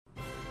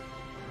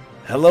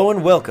Hello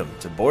and welcome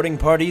to Boarding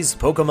Party's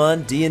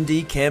Pokemon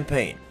D&D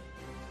campaign.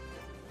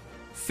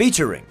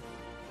 Featuring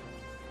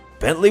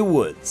Bentley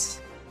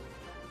Woods,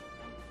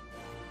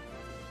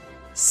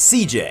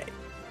 CJ,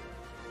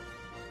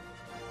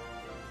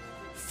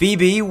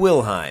 Phoebe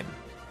Wilheim,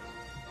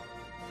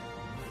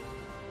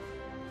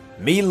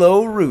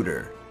 Milo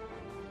Reuter,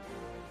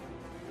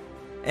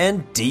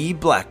 and D.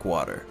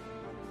 Blackwater.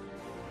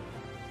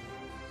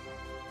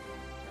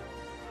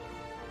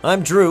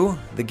 I'm Drew,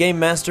 the Game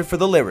Master for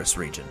the Lyris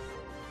region.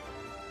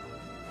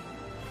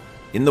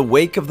 In the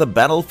wake of the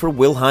battle for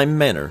Wilheim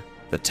Manor,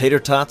 the Tater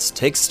Tots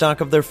take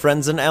stock of their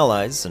friends and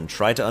allies and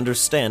try to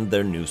understand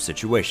their new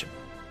situation.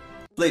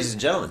 Ladies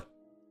and gentlemen,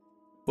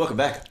 welcome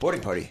back to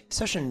Boarding Party,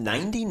 session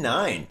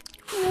 99.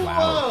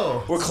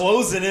 Wow. We're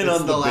closing in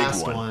on the big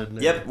last one.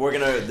 Yep, we're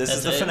gonna, this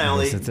is the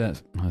finale. Yes, that's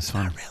it. That's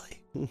fun. Not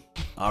really.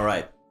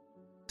 Alright,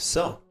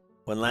 so,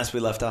 when last we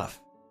left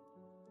off,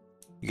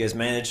 you guys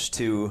managed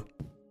to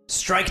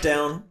strike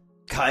down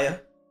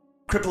Kaya,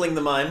 crippling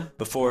the mime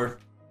before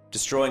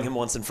destroying him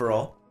once and for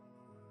all.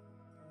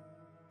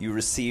 You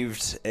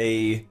received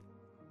a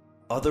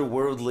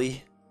otherworldly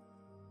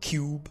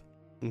cube,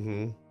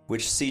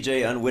 which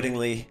CJ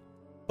unwittingly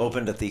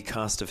opened at the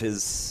cost of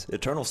his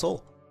eternal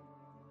soul.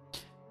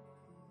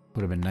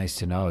 Would have been nice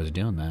to know I was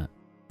doing that.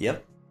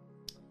 Yep.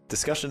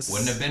 Discussions.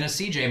 Wouldn't have been a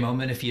CJ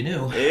moment if you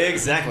knew.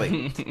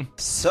 Exactly.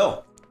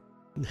 So,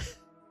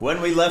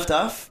 when we left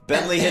off,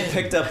 Bentley had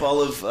picked up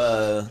all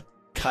of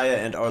Kaya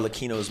and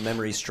Arlecchino's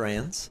memory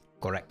strands.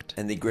 Correct.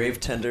 And the grave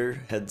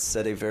tender had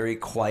said a very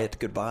quiet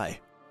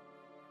goodbye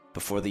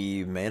before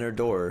the manor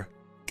door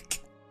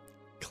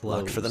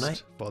locked for the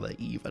night. For the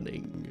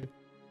evening.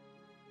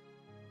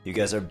 You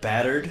guys are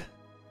battered,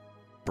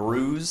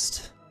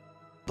 bruised,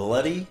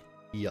 bloody,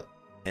 Yep.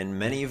 and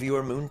many of you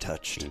are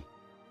moon-touched.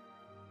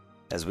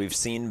 As we've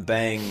seen,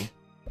 Bang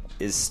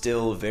is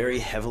still very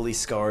heavily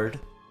scarred,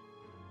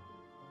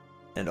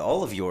 and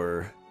all of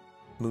your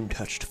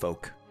moon-touched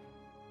folk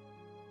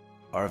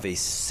are of a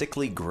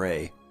sickly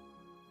gray.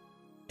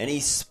 Any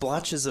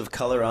splotches of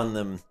color on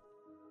them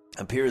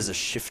appear as a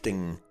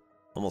shifting,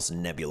 almost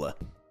nebula,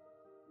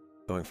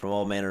 going from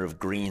all manner of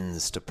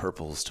greens to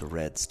purples to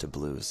reds to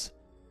blues.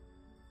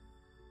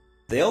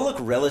 They all look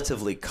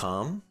relatively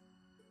calm,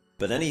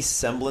 but any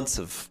semblance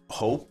of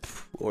hope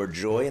or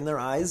joy in their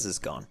eyes is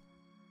gone.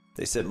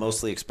 They sit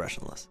mostly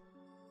expressionless.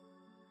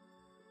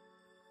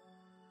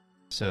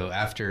 So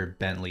after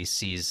Bentley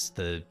sees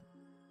the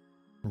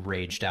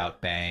raged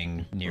out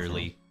Bang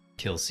nearly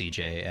kill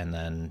CJ and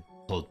then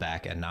pulled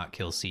back and not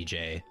kill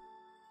CJ,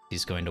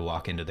 he's going to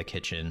walk into the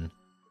kitchen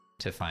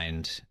to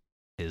find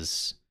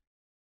his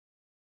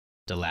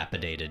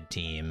dilapidated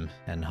team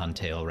and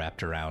Huntail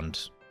wrapped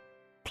around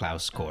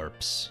Klaus'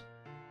 corpse.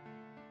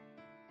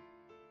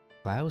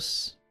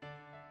 Klaus?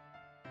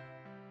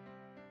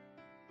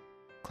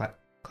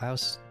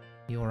 Klaus,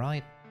 you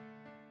alright?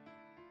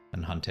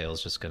 And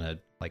Huntail's just gonna,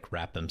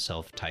 wrap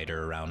himself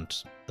tighter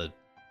around the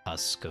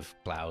husk of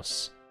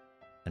Klaus,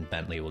 and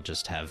Bentley will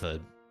just have a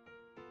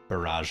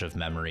barrage of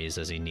memories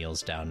as he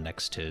kneels down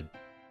next to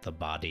the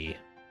body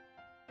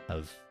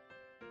of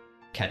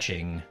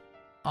catching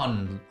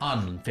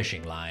on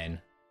fishing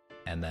line,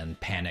 and then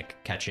panic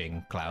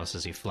catching Klaus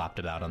as he flopped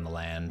about on the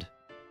land,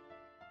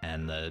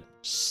 and the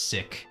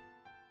sick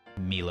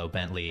Milo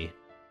Bentley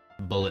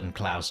Bullet and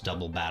Klaus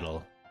double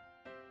battle,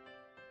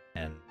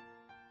 and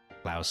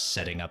Klaus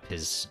setting up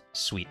his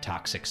sweet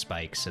toxic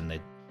spikes and the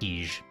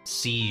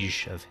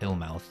siege of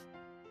Hillmouth,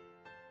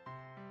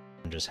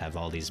 and just have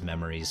all these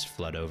memories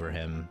flood over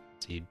him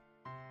as he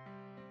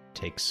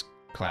takes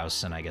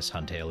Klaus and I guess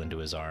Huntail into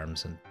his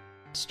arms and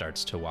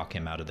starts to walk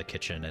him out of the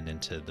kitchen and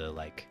into the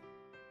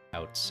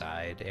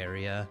outside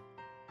area,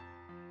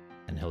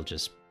 and he'll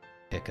just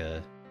pick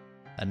a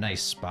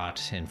nice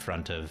spot in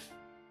front of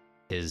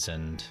his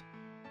and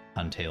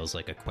Huntail's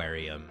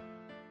aquarium,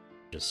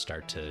 just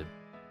start to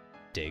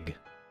dig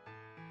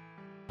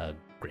a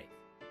grave.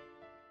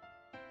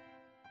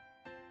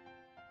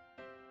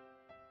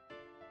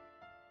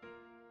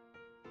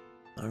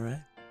 All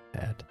right.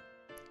 Bad.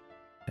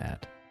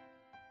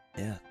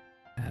 Yeah.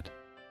 Bad.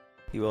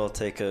 You all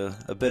take a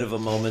bit of a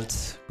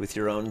moment with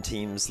your own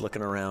teams,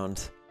 looking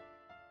around,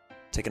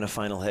 taking a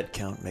final head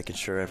count, making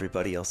sure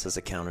everybody else is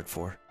accounted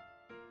for.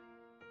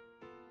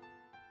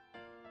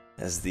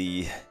 As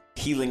the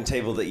healing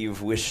table that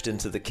you've wished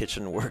into the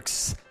kitchen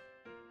works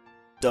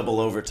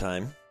double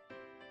overtime.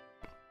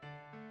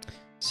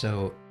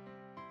 So,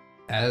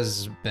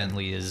 as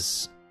Bentley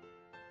is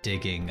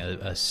digging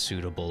a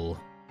suitable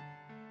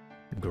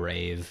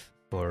grave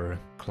for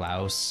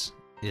Klaus,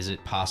 is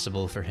it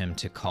possible for him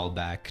to call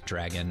back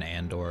Dragon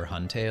and or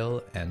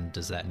Huntail, and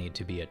does that need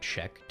to be a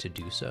check to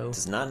do so?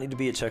 Does not need to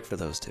be a check for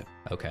those two.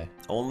 Okay.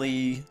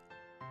 Only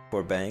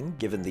for Bang,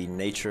 given the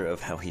nature of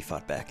how he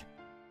fought back.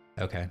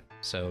 Okay,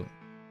 so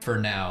for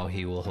now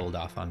he will hold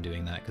off on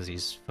doing that because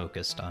he's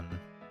focused on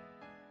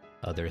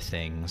other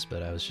things,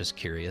 but I was just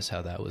curious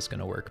how that was going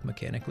to work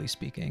mechanically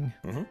speaking.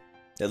 Mm-hmm.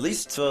 At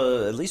least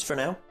for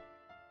now.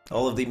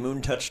 All of the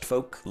moon-touched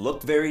folk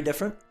look very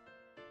different,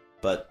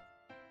 but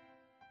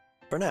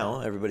for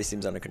now, everybody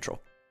seems under control.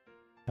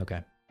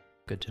 Okay.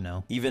 Good to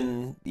know.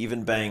 Even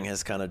Bang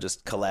has kind of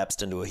just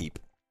collapsed into a heap.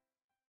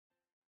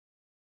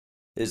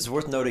 It's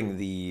worth noting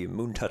the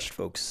moon-touched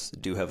folks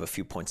do have a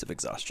few points of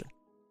exhaustion,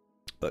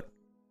 but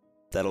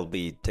that'll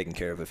be taken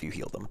care of if you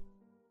heal them.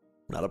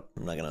 I'm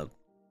not gonna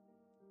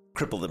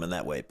cripple them in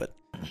that way, but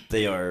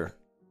they are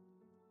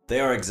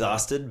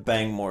exhausted.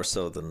 Bang more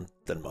so than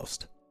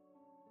most.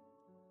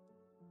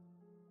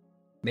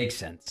 Makes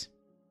sense.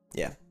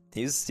 Yeah,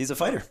 he's a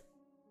fighter.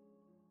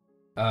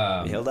 He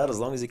Um, held out as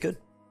long as he could.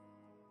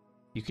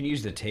 you can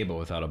use the table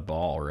without a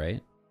ball,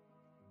 right?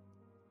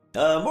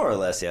 More or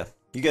less, yeah.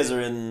 You guys are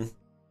in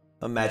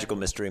a magical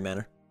mystery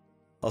manor.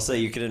 I'll say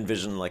you can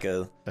envision like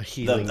a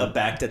healing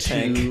Bacta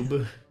tank.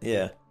 tube.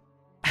 Yeah.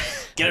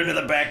 Get into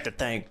the Bacta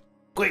tank,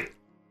 quick!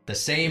 The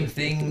same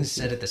things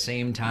said at the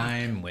same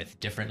time with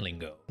different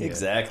lingo. Yeah.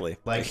 Exactly.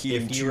 Like, A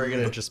healing if you were tube.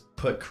 gonna just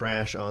put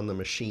Crash on the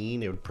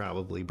machine, it would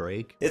probably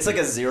break. It's like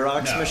a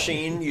Xerox No.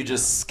 machine. You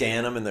just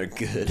scan them and they're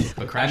good.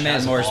 But Crash I meant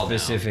has a more ball now.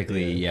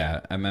 specifically,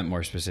 I meant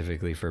more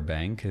specifically for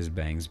Bang, because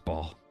Bang's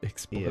ball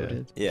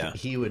exploded. Yeah.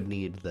 He would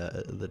need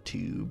the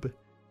tube.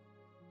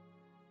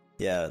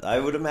 Yeah, I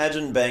would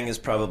imagine Bang is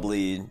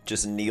probably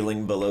just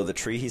kneeling below the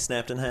tree he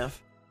snapped in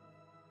half,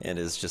 and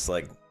is just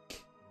like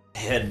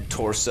head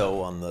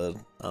torso on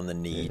the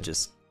knee,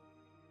 just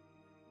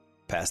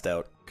passed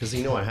out. Because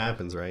you know what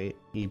happens, right?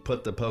 You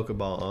put the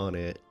Pokeball on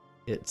it,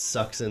 it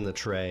sucks in the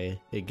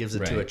tray, it gives it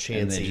to a Right, and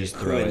chance they just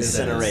Who throw it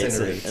incinerates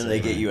it, and they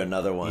get you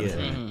another one. Yeah.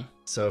 Mhm.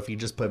 So if you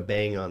just put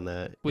Bang on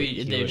that, They're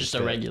just a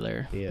instead-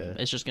 regular. Yeah.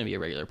 It's just gonna be a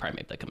regular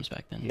Primeape that comes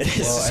back then. It's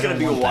Well, just I gonna don't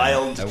be want that.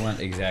 wild. I want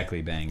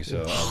exactly Bang, so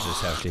I'll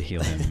just have to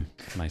heal him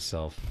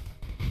myself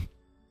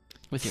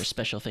With your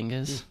special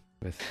fingers.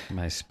 with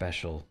my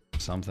special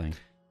something.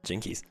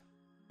 Jinkies.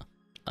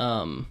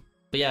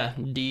 But yeah,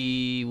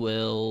 D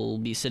will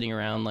be sitting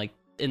around like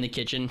in the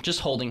kitchen,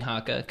 just holding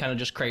Haka, kind of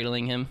just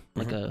cradling him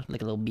like a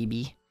little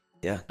BB.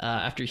 Yeah.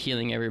 After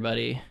healing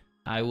everybody,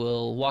 I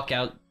will walk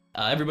out.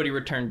 Everybody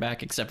returned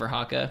back except for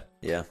Haka,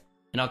 Yeah.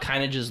 and I'll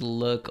kind of just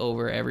look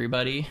over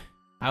everybody.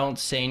 I won't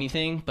say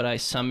anything, but I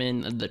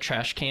summon the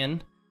trash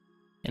can,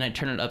 and I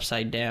turn it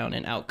upside down,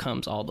 and out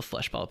comes all the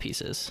flesh ball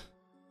pieces.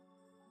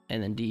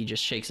 And then D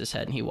just shakes his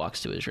head, and he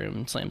walks to his room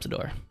and slams the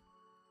door.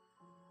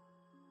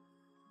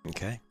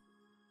 Okay.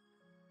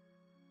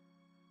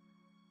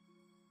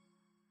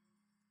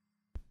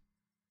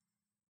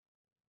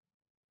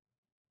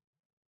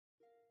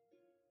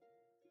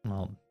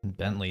 Well,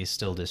 Bentley,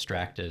 still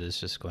distracted, is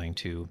just going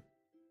to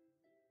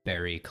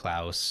bury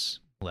Klaus,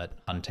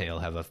 let Huntail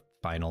have a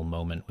final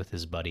moment with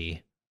his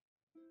buddy,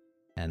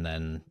 and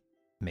then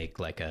make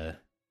like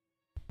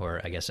or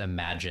I guess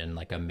imagine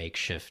like a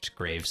makeshift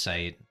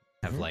gravesite.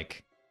 Have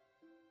like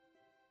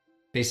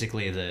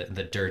basically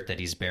the dirt that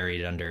he's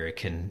buried under, it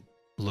can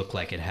look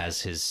like it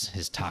has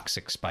his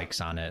toxic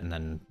spikes on it, and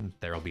then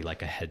there'll be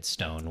like a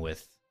headstone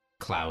with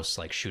Klaus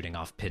like shooting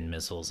off pin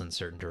missiles in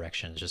certain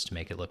directions just to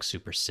make it look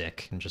super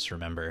sick. And just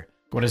remember,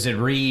 What does it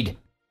read?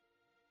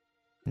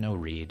 no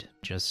Reed,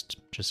 just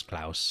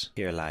Klaus.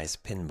 Here lies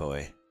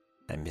Pinboy.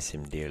 I miss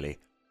him dearly.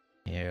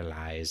 Here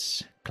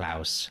lies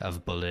Klaus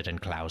of Bullet and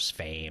Klaus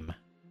fame.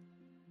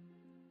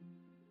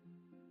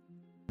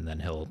 And then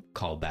he'll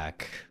call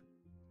back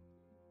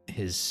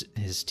his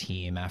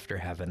team after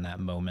having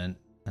that moment,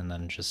 and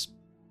then just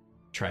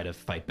try to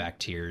fight back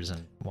tears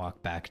and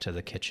walk back to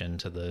the kitchen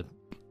to the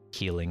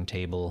healing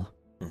table.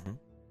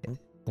 Mm-hmm.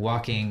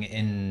 Walking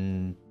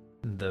in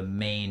the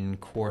main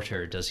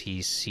quarter, does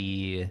he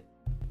see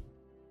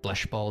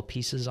flesh ball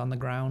pieces on the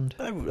ground?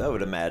 I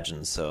would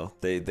imagine so.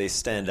 They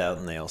stand out,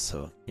 and they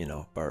also,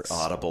 are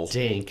audible.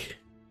 Stink.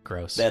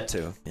 Gross. That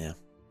too, yeah.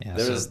 yeah,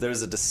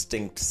 There's a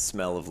distinct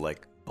smell of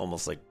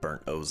almost like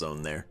burnt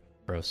ozone there.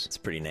 gross. It's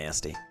pretty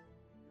nasty.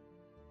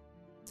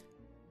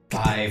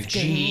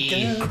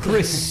 5G.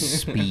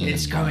 Crispy.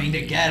 It's going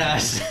to get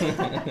us.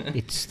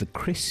 It's the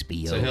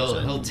crispy. So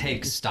he'll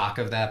take stock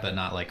of that, but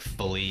not like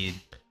fully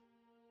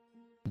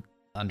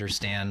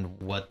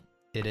understand what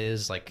it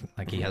is. Like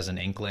he has an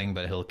inkling,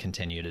 but he'll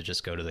continue to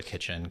just go to the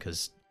kitchen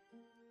because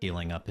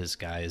healing up his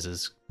guys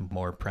is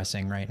more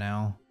pressing right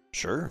now.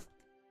 Sure.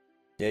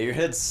 Yeah, your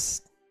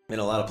head's in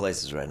a lot of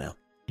places right now.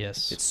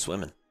 Yes. It's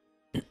swimming.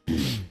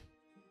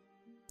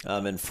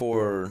 And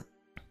for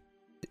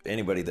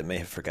anybody that may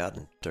have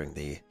forgotten during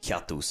the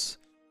hiatus,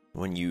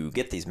 when you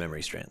get these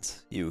memory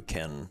strands, you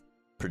can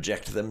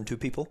project them to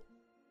people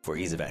for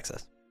ease of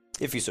access,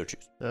 if you so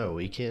choose. Oh,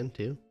 we can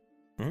too?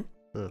 Mhm.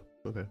 Oh,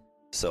 okay.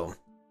 So,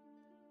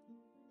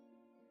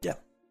 yeah,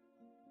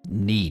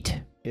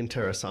 Neat.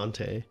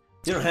 Interessante.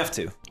 you don't have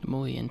to.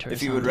 Muy interesting.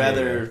 If you would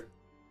rather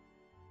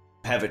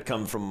have it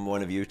come from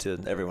one of you to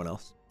everyone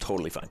else,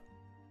 totally fine.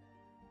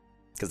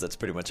 Because that's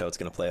pretty much how it's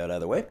going to play out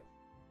either way.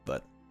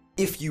 But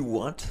if you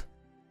want,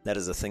 that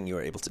is a thing you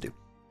are able to do.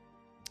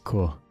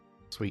 Cool.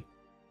 Sweet.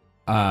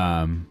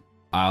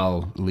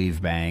 I'll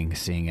leave Bang,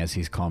 seeing as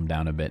he's calmed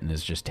down a bit and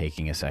is just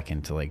taking a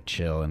second to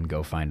chill and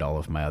go find all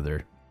of my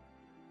other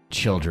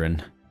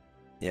children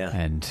Yeah.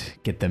 and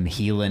get them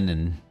healing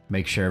and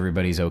make sure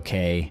everybody's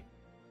okay.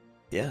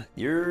 Yeah,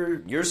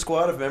 your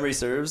squad of memory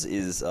serves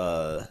is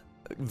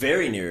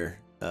very near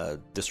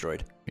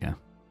destroyed. Yeah.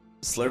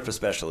 Slurp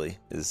especially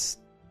is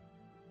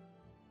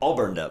all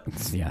burned up.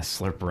 Yeah,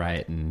 Slurp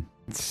Riot and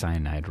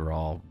Cyanide were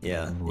all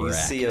Yeah, you wrecked.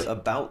 see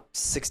about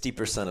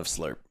 60% of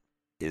Slurp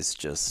is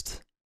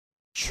just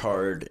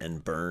charred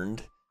and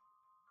burned,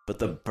 but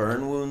the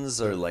burn wounds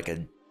are like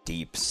a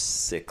deep,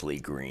 sickly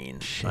green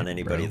Shit, on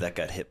anybody bro. that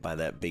got hit by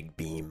that big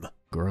beam.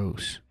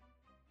 Gross.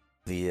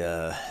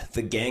 The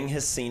gang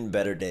has seen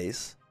better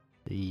days.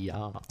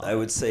 Yeah. I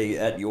would say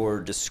at your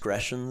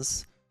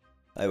discretions,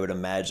 I would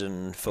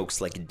imagine folks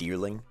like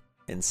Deerling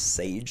and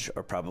Sage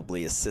are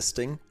probably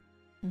assisting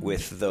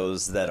with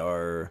those that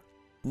are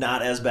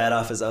not as bad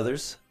off as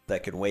others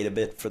that can wait a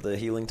bit for the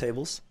healing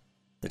tables.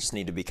 They just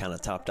need to be kind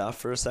of topped off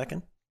for a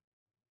second.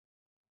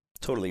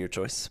 Totally your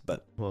choice,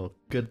 but Well,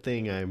 good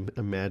thing I'm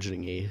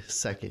imagining a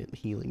second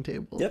healing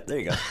table. yep, there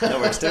you go. That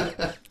works too.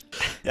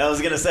 Yeah, I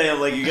was gonna say,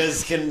 I'm like, you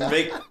guys can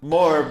make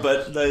more,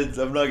 but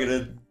I'm not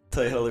gonna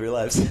tell you how to live your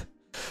lives.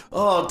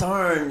 Oh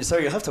darn!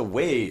 Sorry, you'll have to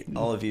wait,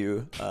 all of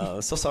you.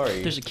 So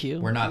sorry. There's a queue.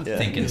 We're not Yeah.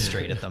 thinking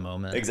straight at the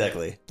moment.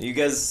 Exactly. You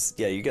guys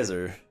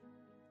are.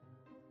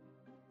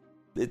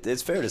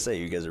 It's fair to say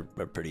you guys are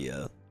pretty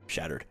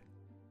shattered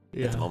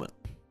Yeah. at the moment.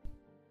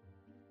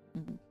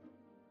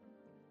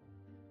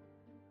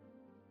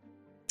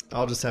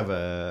 I'll just have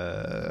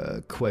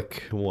a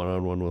quick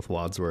one-on-one with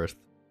Wadsworth.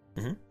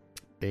 Mhm.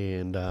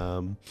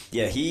 And,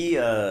 Yeah, he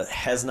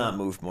has not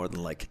moved more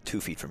than like 2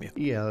 feet from you.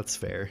 yeah, that's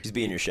fair. He's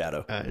being your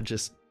shadow.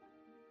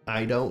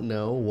 I don't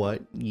know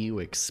what you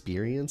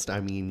experienced. I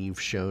mean,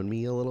 you've shown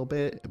me a little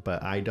bit,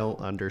 but I don't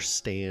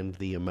understand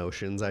the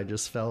emotions I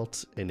just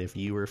felt. And if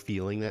you were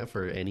feeling that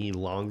for any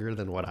longer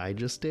than what I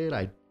just did,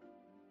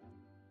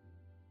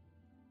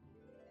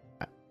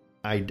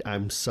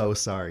 I'm so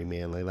sorry,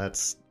 man. Like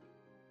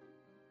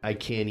I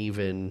can't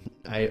even.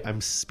 I'm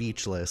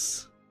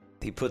speechless.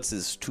 He puts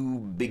his 2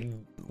 big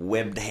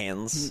webbed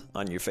hands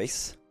on your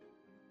face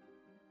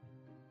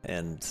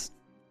and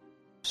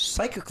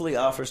psychically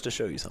offers to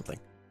show you something,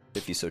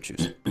 if you so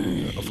choose. Of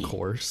If you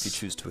course,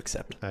 choose to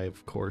accept. I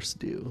of course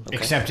do. Okay.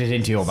 Accept it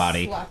into your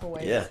body. Slap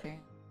away Yeah.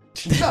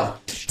 his hand. No,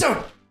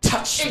 don't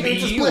touch me,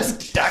 you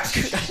duck.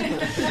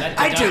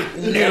 I don't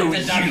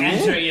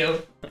know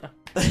you.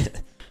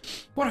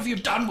 What have you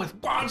done with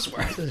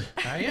Wadsworth?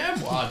 I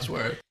am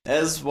Wadsworth.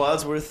 As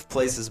Wadsworth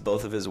places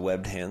both of his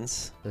webbed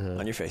hands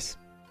on your face,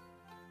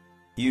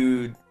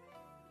 you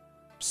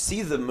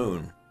see the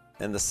moon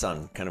and the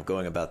sun kind of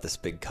going about this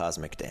big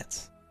cosmic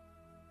dance.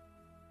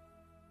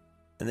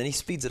 And then he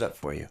speeds it up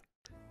for you,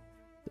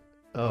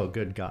 Oh,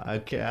 good God.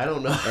 Okay, I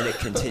don't know. and it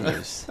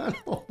continues, I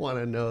don't want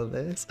to know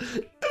this.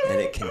 and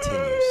it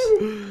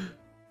continues,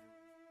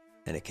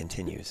 and it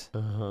continues,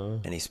 Uh huh.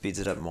 and he speeds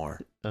it up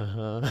more Uh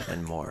huh.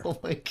 and more. Oh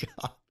my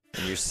God.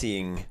 And you're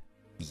seeing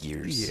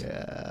years,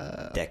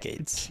 Yeah.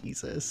 decades,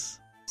 Jesus.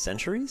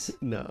 centuries?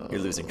 No.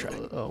 You're losing track.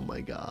 Oh my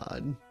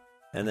God.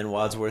 And then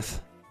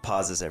Wadsworth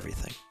pauses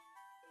everything.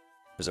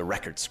 There's a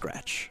record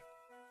scratch.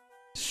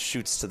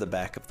 Shoots to the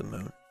back of the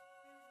moon.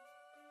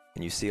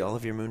 And you see all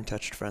of your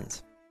moon-touched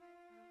friends.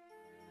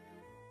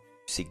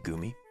 You see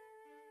Gumi,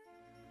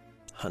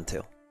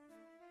 Huntail,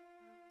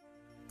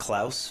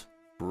 Klaus,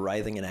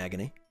 writhing in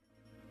agony.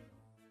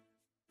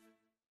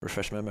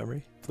 Refresh my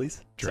memory,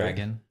 please.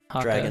 Dragon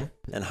Haka. Dragon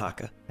and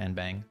Haka and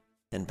Bang.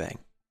 and Bang.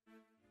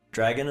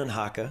 Dragon and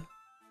Haka.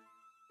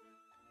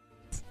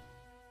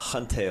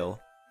 Huntail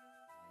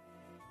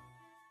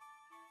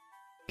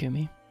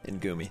Gumi.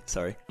 and Gumi,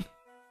 sorry.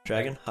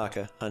 Dragon,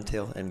 Haka,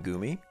 Huntail, and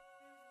Gumi,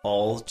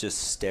 all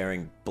just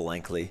staring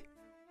blankly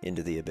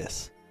into the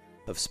abyss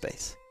of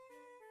space.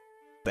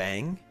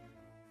 Bang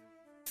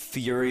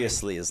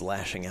furiously is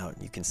lashing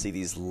out. You can see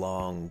these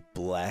long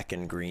black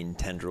and green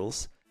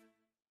tendrils,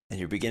 and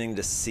you're beginning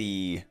to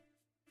see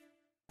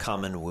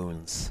common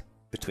wounds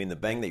between the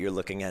Bang that you're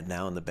looking at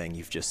now and the Bang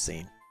you've just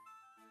seen.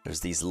 There's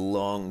these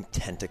long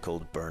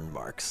tentacled burn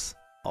marks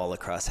all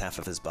across half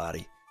of his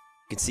body.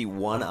 You can see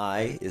one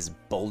eye is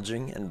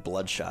bulging and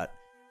bloodshot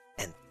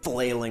and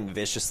flailing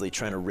viciously,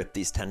 trying to rip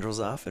these tendrils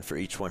off, and for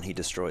each one he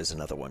destroys,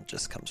 another one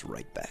just comes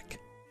right back.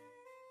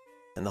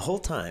 And the whole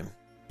time,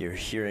 you're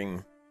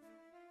hearing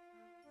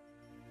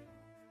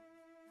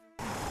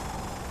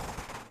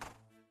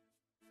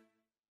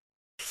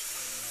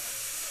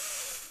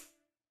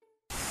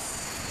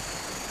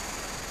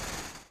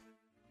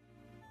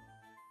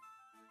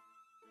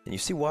and you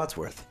see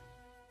Wadsworth,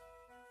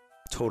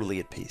 totally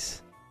at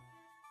peace,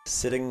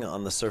 sitting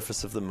on the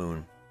surface of the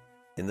moon,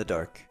 in the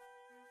dark,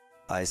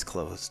 eyes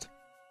closed.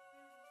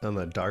 On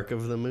the dark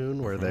of the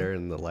moon, where Mhm. they're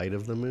in the light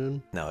of the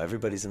moon. Now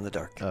everybody's in the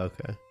dark.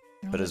 Okay.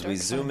 But as we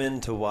zoom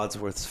into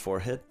Wadsworth's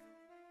forehead,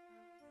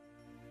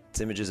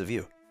 it's images of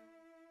you.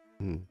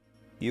 Hmm.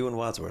 You and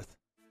Wadsworth.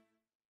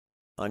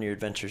 On your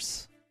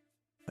adventures.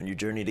 On your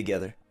journey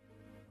together.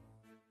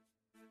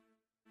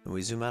 And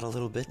we zoom out a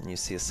little bit and you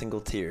see a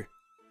single tear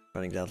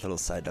running down little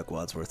side duck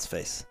Wadsworth's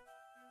face.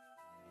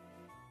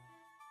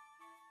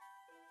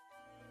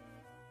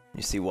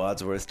 You see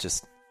Wadsworth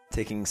just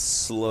taking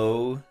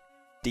slow,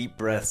 deep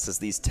breaths as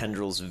these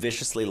tendrils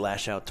viciously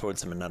lash out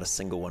towards him and not a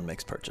single one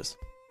makes purchase.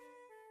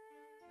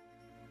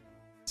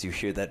 As you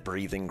hear that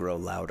breathing grow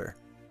louder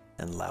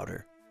and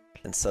louder,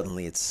 and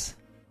suddenly it's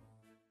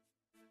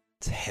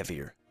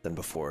heavier than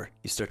before.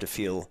 You start to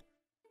feel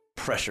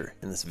pressure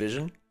in this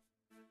vision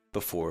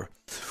before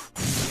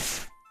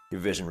your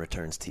vision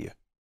returns to you.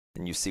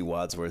 And you see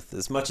Wadsworth,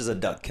 as much as a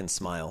duck can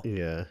smile,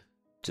 Yeah.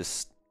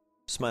 just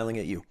smiling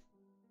at you.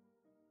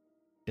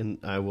 And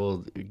I will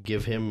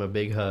give him a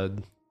big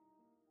hug.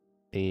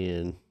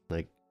 And,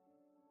 like,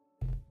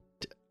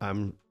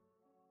 I'm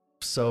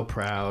so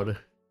proud.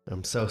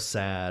 I'm so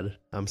sad.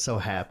 I'm so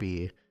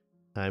happy.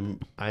 I'm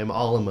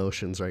all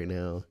emotions right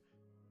now.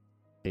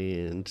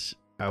 And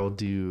I will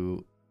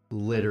do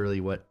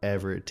literally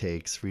whatever it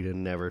takes for you to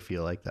never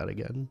feel like that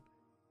again.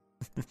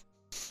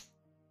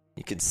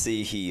 You can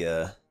see he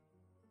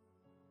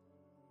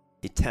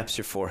taps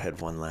your forehead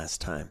one last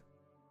time,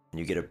 and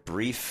you get a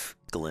brief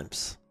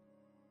glimpse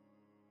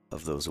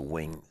of those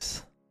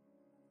wings.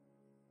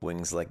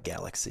 Wings like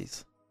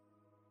galaxies.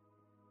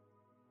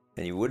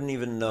 And you wouldn't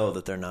even know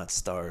that they're not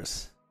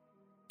stars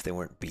if they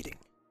weren't beating.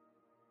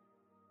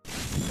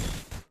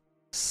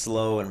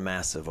 Slow and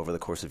massive over the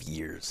course of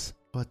years.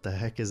 What the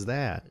heck is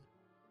that?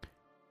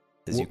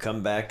 As you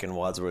come back and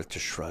Wadsworth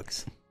just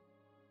shrugs.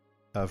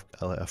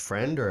 A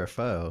friend or a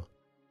foe?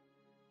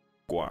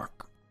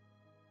 Guark.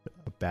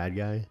 A bad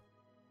guy?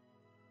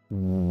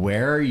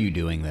 Where are you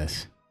doing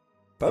this?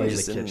 Probably In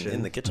just the kitchen.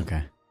 in the kitchen.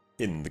 Okay.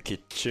 In the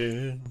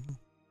kitchen.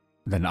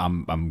 Then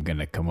I'm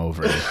gonna come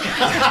over.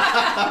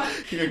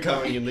 You're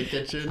coming in the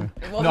kitchen?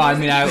 No, I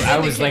mean I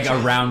was like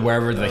around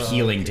wherever the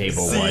healing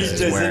table was.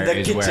 Siege's Is where, in the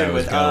is where I kitchen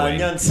was with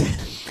going.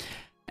 onions.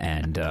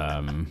 And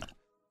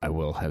I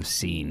will have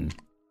seen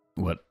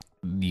what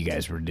you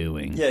guys were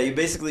doing. Yeah,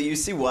 you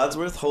see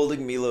Wadsworth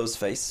holding Milo's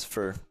face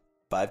for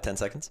 5-10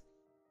 seconds.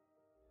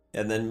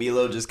 And then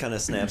Milo just kind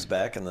of snaps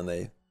back, and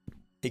then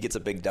he gets a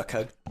big duck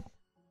hug. Did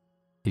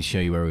he show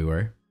you where we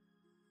were?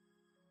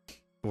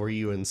 Were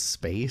you in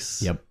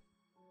space? Yep.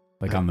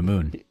 Like on the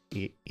moon.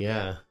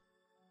 Yeah.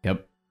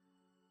 Yep.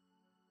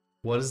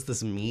 What does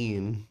this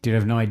mean? Dude, I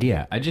have no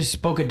idea. I just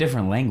spoke a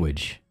different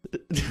language.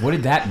 What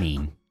did that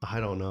mean?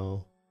 I don't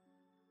know.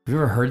 Have you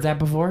ever heard that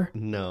before?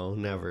 No,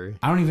 never.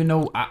 I don't even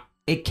know.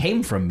 It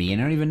came from me, and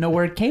I don't even know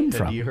where it came Have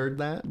from. you heard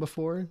that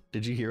before?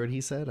 Did you hear what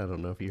he said? I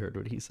don't know if you heard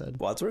what he said.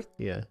 Wadsworth?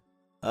 Yeah.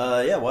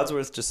 Yeah,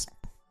 Wadsworth just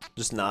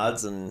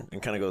nods and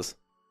kind of goes,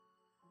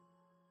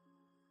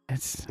 I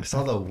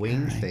saw the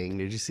wing thing.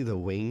 Did you see the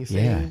wing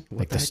thing? Yeah, What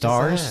like the heck is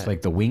stars, that?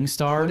 like the wing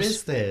stars. What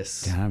is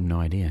this? I have no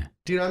idea.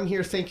 Dude, I'm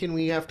here thinking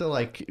we have to,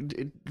 like,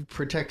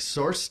 protect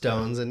source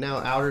stones, and now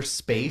outer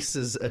space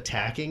is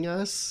attacking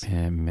us?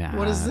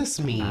 What does this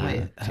mean?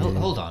 Wait,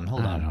 hold on.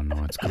 I don't know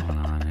what's going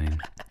on anymore.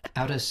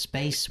 Outer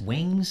space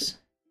wings?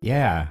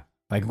 Yeah,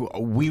 like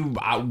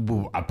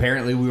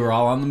apparently we were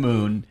all on the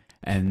moon,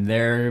 and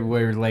there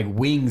were like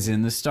wings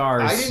in the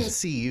stars. I didn't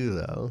see you,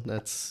 though.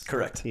 That's...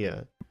 correct.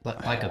 Yeah.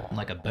 Like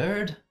a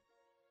bird?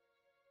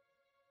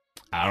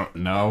 I don't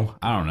know.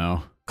 I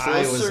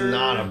was Closer-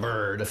 not a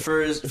bird.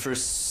 For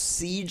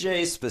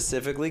CJ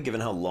specifically,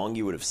 given how long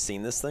you would have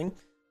seen this thing,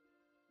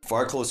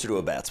 far closer to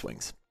a bat's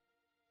wings.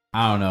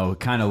 I don't know. It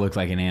kind of looked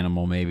like an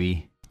animal,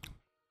 maybe.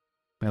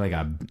 Maybe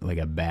like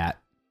a bat.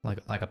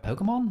 Like a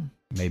Pokemon?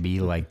 Maybe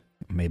like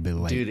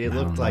Dude, it I don't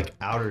looked know. like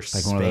outer like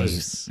space. one of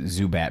those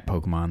Zubat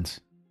Pokemons.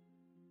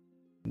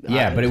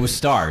 Yeah, but it was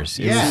stars.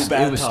 It Yeah. was,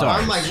 it was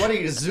stars. I'm like, what are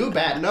you,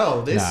 Zubat?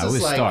 No, this No, it is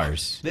was like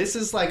stars. This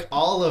is like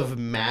all of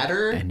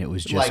matter, And it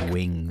was just like,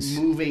 wings.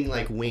 moving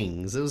like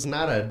wings. It was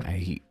not a.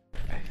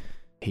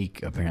 He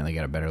apparently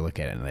got a better look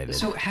at it than they did.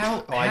 So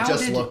how? Oh, I how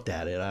just did, looked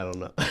at it. I don't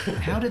know.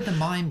 How did the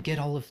mime get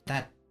all of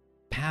that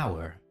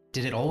power?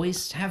 Did it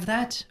always have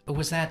that, or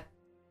was that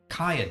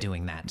Kaya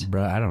doing that?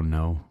 Bruh, I don't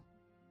know.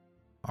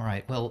 All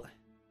right, well,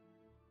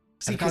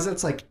 See, because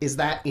it's like, is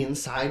that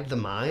inside the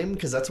mime?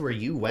 Because that's where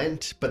you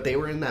went, but they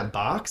were in that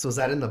box. Was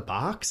that in the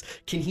box?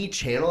 Can he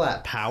channel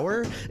that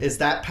power? Is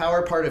that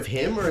power part of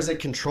him, or is it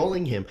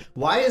controlling him?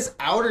 Why is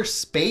outer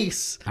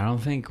space? I don't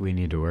think we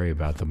need to worry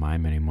about the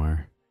mime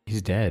anymore.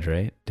 He's dead,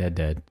 right?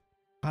 Dead.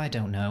 I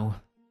don't know.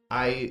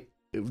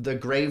 The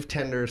grave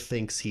tender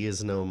thinks he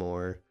is no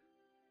more.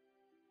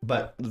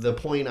 But the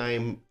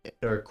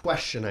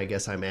question I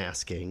guess I'm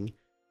asking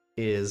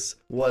is,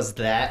 was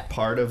that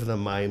part of the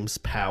mime's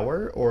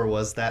power, or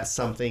was that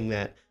something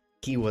that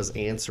he was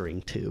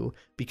answering to?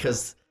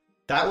 Because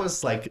that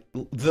was like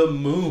the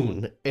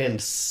moon and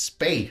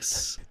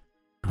space.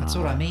 That's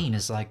what I mean,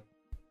 is like,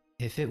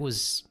 if it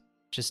was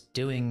just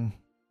doing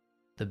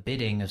the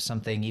bidding of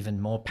something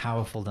even more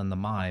powerful than the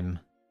mime,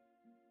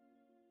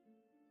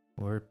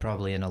 we're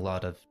probably in a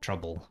lot of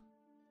trouble.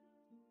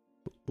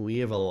 We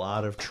have a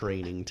lot of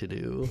training to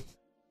do.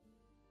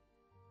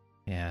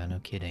 Yeah, no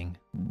kidding.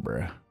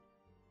 Bruh.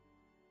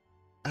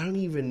 I don't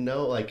even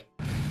know, like,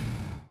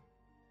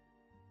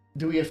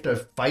 do we have to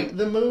fight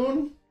the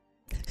moon?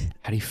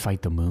 How do you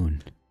fight the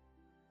moon?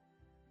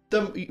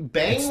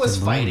 Bang It's was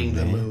the moon, fighting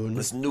the man. moon.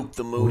 Let's nuke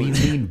the What do moon.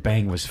 you mean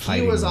Bang was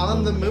fighting? He was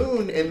on the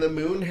moon, and the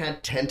moon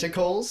had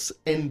tentacles,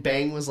 and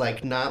Bang was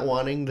like not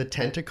wanting the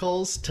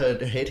tentacles to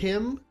hit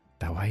him.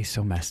 That's why he's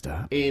so messed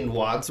up. And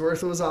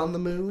Wadsworth was on the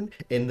moon,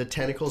 and the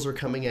tentacles were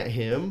coming at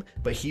him,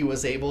 but he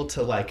was able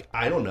to, like,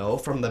 I don't know,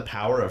 from the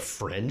power of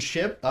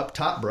friendship up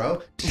top,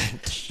 bro,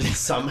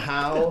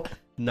 somehow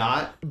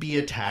not be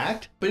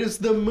attacked. But it's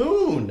the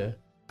moon.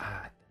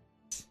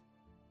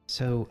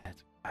 So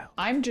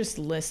I'm just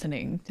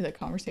listening to the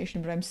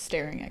conversation, but I'm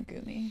staring at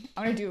Gumi.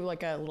 I'm gonna do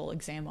like a little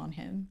exam on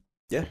him.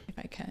 Yeah. If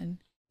I can.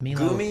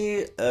 Milo,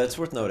 Gumi, it's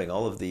worth noting,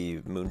 all of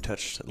the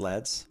moon-touched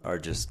lads are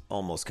just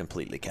almost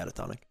completely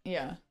catatonic.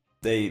 Yeah.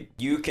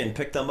 You can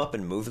pick them up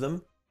and move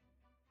them.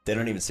 They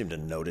don't even seem to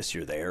notice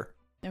you're there.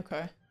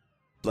 Okay.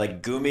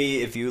 Like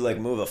Gumi, if you like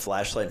move a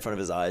flashlight in front of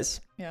his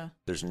eyes, Yeah.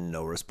 there's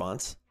no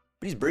response.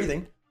 But he's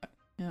breathing.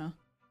 Yeah.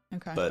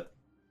 Okay. But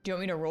do you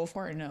want me to roll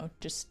for it or no?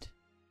 Just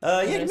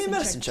yeah, give me a Medicine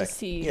medicine check check. to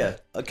see. Yeah,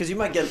 because you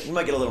might get a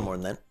little more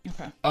than that.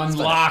 okay.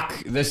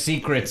 Unlock the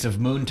secrets of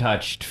Moon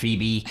Touched,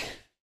 Phoebe.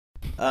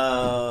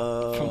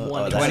 From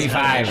 1 to that's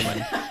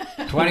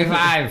 25.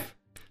 25.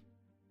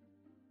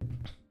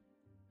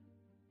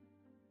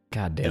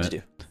 God damn What'd you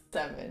it. do?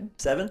 7.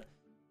 7?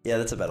 Yeah,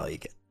 that's about all you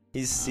get.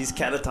 He's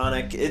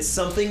catatonic. It's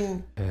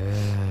something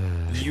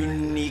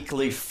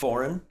uniquely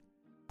foreign.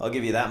 I'll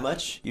give you that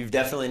much. You've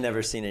definitely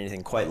never seen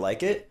anything quite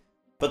like it.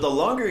 But the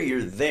longer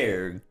you're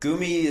there,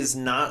 Gumi is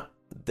not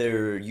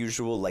their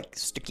usual like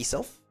sticky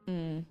self.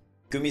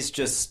 Gumi's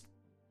just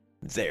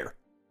there.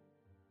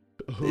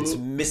 It's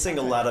missing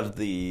a lot of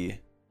the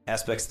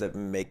aspects that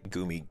make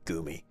Gumi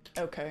Gumi.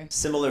 Okay.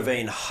 Similar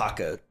vein,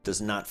 Haka does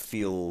not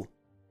feel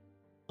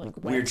Like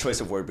wet. weird choice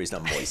of word, but he's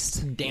not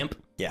moist. Damp.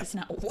 Yeah, It's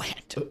not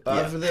wet.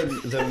 Of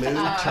the moon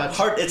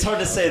touch. it's hard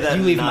to say that.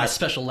 You leave my not-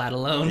 special lad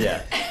alone.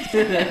 Yeah,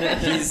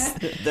 he's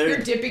You're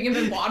there. dipping him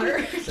in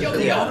water. You'll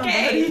be Yeah.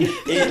 okay.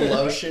 In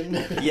lotion.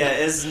 Yeah,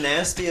 as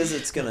nasty as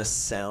it's gonna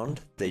sound,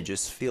 they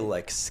just feel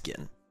like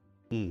skin.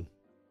 Great.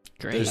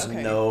 There's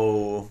Okay.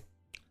 no,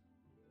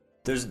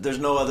 there's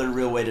no other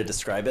real way to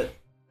describe it.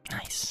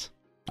 Nice.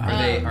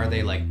 Are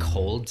they like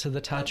cold to the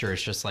touch, or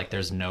it's just like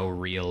there's no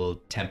real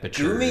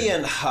temperature? Gumi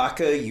and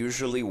Haka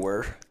usually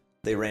were.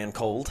 They ran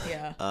cold.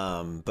 Yeah.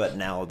 But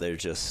now they're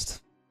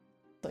just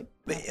Like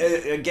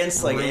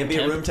against like Room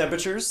ambient temp. room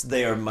temperatures.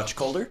 They are much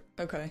colder,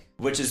 okay.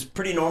 which is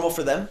pretty normal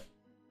for them.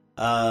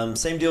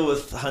 Same deal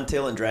with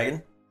Huntail and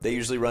Dragon. They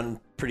usually run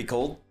pretty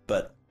cold,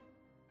 but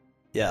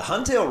yeah,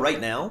 Huntail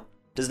right now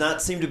does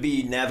not seem to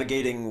be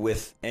navigating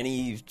with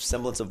any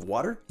semblance of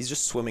water. He's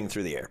just swimming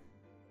through the air.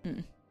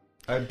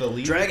 I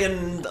believe.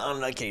 Dragon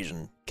on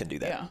occasion can do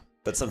that, Yeah.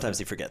 but sometimes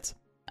he forgets.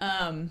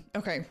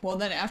 Okay. Well,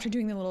 then after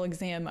doing the little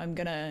exam, I'm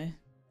gonna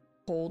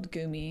hold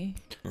Gumi,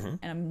 and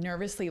I'm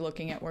nervously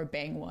looking at where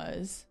Bang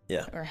was.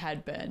 Yeah. Or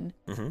had been.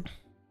 Mhm.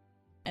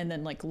 And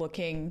then like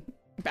looking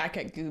back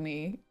at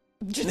Gumi,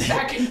 just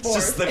back and It's forth.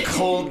 just the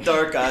cold,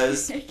 dark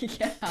eyes.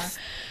 Yeah.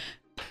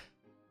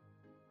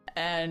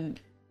 And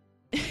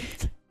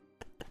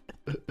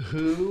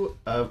Who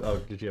of. Oh,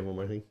 did you have one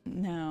more thing?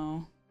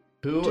 no.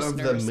 Who Just of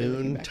the nervously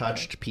looking moon back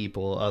touched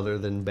people other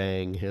than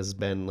Bang has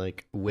been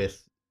like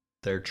with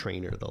their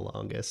trainer the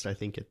longest? I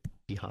think it'd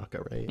be Haka,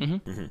 right?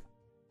 Mm-hmm.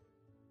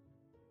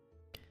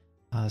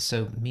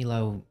 So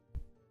Milo,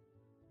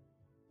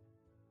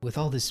 with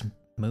all this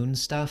moon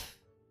stuff,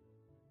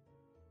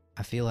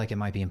 I feel like it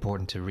might be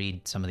important to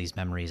read some of these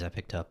memories I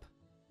picked up.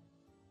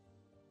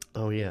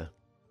 Oh yeah,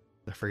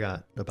 I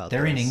forgot about.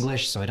 They're in those.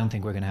 English, so I don't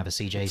think we're gonna have a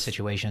CJ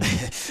situation.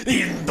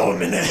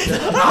 Indominate.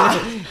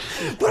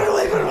 Put it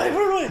away, put it away,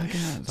 put it away.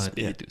 But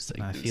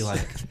I feel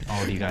like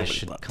all of you guys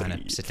should kind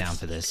of sit down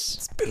for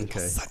this.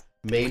 Okay.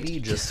 Maybe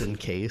just in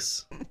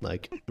case,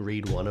 like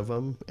read one of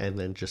them and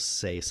then just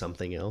say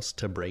something else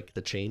to break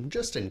the chain,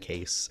 just in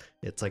case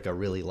it's like a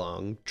really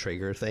long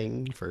trigger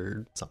thing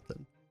for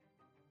something.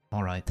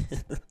 All right.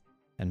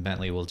 And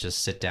Bentley will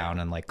just sit down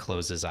and like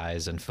close his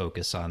eyes and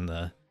focus on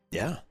the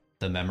Yeah.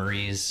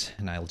 memories,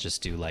 and I'll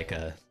just do like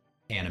a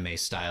anime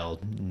style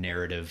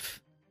narrative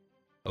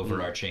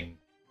overarching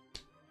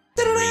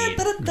read.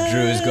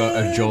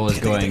 Joel is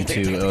going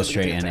to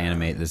illustrate and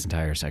animate this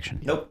entire section.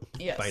 Nope.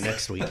 Yes. By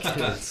next week,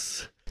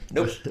 it's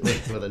Nope.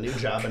 with a new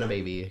job and a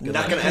baby. Good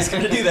Not luck. gonna ask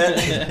him to do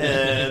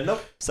that.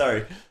 Nope.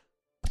 Sorry.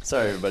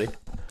 Sorry, everybody.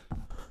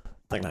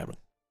 Like Nyman.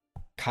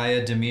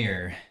 Kaya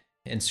Demir,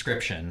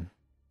 inscription,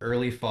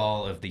 early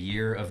fall of the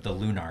year of the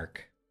Lunarch.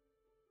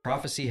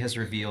 Prophecy has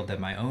revealed that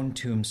my own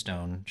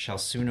tombstone shall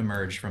soon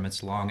emerge from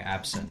its long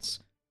absence,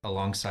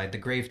 alongside the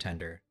grave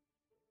tender.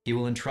 He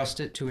will entrust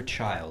it to a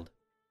child,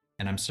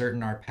 and I'm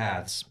certain our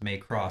paths may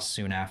cross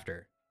soon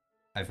after.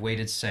 I've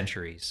waited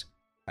centuries.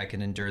 I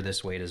can endure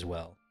this wait as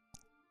well.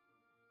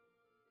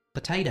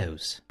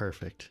 Potatoes.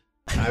 Perfect.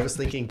 I was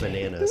thinking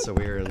banana, so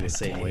we were in the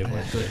same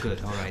wavelength.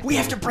 Good, all right. We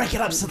have to break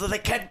it up so that they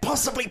can't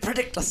possibly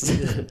predict us.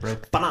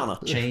 Banana.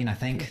 Jane, I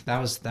think that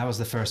was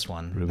the first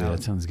one. Ruby,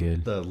 that sounds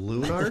good. The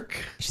Lunarch?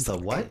 The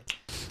what?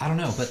 I don't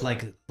know, but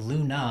like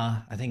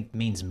Luna, I think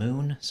means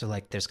moon, so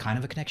like there's kind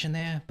of a connection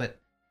there, but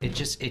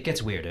it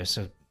gets weirder.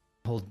 So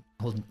hold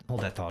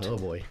that thought. Oh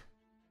boy.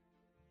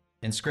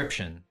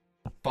 Inscription: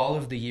 Fall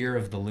of the year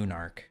of the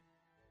Lunarch.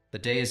 The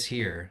day is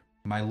here.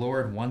 My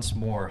lord once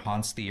more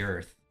haunts the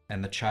earth,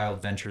 and the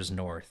child ventures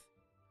north.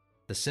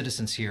 The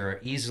citizens here are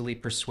easily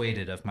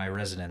persuaded of my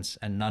residence,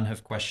 and none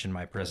have questioned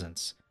my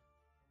presence.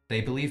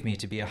 They believe me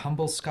to be a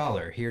humble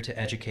scholar here to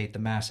educate the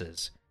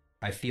masses.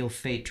 I feel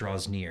fate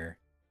draws near.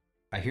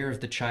 I hear of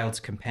the child's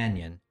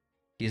companion.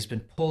 He has been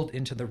pulled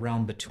into the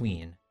realm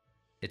between.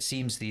 It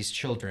seems these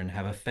children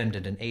have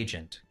offended an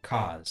agent,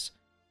 Kaz.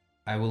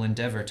 I will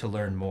endeavor to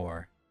learn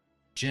more.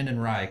 Jin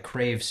and Rai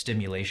crave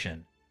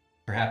stimulation.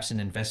 Perhaps an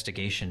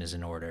investigation is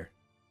in order.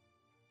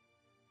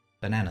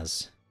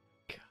 Bananas.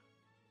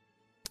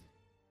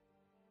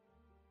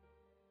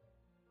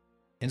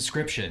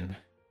 Inscription: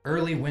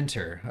 Early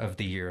winter of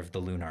the year of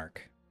the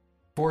Lunarch.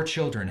 4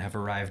 children have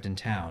arrived in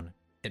town.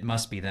 It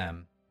must be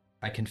them.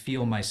 I can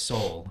feel my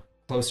soul,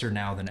 closer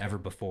now than ever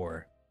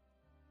before.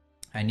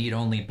 I need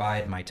only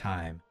bide my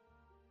time.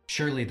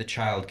 Surely the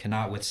child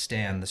cannot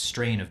withstand the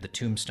strain of the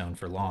tombstone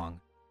for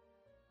long.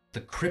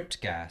 The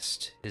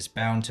Cryptghast is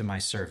bound to my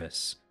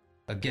service,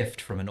 a gift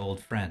from an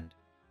old friend.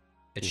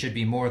 It should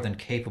be more than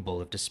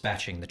capable of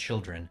dispatching the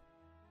children,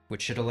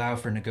 which should allow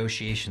for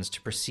negotiations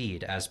to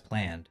proceed as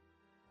planned.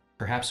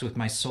 Perhaps with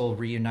my soul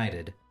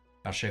reunited,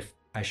 I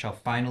shall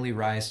finally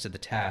rise to the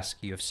task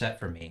you have set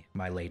for me,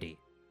 my lady.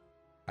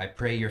 I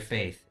pray your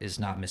faith is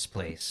not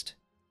misplaced.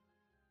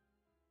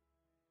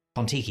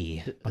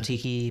 Pontiki,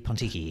 Pontiki,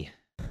 Pontiki,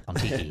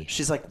 Pontiki.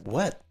 She's like,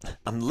 what?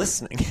 I'm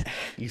listening.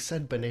 You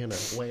said banana.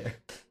 Where?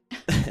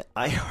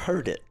 I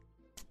heard it.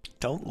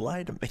 Don't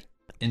lie to me.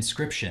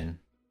 Inscription: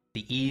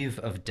 The eve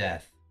of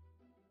death.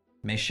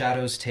 May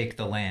shadows take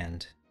the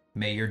land.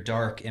 May your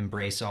dark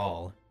embrace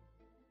all.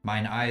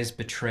 Mine eyes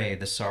betray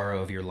the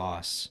sorrow of your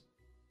loss.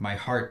 My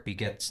heart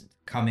begets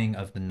coming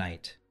of the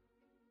night.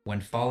 When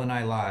fallen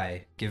I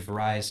lie, give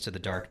rise to the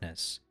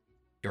darkness.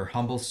 Your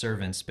humble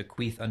servants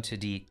bequeath unto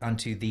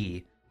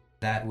thee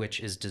that which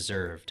is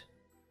deserved.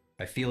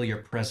 I feel your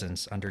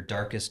presence under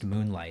darkest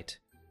moonlight,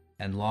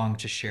 and long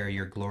to share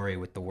your glory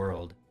with the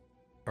world.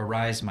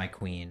 Arise, my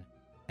queen,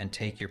 and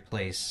take your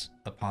place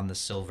upon the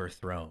silver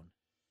throne.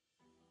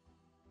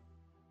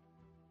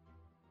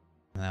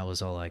 That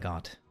was all I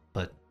got,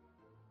 but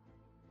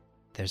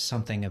there's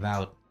something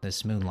about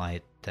this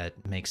moonlight that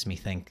makes me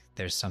think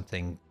there's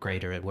something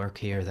greater at work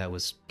here that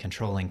was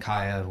controlling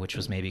Kaya, which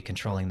was maybe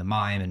controlling the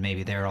mime, and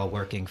maybe they're all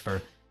working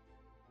for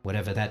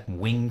whatever that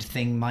winged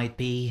thing might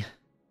be.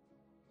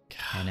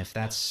 And if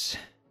that's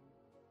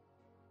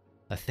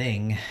a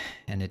thing,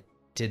 and it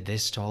did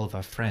this to all of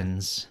our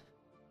friends,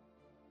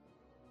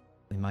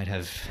 we might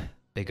have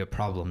bigger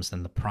problems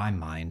than the Prime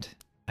Mind.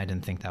 I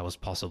didn't think that was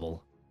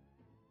possible.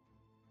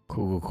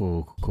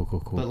 Cool.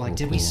 But like,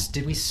 did we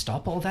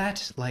stop all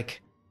that?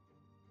 Like,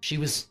 she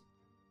was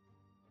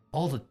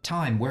all the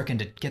time working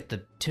to get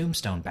the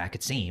tombstone back.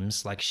 It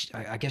seems like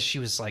I guess she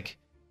was like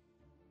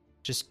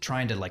just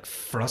trying to like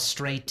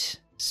frustrate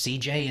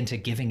CJ into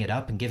giving it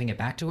up and giving it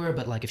back to her.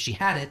 But like, if she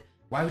had it,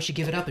 why would she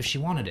give it up if she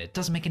wanted it? It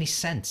doesn't make any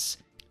sense.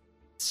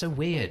 It's so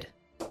weird.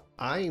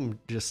 I'm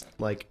just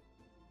like,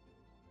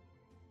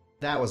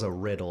 that was a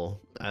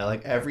riddle. I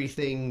like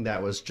everything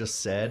that was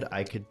just said,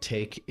 I could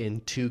take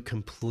in 2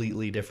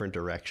 completely different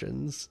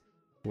directions.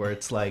 Where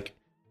it's like,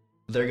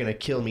 they're gonna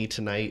kill me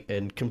tonight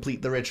and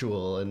complete the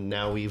ritual, and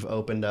now we've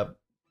opened up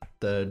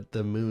the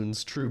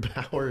moon's true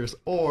powers.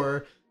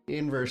 Or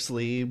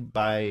inversely,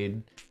 by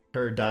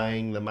her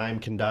dying, the mime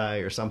can die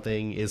or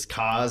something. Is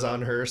Kaz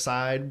on her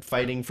side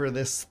fighting for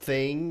this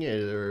thing,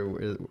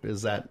 or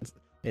is that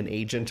an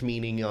agent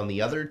meaning on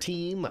the other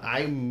team?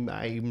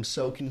 I'm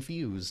so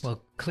confused.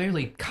 Well,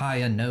 clearly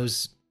Kaya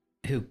knows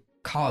who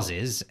Kaz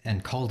is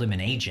and called him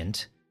an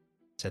agent.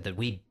 Said that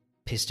we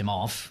pissed him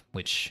off,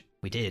 which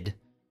we did.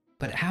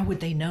 But how would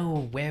they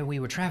know where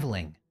we were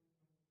traveling?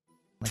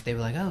 Like, they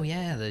were like, oh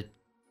yeah, the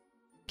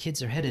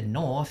kids are headed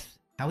north.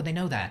 How would they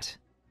know that?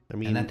 I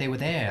mean, and that they were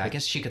there. I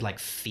guess she could like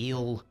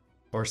feel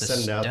or the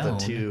send out the stone.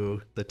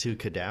 two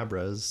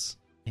cadabras.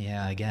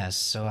 Yeah, I guess.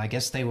 So I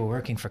guess they were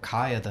working for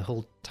Kaya the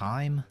whole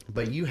time.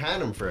 But you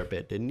had them for a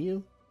bit, didn't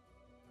you,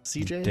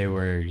 CJ?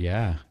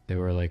 They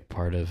were like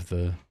part of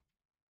the...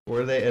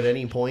 Were they at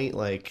any point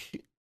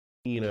like,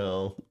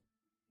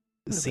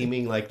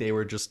 seeming like they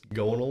were just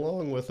going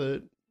along with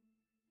it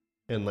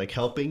and like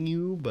helping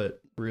you,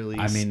 but really...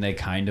 I mean, they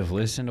kind of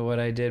listened to what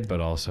I did,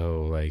 but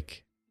also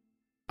like,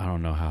 I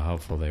don't know how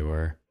helpful they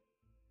were.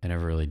 I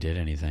never really did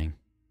anything.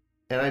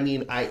 And I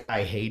mean,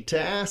 I hate to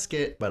ask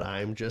it, but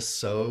I'm just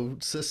so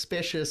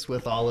suspicious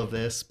with all of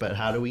this. But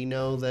how do we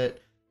know that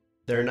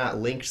they're not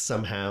linked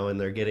somehow and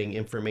they're getting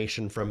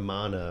information from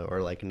Mana,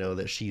 or like know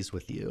that she's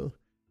with you?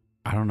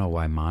 I don't know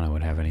why Mana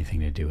would have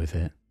anything to do with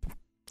it.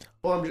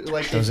 Well, I'm just,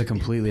 like, that was a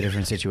completely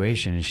different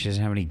situation, and she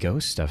doesn't have any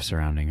ghost stuff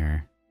surrounding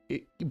her.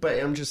 But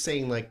I'm just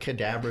saying, like,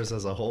 cadabras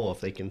as a whole, if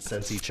they can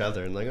sense each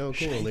other and like, oh,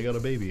 cool, they got a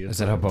baby. Is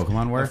that how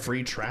Pokemon work? A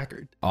free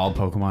tracker. All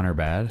Pokemon are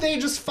bad? They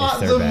just fought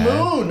the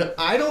moon.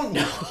 I don't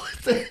know.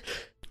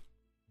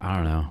 I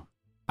don't know.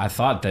 I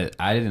thought that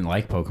I didn't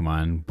like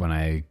Pokemon when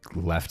I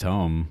left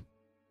home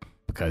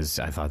because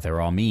I thought they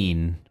were all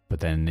mean. But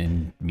then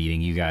in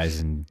meeting you guys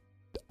and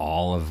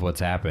all of what's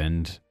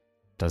happened,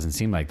 doesn't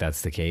seem like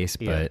that's the case.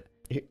 Yeah.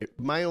 But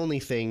My only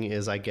thing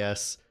is, I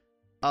guess,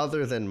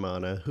 other than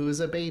Mana, who is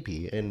a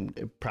baby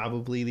and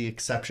probably the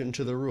exception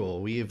to the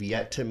rule, we have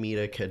yet to meet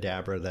a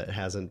Kadabra that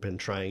hasn't been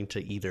trying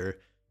to either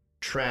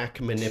track,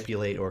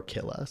 manipulate, or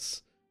kill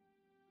us.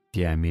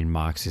 yeah, I mean,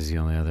 Mox is the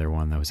only other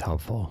one that was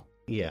helpful.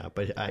 Yeah,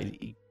 but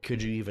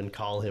could you even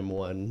call him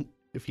one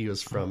if he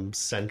was from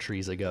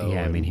centuries ago? Yeah,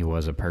 I and- mean, he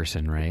was a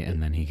person, right?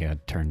 And then he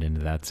got turned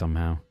into that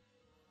somehow.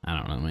 I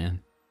don't know,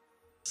 man.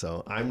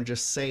 So I'm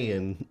just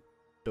saying,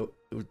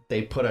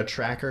 they put a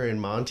tracker in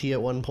Monty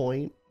at one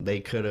point. They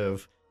could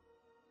have,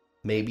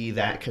 maybe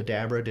that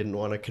Kadabra didn't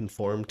want to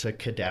conform to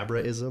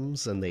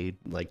Kadabra-isms and they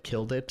like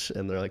killed it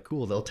and they're like,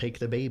 cool, they'll take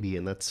the baby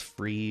and that's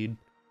free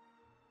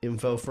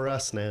info for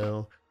us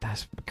now.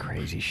 That's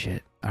crazy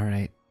shit. All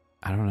right.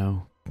 I don't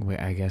know.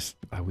 I guess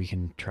we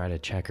can try to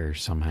check her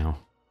somehow.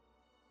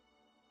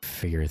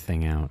 Figure a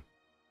thing out.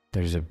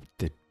 There's a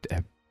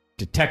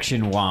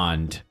detection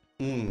wand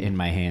in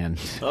my hand.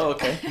 Oh,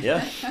 okay.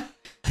 Yeah.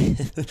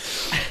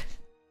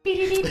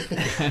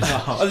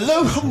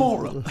 Hello,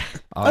 Hamura.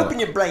 Open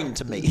your brain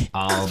to me.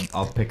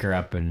 I'll pick her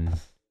up and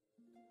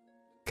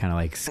kind of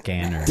like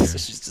scan her. So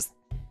she's just,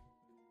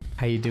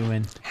 How you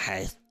doing?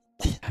 hey,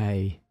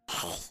 Hey.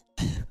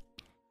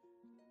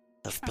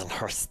 I've been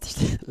hurt.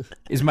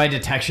 Is my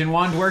detection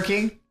wand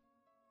working?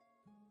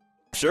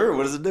 Sure,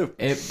 what does it do?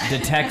 It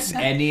detects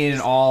any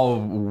and all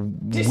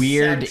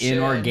weird, Deception.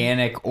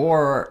 inorganic,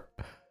 or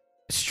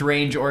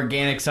strange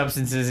organic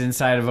substances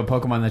inside of a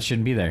Pokemon that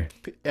shouldn't be there.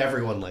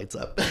 Everyone lights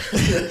up.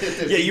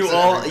 Yeah, you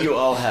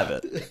all have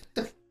it.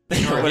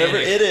 Whatever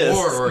it is.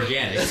 Or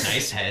organic.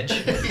 Nice hedge.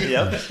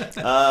 Yep.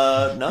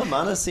 No,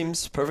 Mana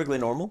seems perfectly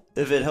normal.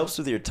 If it helps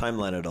with your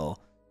timeline at all,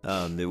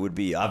 it would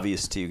be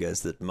obvious to you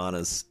guys that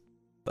Mana's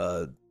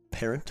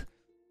parent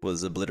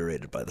was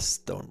obliterated by the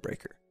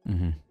Stonebreaker.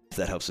 Mm-hmm. If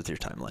that helps with your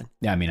timeline.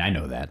 Yeah, I mean, I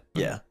know that.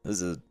 Yeah, it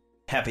was a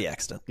happy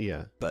accident,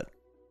 Yeah. but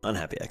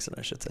unhappy accident,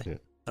 I should say. Yeah.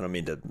 I don't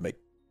mean to make.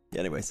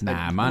 Anyways.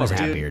 Nah, Mana's Dude,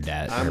 happy her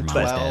dad. Her I'm mom's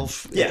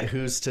 12. dead. Yeah.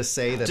 Who's to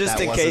say that Just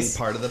that in wasn't case.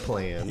 part of the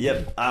plan?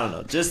 Yep. I don't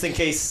know. Just in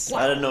case.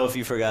 I don't know if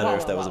you forgot or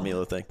if that was a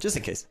Milo thing. Just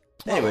in case.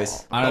 Anyways.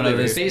 dead. I don't know.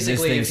 This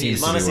Basically, thing if seems he's-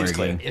 to Mana be seems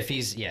working. If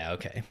he's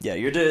okay. Yeah,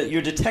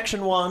 your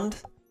detection wand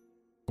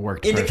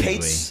Worked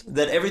indicates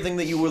that everything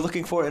that you were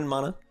looking for in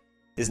Mana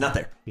is not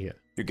there. Yeah.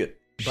 You're good.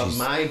 But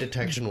my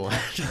detection wand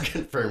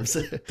confirms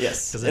it.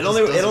 Yes. 'Cause It just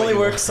only does what you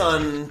works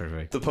want. on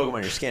Perfect. the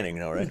Pokemon you're scanning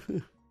now, right?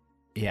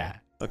 Yeah.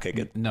 Okay,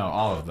 good. No,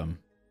 all of them.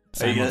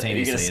 Are you gonna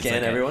Simultaneously. It's scan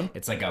like everyone?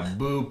 It's like a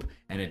boop,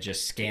 and it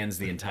just scans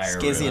the entire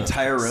Scans the room.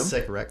 entire room.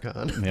 Sick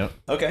retcon. Yep.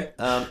 Okay.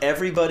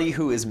 Everybody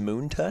who is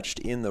moon touched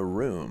in the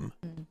room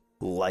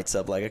lights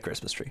up like a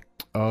Christmas tree.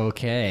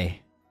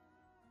 Okay.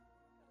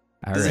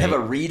 All Does right. it have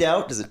a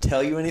readout? Does it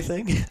tell you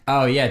anything?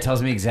 Oh yeah, it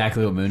tells me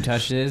exactly what moon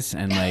touch is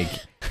and like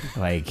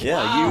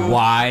Yeah,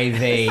 why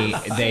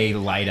they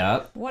light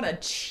up. What a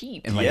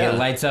cheat. And like Yeah. it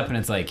lights up and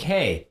it's like,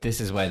 hey,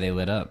 this is why they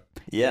lit up.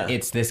 Yeah.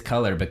 It's this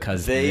color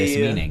because They, this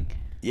meaning.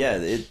 Yeah,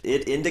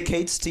 it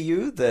indicates to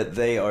you that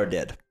they are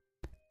dead.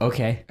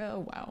 Okay. Oh,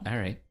 wow. All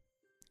right.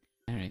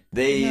 All right.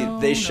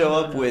 They show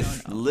up no,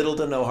 with no. little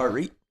to no heart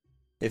rate,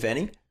 if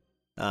any.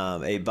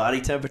 A body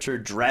temperature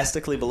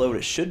drastically below what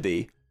it should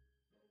be,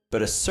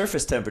 but a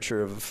surface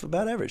temperature of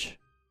about average.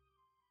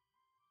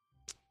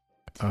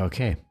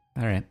 Okay.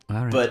 All right.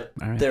 All right. But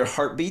all right. their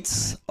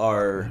heartbeats all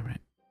are right.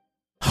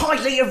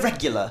 highly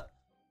irregular,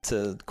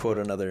 to quote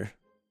another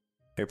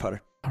Harry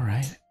Potter. All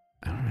right.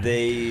 All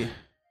right.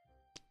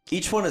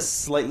 Each one is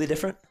slightly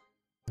different.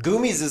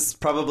 Gumi's is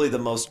probably the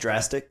most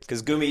drastic,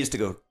 because Gumi used to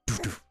go doo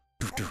doo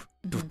doo doo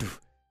doo doo,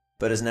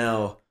 but is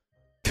now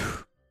doo,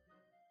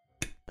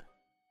 doo.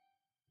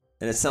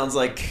 And it sounds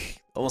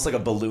like almost like a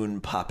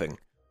balloon popping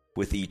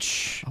with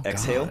each Oh,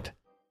 exhale. God.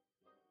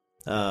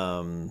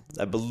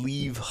 I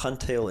believe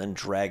Huntail and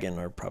Dragon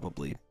are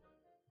probably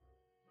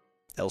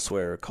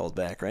elsewhere called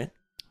back, right?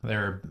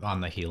 They're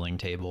on the healing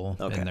table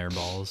Okay. in their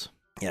balls.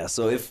 Yeah,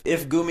 so if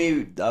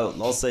Gumi,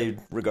 I'll say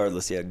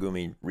regardless, yeah,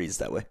 Gumi reads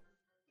that way.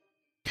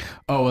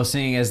 Oh well,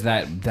 seeing as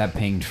that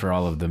pinged for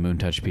all of the moon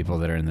touch people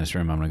that are in this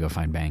room, I'm gonna go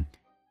find Bang.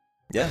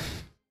 Yeah,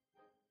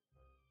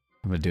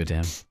 I'm gonna do it to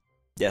him.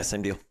 yeah,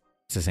 same deal.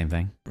 It's the same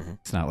thing. Mhm.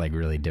 It's not like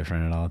really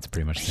different at all. It's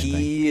pretty much the same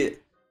thing.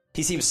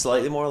 He seems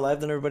slightly more alive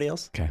than everybody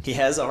else. Okay. He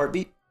has a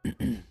heartbeat,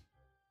 and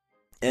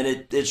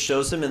it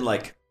shows him in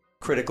like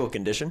critical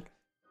condition.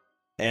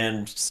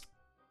 And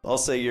I'll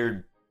say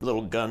your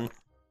little gun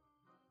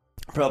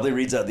probably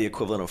reads out the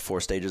equivalent of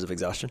 4 stages of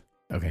exhaustion.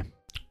 Okay.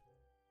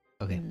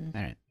 Okay. Mm.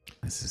 All right.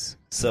 This is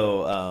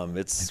So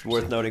it's Interesting.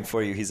 worth noting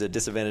for you, he's at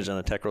disadvantage on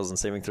attack rolls and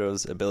saving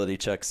throws, ability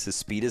checks. His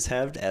speed is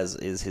halved, as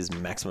is his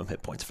maximum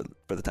hit points for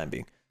the time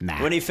being.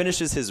 nah. When he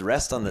finishes his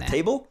rest on the Nah.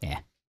 table, Yeah.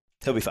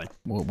 he'll be fine.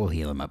 We'll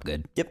heal him up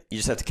good. Yep, you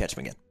just have to catch him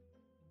again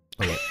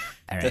Okay.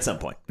 All right. at some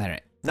point. All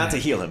right. Not All to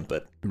right. heal him,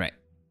 but Right.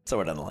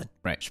 somewhere down the line.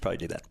 Right. Should probably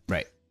do that.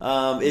 Right.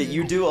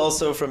 You do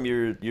also from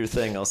your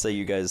thing. I'll say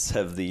you guys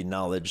have the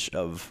knowledge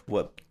of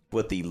what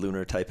the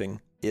lunar typing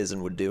is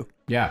and would do,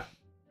 Yeah.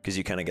 because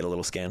you kind of get a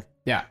little scan.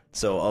 Yeah.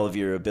 So all of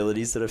your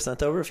abilities that I've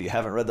sent over, if you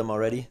haven't read them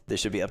already, they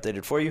should be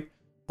updated for you.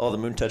 All the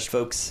Moon Touched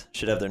folks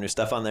should have their new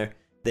stuff on there.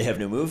 They have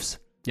new moves.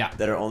 Yeah.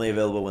 That are only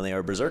available when they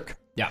are Berserk.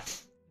 Yeah.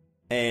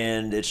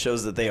 And it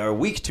shows that they are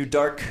weak to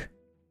dark,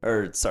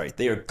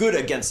 they are good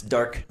against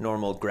dark,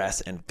 normal, grass,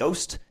 and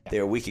ghost. They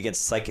are weak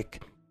against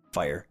psychic,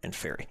 fire, and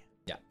fairy.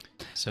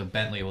 So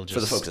Bentley will just For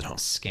the folks at home.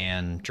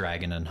 scan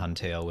Dragon and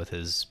Huntail with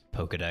his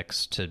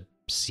Pokedex to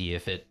see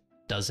if it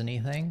does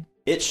anything.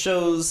 It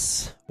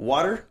shows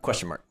water, ?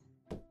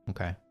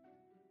 Okay.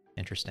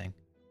 Interesting.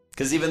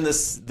 Because even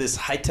this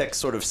high-tech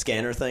sort of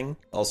scanner thing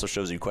also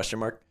shows you ?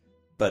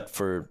 But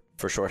for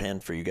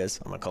shorthand for you guys,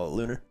 I'm going to call it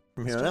lunar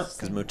from here on out,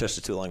 because Moon Touched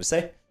is too long to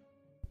say.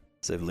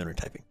 So they have lunar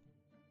typing.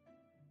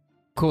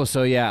 Cool.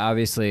 So yeah,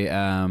 obviously,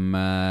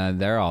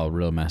 they're all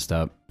real messed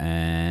up,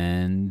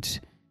 and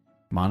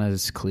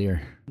Mana's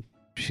clear.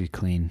 She's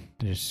clean.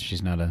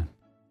 She's not a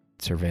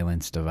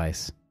surveillance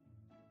device.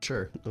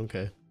 Sure.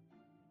 Okay.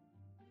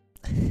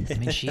 I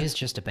mean, she is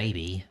just a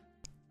baby.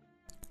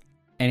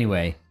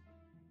 Anyway,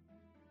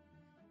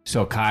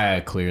 so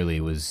Kaya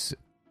clearly was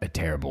a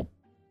terrible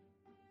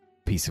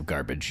piece of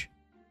garbage.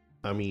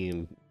 I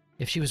mean,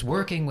 If she was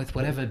working with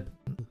whatever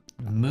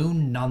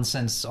moon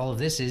nonsense all of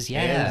this is,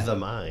 yeah. and the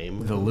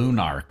mime. The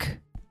Lunark.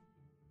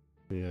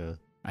 Yeah.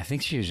 I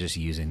think she was just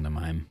using the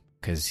mime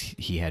because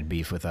he had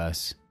beef with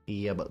us.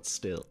 Yeah, but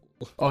still.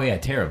 Oh yeah,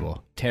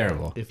 terrible.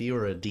 If you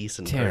were a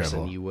decent Terrible.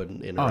 person, you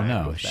wouldn't Oh interact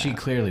no, with that. she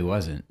clearly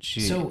wasn't.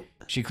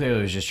 She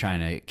clearly was just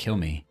trying to kill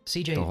me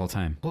CJ, the whole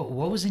time.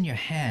 what was in your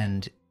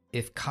hand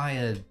if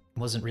Kaya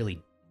wasn't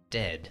really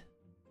dead?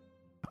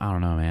 I don't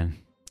know, man.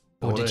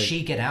 Or wanna did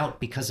she get out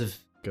because of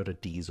Go to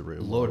Dee's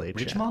room. Lord while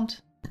they chat.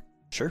 Ridgemont?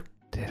 Sure.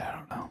 Dude, I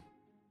don't know.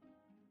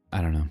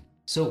 I don't know.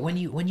 So when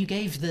you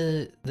gave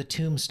the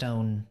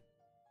tombstone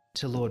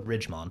to Lord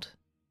Ridgemont,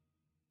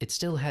 it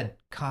still had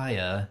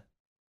Kaya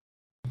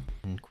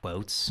in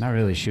quotes. Not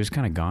really. She was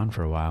kind of gone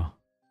for a while.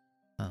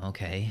 Oh,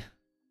 okay.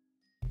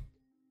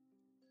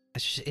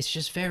 It's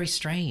just very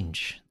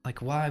strange.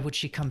 Like, why would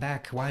she come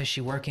back? Why is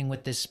she working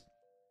with this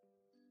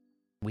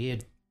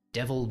weird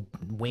devil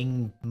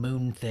wing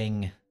moon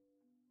thing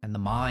and the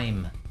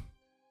mime?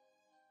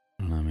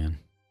 I don't know, man.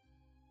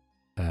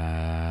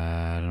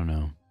 I don't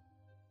know.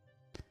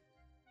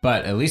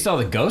 But at least all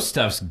the ghost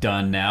stuff's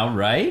done now,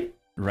 right?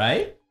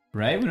 Right?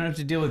 We don't have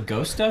to deal with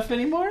ghost stuff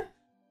anymore?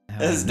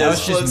 As Now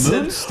it's Des just floats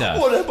moon in, stuff.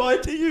 What am I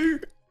to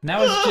you?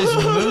 Now it's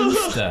just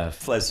moon stuff.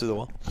 Flies through the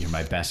wall. You're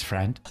my best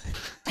friend.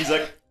 He's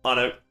like, on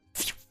a...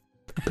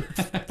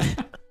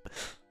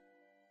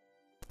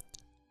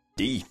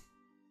 D.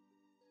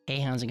 Hey,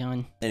 how's it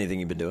going?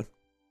 Anything you've been doing?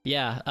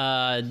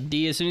 Yeah,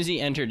 D, as soon as he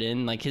entered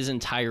in, like, his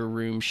entire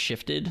room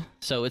shifted.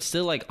 So it's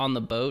still, like, on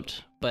the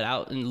boat, but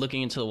out and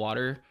looking into the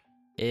water,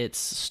 it's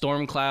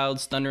storm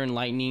clouds, thunder and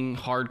lightning,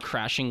 hard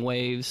crashing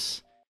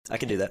waves. I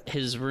can do that.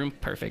 His room,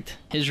 perfect.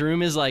 His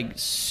room is, like,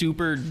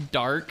 super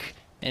dark,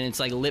 and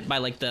it's, like, lit by,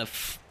 like, the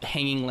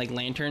hanging, like,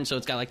 lantern, so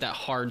it's got, like, that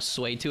hard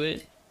sway to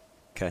it.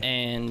 Okay.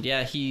 And,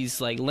 yeah,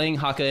 he's, like, laying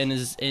Haka in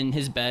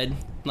his bed,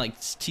 like,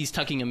 he's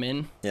tucking him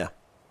in. Yeah.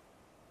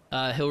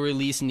 He'll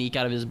release Neek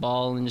out of his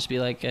ball and just be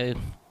like,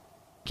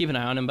 keep an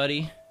eye on him,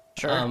 buddy.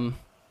 Sure. And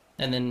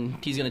then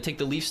he's going to take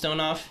the leaf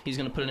stone off. He's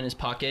going to put it in his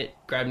pocket,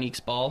 grab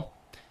Neek's ball.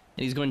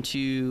 And he's going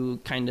to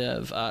kind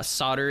of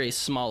solder a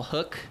small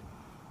hook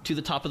to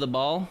the top of the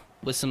ball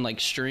with some, like,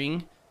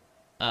 string.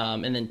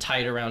 And then tie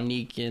it around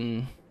Neek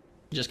and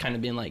just kind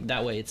of being like,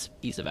 that way it's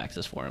ease of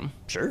access for him.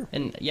 Sure.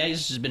 And, yeah,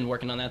 he's just been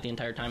working on that the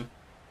entire time.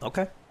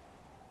 Okay.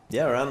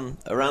 Yeah, around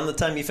the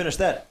time you finish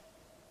that.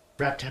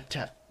 Rap tap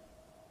tap.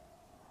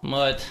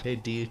 What? Hey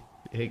D.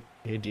 Hey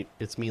D.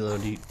 It's Milo.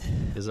 D.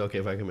 Is it okay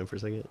if I come in for a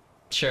second?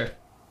 Sure.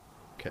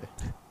 Okay.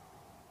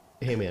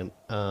 Hey man.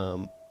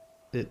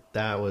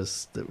 That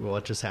was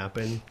what just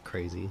happened.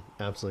 Crazy.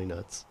 Absolutely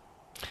nuts.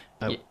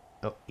 Yeah.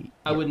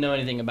 I wouldn't know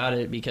anything about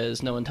it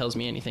because no one tells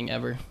me anything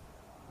ever.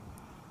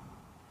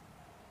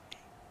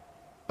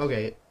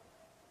 Okay.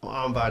 Well,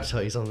 I'm about to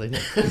tell you something.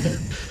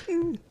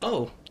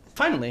 Oh,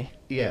 finally.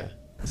 Yeah.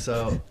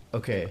 So,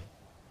 okay.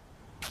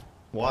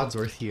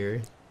 Wadsworth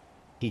here.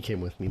 He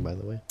came with me, by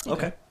the way.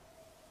 Okay.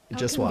 How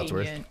Just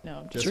Wadsworth. convenient.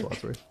 No, Just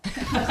Wadsworth.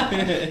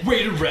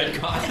 Way to retcon.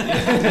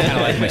 Kind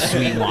of like my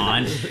sweet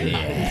wand.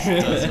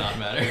 Yeah. Does not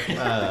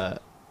matter.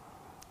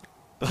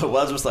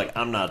 Wadsworth's like,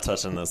 I'm not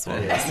touching this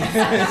one.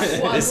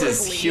 Wadsworth This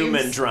is leaves.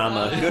 human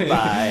drama.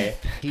 Goodbye.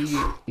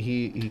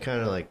 He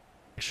kind of like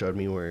showed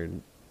me where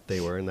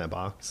they were in that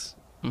box.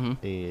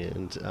 Mm-hmm.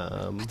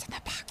 And What's in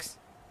that box?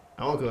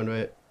 I won't go into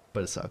it,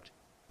 but it sucked,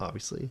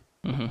 obviously.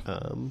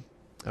 Mm-hmm.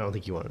 I don't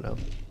think you want to know.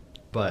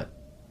 But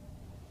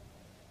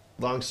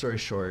long story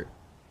short,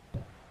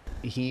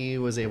 he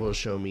was able to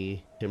show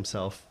me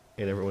himself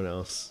and everyone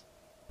else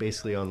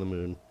basically on the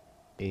moon,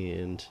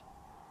 and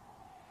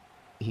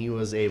he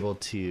was able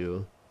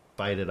to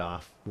fight it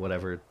off,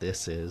 whatever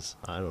this is.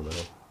 I don't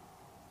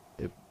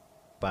know.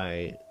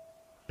 By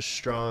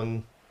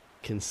strong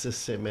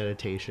consistent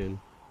meditation,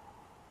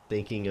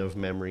 thinking of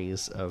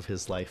memories of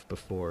his life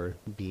before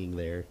being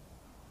there,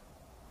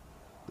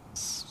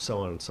 so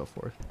on and so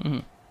forth.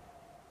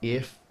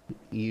 If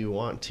you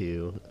want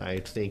to, I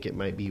think it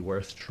might be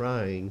worth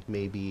trying.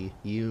 Maybe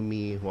you,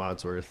 me,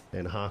 Wadsworth,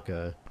 and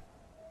Haka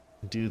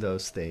do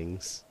those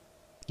things.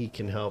 He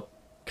can help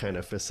kind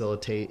of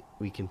facilitate.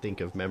 We can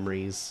think of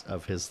memories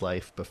of his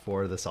life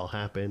before this all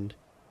happened,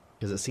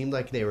 because it seemed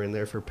like they were in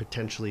there for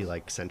potentially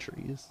like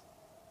centuries.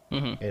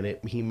 And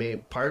he may,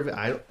 part of it,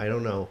 I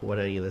don't know what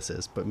any of this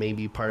is, but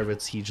maybe part of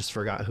it's he just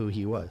forgot who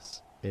he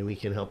was, and we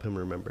can help him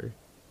remember.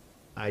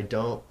 I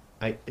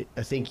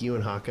think you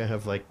and Haka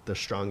have like the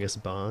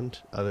strongest bond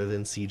other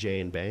than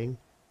CJ and Bang,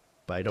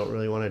 but I don't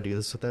really want to do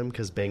this with them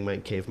because Bang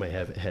might cave my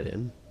head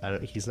in.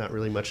 He's not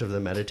really much of the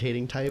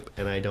meditating type,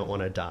 and I don't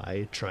want to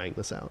die trying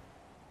this out.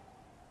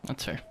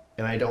 That's fair.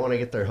 And I don't want to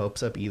get their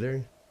hopes up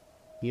either,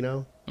 you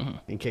know,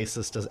 in case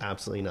this does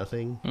absolutely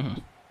nothing.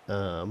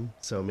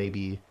 So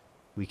maybe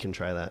we can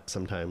try that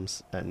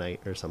sometimes at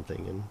night or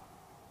something and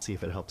see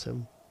if it helps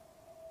him.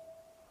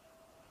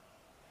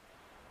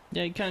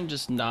 Yeah, he kind of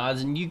just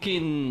nods, and you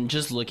can,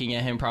 just looking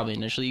at him probably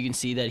initially, you can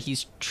see that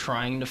he's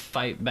trying to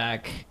fight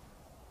back,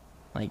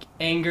 like,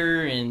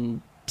 anger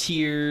and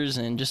tears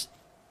and just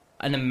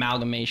an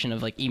amalgamation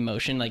of, like,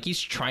 emotion. Like, he's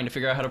trying to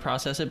figure out how to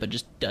process it, but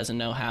just doesn't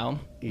know how.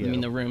 Yeah. I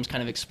mean, the room's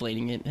kind of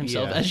explaining it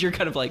himself Yeah. as you're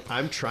kind of like...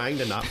 I'm trying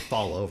to not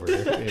fall over.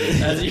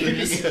 As you're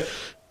just...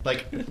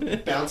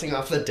 Like, bouncing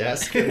off the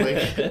desk and,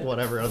 like,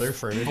 whatever other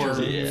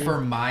furniture. For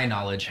my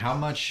knowledge, how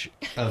much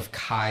of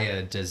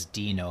Kaya does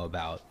D know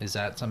about? Is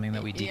that something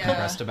that we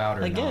decompressed about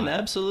or Again, not?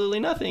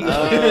 absolutely nothing.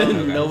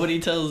 Nobody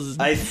tells...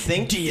 I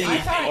think the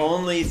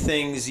only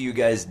things you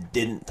guys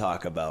didn't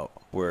talk about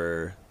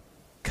were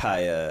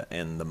Kaya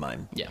and the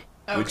mime. Yeah.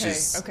 Which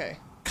is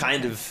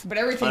kind of But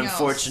everything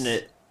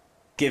unfortunate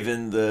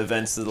given the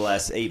events of the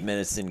last 8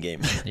 minutes in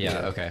game.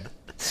 Yeah, okay.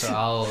 So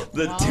I'll...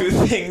 The two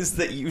things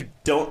that you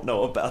don't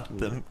know about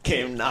them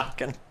came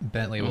knocking.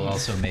 Bentley will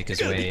also make his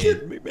You gotta be way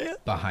kidding me, man.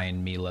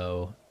 behind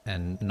Milo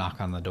and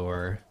knock on the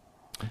door.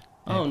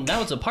 Oh,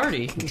 now it's a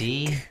party.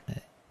 D,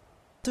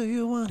 Do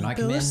you want Can I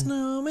to come build a in?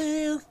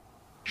 snowman?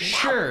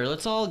 Sure,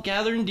 let's all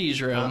gather in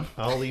D's room.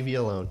 I'll leave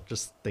you alone.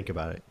 Just think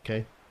about it,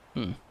 okay?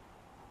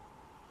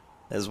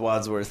 As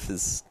Wadsworth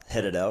is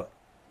headed out,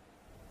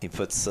 he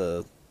puts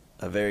a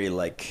very,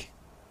 like,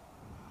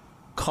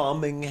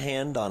 calming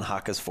hand on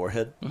Haka's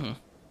forehead.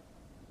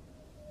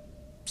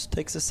 Just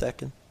takes a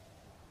second.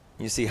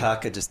 You see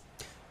Haka just...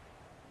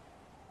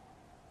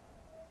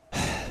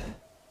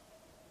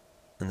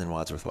 and then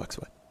Wadsworth walks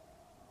away.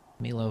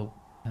 Milo,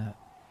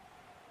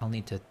 I'll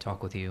need to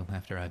talk with you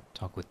after I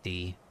talk with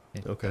D.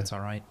 If Okay. that's all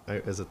right.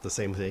 Is it the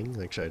same thing?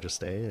 Like, should I just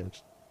stay?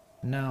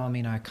 No, I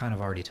mean, I kind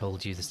of already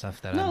told you the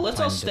stuff that No, I'm let's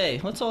all planning to- stay.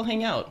 Let's all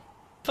hang out.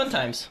 Fun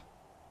times.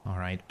 All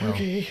right. Well,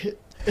 Okay.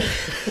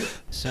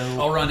 so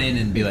I'll run in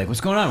and be like,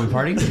 "What's going on? We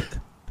party?" No,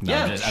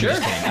 Yeah, I'm sure.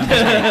 just kidding. I'm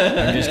just kidding.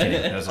 I'm just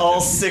kidding. That was a All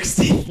joke.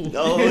 60.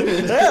 Oh,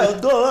 yeah,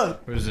 what's going on?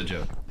 It was a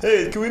joke.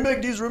 Hey, can we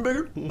make D's room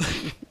bigger?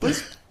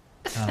 Please?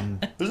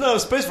 There's not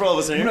enough space for all of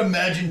us in I'm here. gonna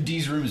imagine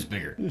D's room is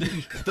bigger.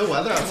 The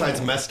weather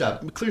outside's messed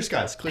up. Clear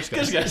skies. Clear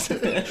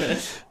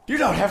skies. You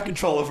don't have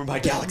control over my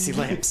galaxy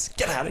lamps.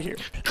 Get out of here.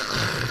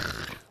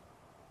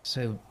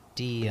 So,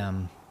 D,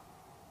 I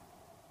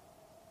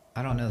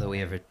don't know that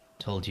we ever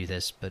told you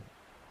this, but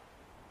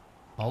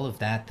all of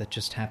that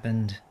just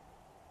happened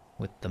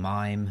with the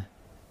mime,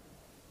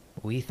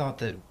 we thought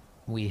that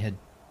we had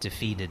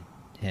defeated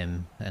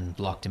him and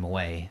locked him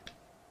away.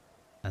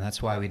 And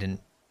that's why we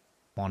didn't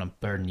want to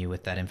burden you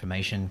with that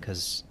information,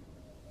 because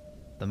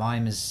the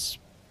mime is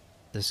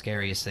the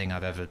scariest thing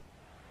I've ever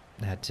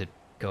had to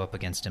go up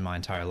against in my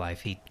entire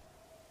life.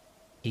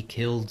 He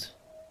killed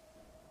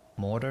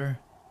Mortar.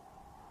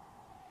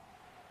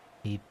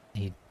 He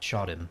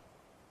shot him.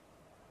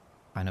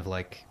 Kind of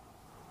like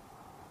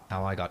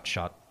how I got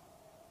shot,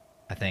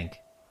 I think.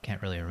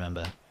 Can't really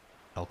remember. It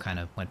all kind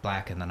of went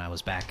black and then I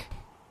was back.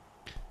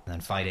 And then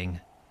fighting.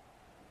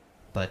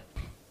 But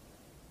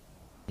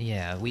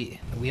yeah, we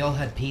all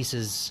had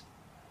pieces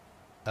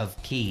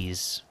of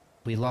keys.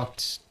 We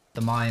locked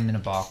the mime in a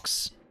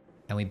box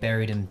and we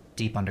buried him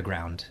deep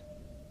underground.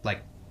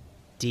 Like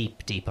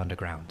deep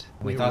underground.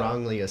 We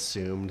wrongly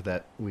assumed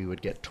that we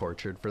would get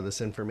tortured for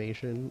this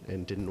information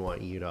and didn't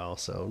want you to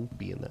also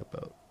be in that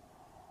boat.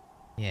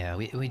 Yeah,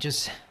 we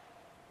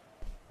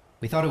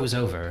thought it was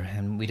over,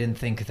 and we didn't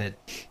think that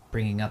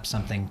bringing up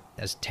something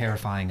as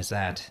terrifying as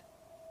that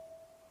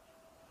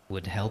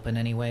would help in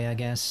any way, I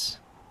guess.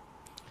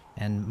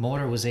 And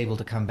Mortar was able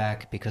to come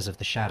back because of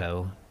the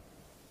shadow,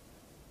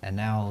 and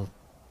now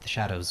the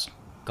shadow's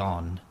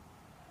gone.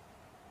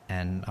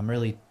 And I'm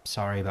really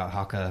sorry about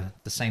Haka.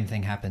 The same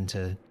thing happened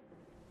to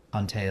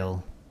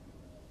Huntail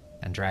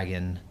and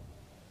Dragon,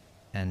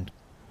 and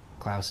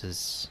Klaus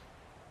is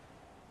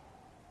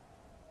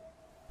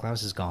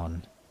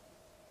gone.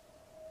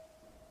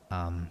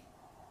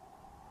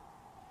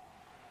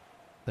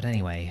 But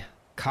anyway,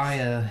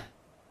 Kaya,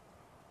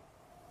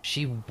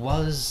 she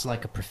was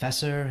like a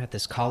professor at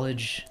this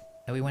college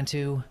that we went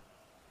to,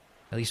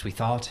 At least we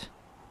thought.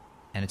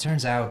 And it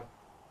turns out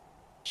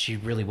she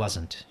really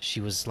wasn't. She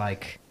was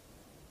like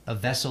a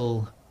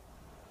vessel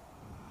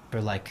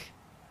for like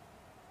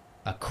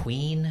a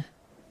queen,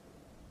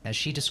 as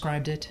she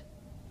described it.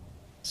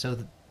 So,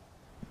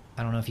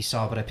 I don't know if you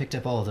saw, but I picked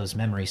up all of those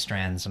memory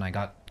strands and I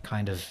got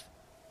kind of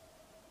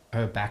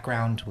her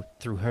background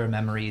through her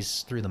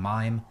memories, through the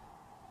mime.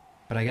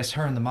 But I guess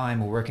her and the mime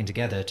were working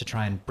together to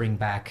try and bring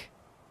back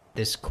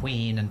this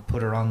queen and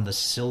put her on the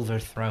silver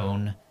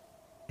throne.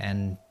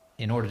 And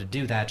in order to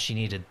do that, she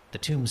needed the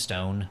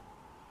tombstone,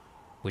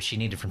 which she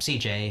needed from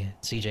CJ.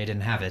 CJ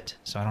didn't have it,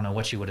 so I don't know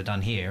what she would have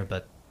done here,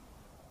 but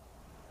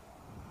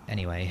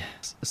anyway.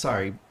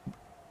 Sorry,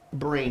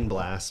 brain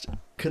blast.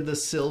 Could the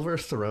silver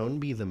throne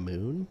be the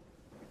moon?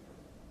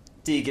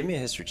 D, give me a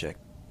history check.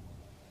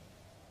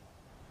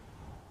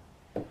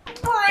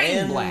 Brain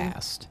And-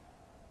 blast.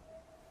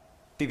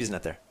 Phoebe's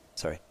not there.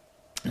 Sorry.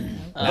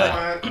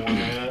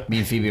 Me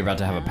and Phoebe are about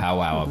to have a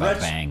powwow about Ret-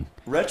 Bang.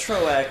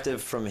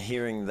 Retroactive from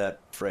hearing that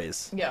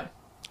phrase. Yeah.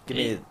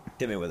 Hit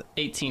me with it.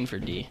 18 for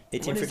D.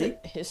 18 What for is D? it?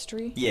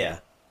 History? Yeah.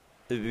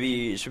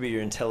 It should be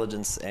your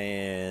intelligence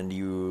and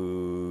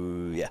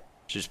you... Yeah,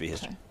 should just be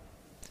history. Okay.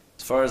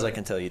 As far as I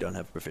can tell, you don't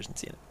have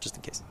proficiency in it, just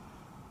in case.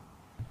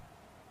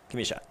 Give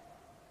me a shot.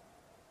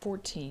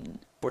 14.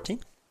 14?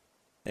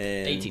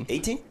 And 18.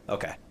 18?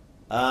 Okay.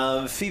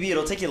 Phoebe,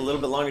 it'll take you a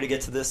little bit longer to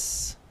get to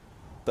this,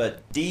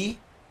 but D,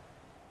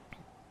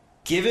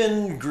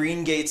 given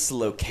Greengate's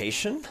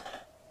location,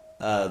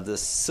 the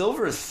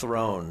Silver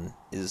Throne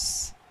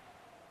is...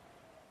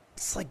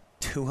 It's like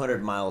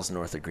 200 miles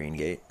north of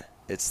Greengate.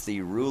 It's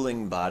the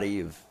ruling body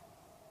of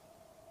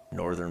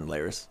Northern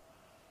Laris.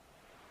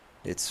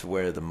 It's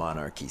where the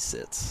monarchy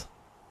sits.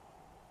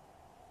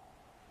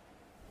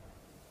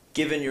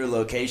 Given your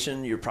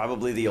location, you're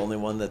probably the only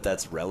one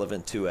that's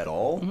relevant to at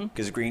all,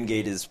 because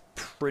Greengate is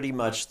pretty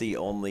much the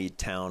only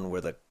town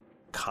where the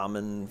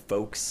common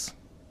folks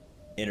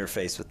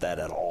interface with that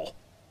at all.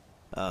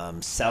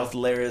 South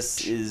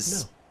Laris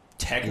is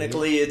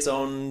technically its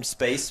own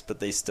space, but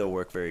they still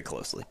work very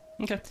closely.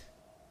 Okay.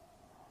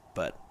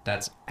 But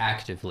That's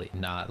actively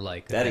not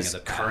like the that thing is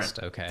of the current. past.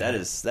 Okay. That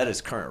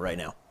is current right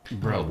now.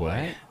 Bro,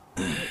 what?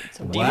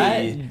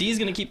 D, D's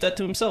gonna keep that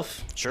to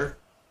himself Sure.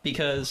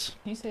 because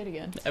Can you say it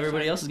again?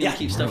 everybody else is gonna Yeah.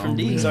 keep stuff from We're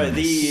D. only Sorry, in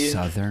the-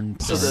 southern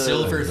So part the the-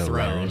 Silver of the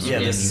Throne. road. Yeah,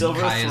 the in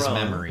Silver Kaya's Throne.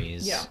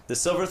 memories. Yeah. The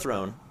Silver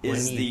Throne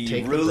is When you the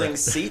take the ruling breath-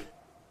 seat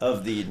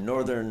of the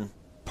northern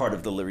part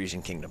of the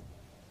Laresian Kingdom.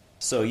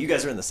 So you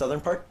guys are in the southern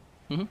part.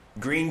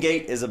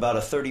 Greengate is about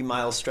a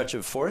 30-mile stretch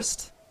of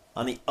forest.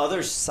 On the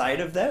other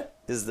side of that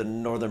is the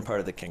northern part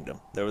of the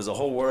kingdom. There was a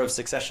whole war of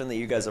succession that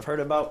you guys have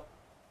heard about.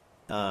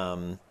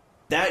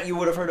 That you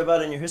would have heard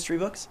about in your history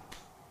books.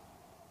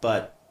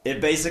 But it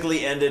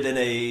basically ended in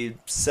a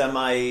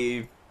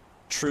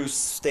semi-truce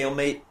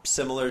stalemate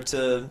similar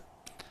to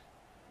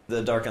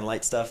the Dark and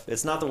Light stuff.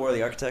 It's not the War of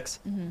the Architects,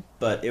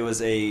 but it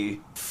was a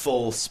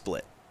full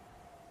split.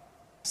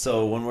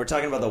 So when we're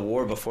talking about the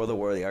war before the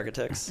War of the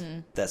Architects,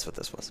 that's what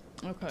this was.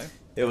 Okay.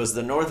 It was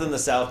the North and the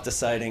South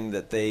deciding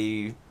that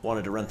they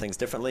wanted to run things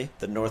differently.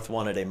 The North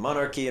wanted a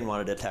monarchy and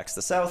wanted to tax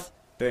the South,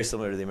 very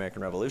similar to the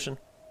American Revolution.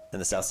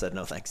 And the South said,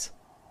 no thanks,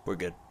 we're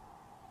good.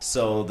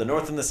 So the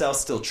North and the South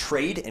still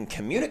trade and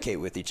communicate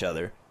with each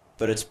other,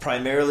 but it's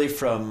primarily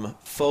from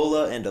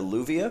Fola and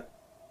Alluvia,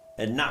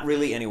 and not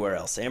really anywhere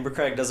else.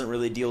 Ambercrag doesn't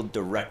really deal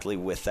directly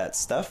with that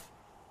stuff.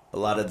 A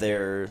lot of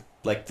their,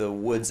 like the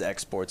woods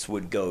exports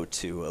would go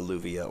to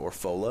Alluvia or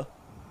Fola,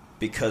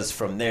 because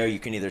from there you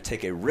can either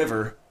take a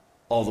river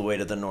all the way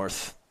to the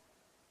north,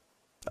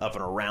 up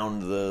and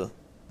around the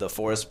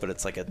forest, but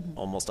it's like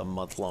almost a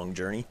month-long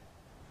journey.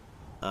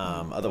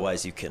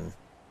 Otherwise you can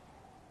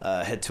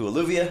head to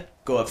Alluvia,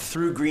 go up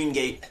through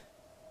Greengate,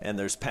 and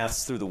there's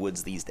paths through the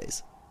woods these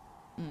days.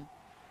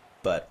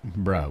 But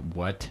Bro,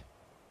 what?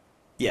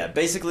 yeah,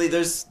 basically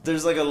there's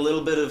like a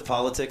little bit of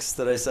politics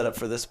that I set up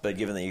for this, but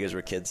given that you guys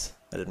were kids,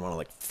 I didn't want to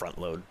like front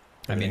load.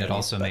 I mean, everything it on you,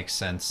 also but makes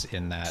sense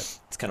in that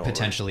it's kind of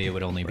potentially it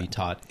would only be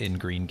taught in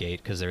Greengate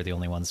because they're the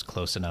only ones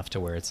close enough to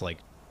where it's like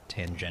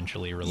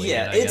tangentially related.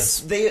 Yeah, I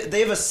it's guess. they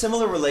have a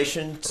similar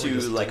relation to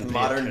just like didn't pay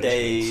modern attention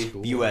day in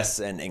school. U.S.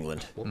 and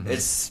England.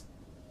 It's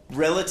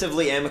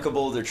relatively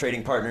amicable. They're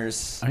trading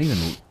partners.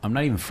 I'm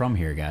not even from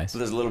here, guys. So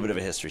there's a little bit of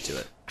a history to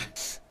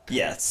it.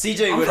 Yeah,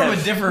 CJ I'm would from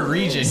have a different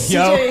region,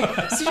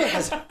 CJ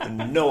has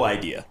no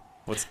idea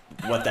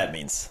what that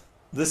means.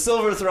 The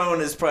Silver Throne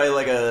is probably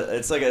like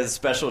it's like a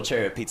special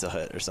chair at Pizza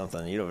Hut or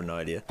something. You don't have no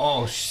idea.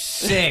 Oh,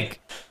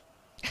 sick.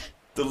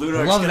 The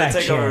Lunark's Love gonna that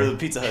take chair. over the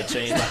Pizza Hut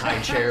chain.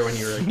 High chair when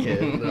you were a kid.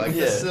 They're like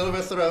Yeah. the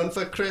silver throne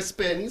for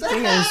Crispin. He's like,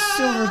 They got a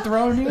silver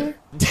throne here?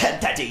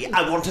 Daddy,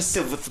 I want a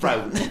silver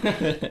throne.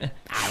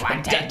 I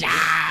want to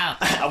die.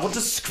 I want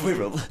a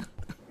squirrel.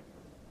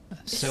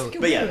 So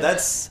But yeah,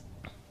 that's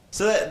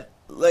so that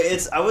like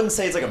it's. I wouldn't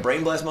say it's like a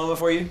brain blast moment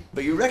for you,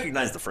 but you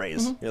recognize the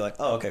phrase. You're like,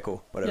 oh, okay,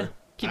 cool, whatever. Yeah.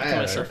 Keep I it to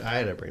myself.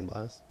 had a brain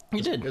blast.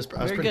 You did. I was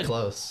Very pretty good.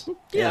 close.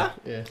 Yeah.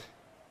 Yeah.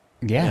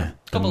 Yeah.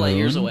 A couple of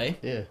years away.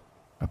 Yeah.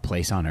 A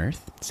place on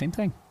Earth? Same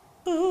thing.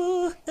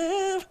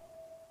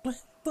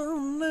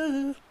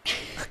 So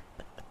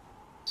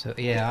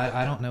yeah,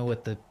 I don't know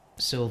what the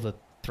silver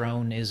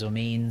throne is or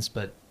means,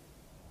 but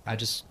I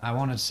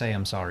wanted to say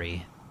I'm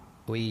sorry.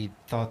 We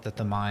thought that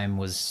the mime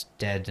was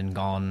dead and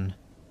gone,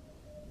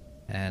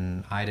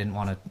 and I didn't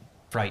want to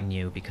frighten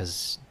you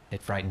because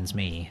it frightens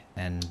me,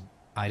 and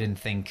I didn't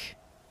think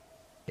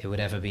it would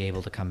ever be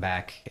able to come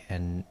back,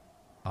 and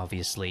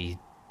obviously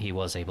he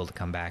was able to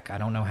come back. I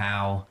don't know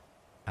how.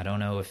 I don't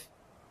know if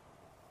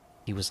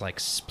he was like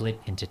split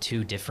into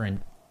two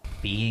different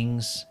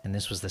beings, and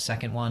this was the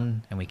second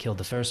one, and we killed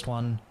the first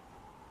one.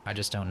 I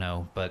just don't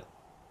know, but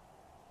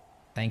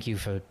thank you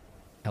for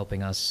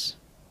helping us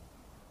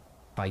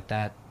fight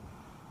that.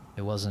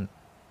 It wasn't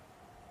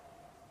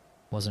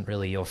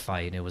really your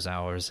fight, it was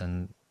ours,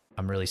 and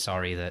I'm really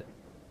sorry that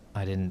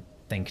I didn't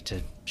think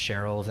to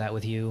share all of that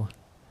with you.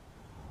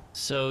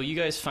 So you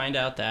guys find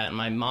out that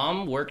my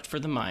mom worked for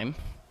the mime.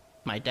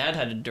 My dad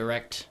had a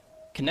direct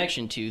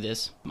connection to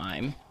this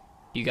mime.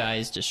 You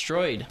guys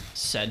destroyed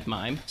said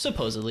mime,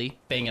 supposedly.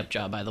 Bang up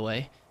job, by the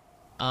way.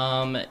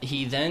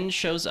 He then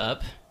shows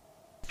up,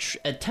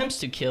 attempts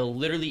to kill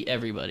literally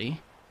everybody.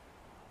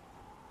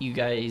 You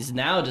guys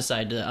now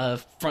decide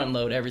to front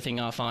load everything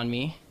off on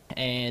me,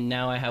 and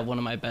now I have one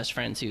of my best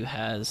friends who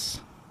has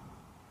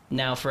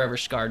now forever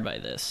scarred by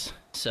this.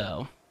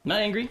 So,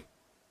 not angry,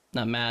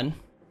 not mad.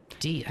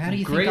 D, how do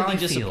you Greatly think I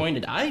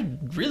disappointed. I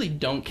really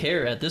don't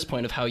care at this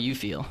point of how you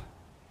feel.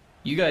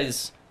 You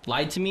guys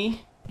lied to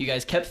me. You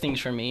guys kept things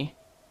from me.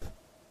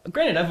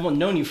 Granted, I've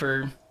known you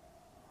for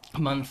a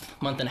month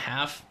and a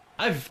half.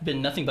 I've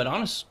been nothing but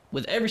honest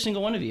with every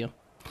single one of you.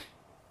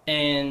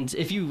 And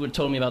if you would have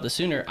told me about this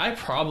sooner, I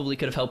probably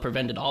could have helped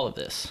prevented all of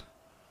this.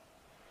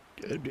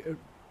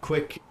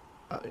 Quick,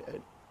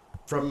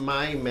 from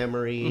my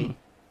memory,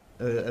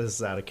 this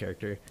is out of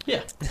character.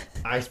 Yeah.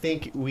 I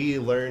think we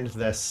learned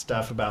this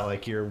stuff about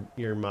like your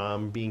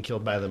mom being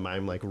killed by the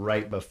mime like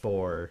right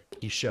before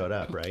he showed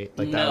up, right?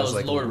 Like No, it was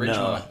like Lord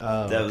Ridgemont.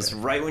 No, that was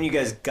right when you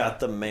guys got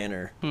the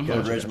manor. Lord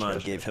Gotcha, Ridgemont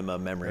gotcha. gave him a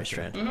memory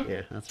strand.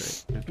 Yeah,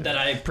 that's right. Okay. That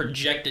I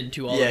projected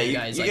to all Yeah, of you you-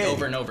 guys you like guys-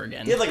 over and over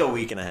again. You had like a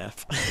week and a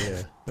half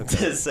Yeah,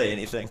 to say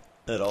anything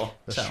at all.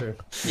 that's So. true.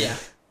 Yeah.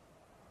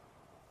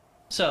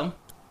 So,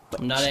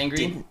 I'm not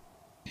angry,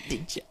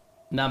 Did you?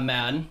 not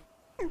mad.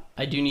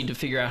 I do need to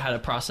figure out how to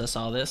process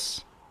all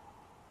this.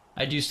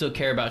 I do still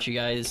care about you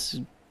guys,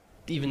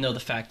 even though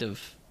the fact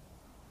of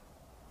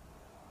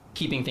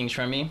keeping things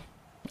from me,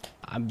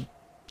 I'm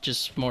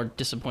just more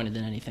disappointed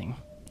than anything.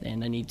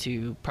 And I need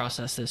to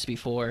process this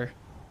before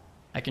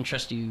I can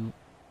trust you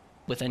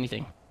with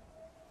anything.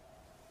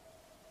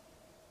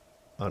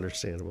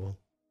 Understandable.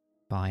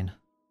 Fine.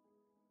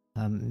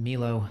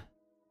 Milo,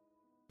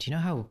 do you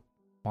know how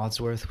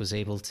Wadsworth was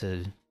able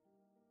to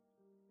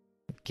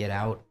get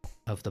out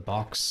of the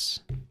box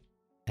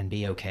and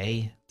be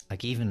okay?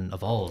 Like, even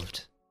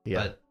evolved.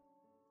 Yeah. But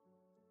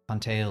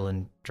Huntail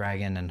and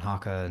Dragon and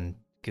Haka and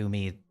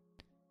Gumi,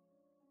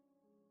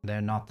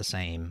 they're not the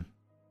same.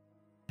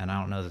 And I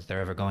don't know that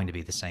they're ever going to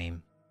be the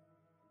same.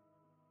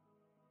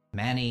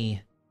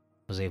 Manny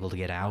was able to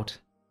get out,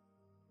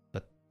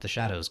 but the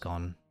shadow's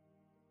gone.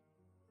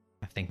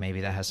 I think maybe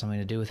that has something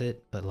to do with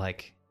it, but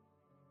like,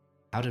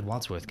 how did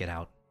Wadsworth get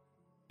out?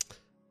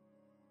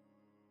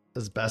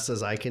 As best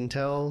as I can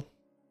tell,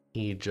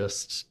 he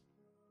just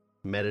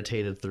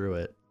meditated through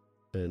it.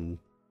 And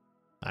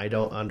I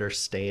don't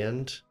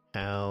understand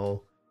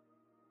how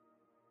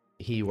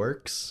he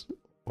works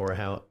or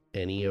how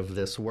any of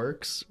this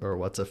works or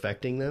what's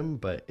affecting them,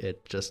 but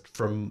it just,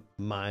 from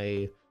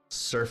my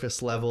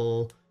surface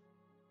level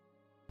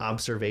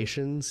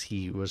observations,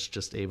 he was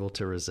just able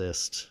to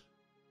resist.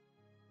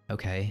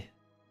 Okay.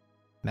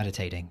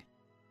 Meditating.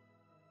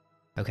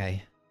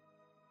 Okay.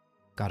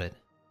 Got it.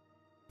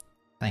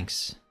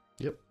 Thanks.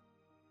 Yep.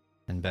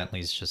 And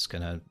Bentley's just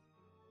gonna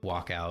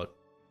walk out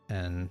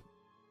and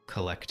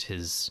collect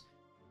his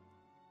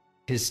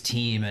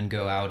team and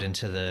go out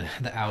into the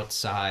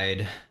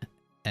outside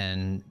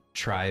and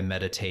try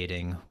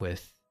meditating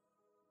with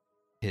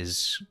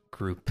his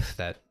group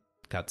that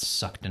got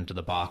sucked into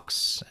the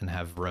box, and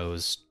have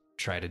Rose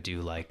try to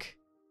do like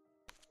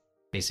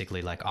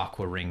basically like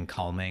aqua ring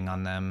calming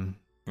on them.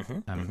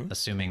 I'm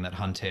assuming that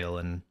Huntail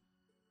and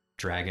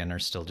Dragon are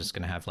still just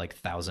gonna have like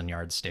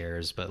 1,000-yard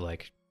stares, but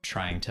like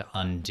trying to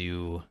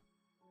undo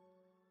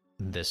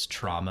this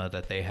trauma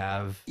that they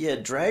have. Yeah,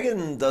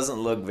 Dragon doesn't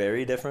look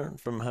very different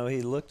from how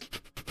he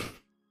looked.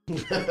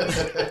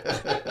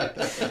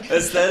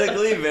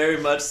 Aesthetically, very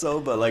much so,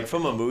 but like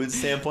from a mood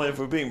standpoint, if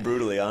we're being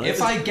brutally honest,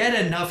 If I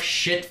get enough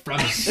shit from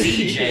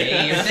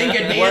CJ, you think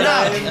it'd be What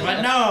enough, I-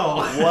 but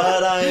no.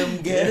 what I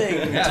am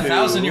getting Yeah, to,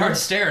 1,000-yard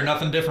stare,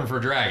 nothing different for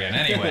Dragon.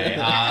 Anyway,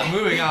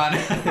 moving on.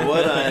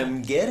 what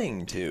I'm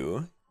getting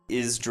to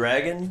is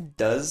Dragon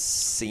does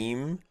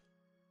seem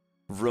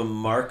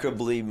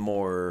remarkably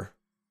more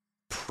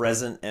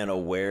present and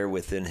aware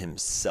within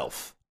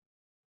himself.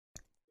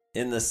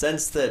 In the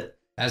sense that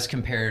As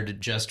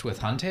compared just with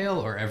Huntail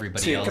or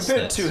everybody else?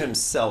 compared that's- to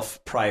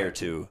himself prior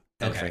to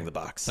entering Okay, the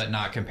box. But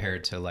not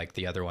compared to like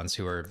the other ones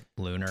who are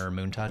Lunar or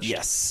Moon Touched?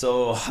 Yes,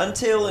 so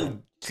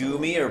Huntail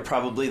Gumi are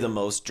probably the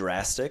most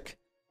drastic,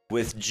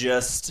 with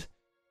just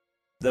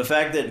the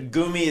fact that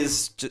Gumi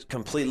is just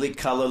completely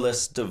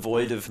colorless,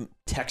 devoid of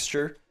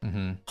texture.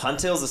 Mm-hmm.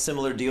 Huntail's a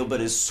similar deal,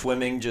 but is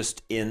swimming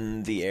just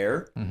in the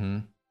air. Mm-hmm.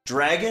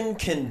 Dragon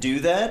can do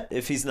that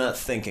if he's not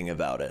thinking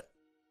about it.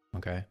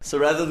 Okay. So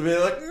rather than be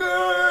like,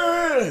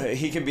 "Grr,"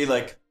 he can be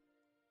like,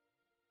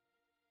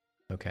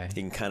 Okay.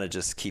 he can kind of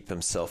just keep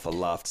himself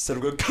aloft instead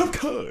of going, come,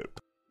 come.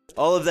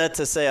 All of that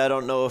to say, I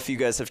don't know if you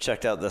guys have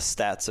checked out the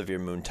stats of your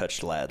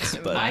Moon-touched lads,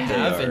 but I they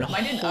have, are, and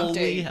Mine didn't holy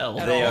update hell.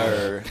 at they all.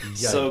 are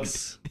so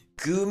Yikes.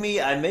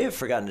 Gumi. I may have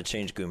forgotten to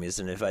change Gumi's,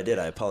 and if I did,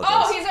 I apologize.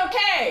 Oh, he's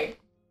okay.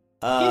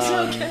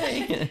 He's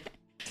okay.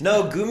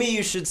 No, Gumi,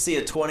 you should see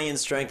a 20 in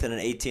strength and an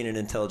 18 in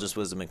intelligence,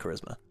 wisdom, and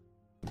charisma.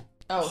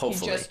 Oh,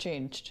 Hopefully. he just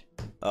changed.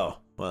 Oh,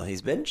 well,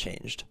 he's been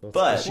changed. Well,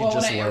 But she Well,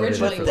 just when I loaded it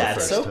originally for the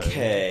that's first time.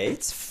 okay.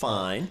 It's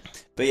fine.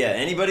 But yeah,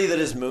 anybody that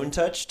is moon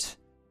touched,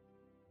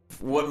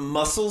 what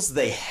muscles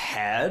they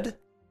had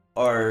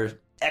are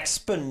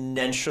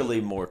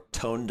exponentially more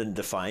toned and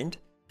defined.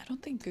 I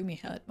don't think Gumi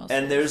had muscles.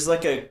 And there's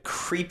like a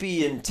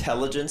creepy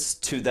intelligence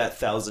to that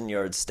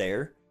 1,000-yard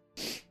stare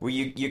where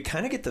you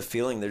kind of get the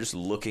feeling they're just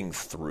looking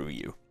through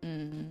you.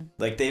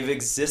 Like they've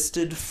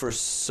existed for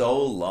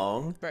so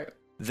long Right.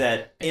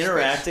 that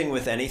interacting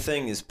with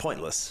anything is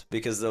pointless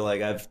because they're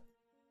like,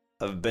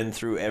 I've been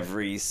through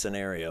every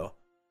scenario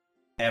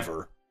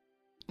ever.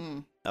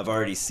 I've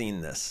already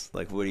seen this.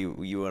 Like, what do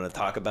you want to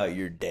talk about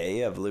your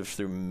day? I've lived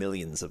through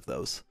millions of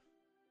those.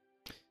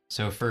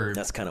 So for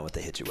That's kind of what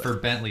they hit you with. for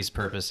Bentley's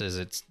purposes,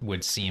 it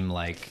would seem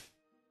like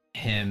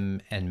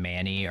him and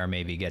Manny are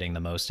maybe getting the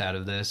most out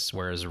of this,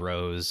 whereas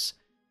Rose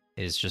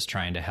is just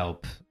trying to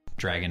help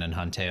Dragon and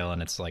Huntail,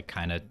 and it's like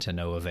kind of to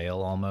no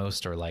avail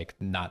almost, or like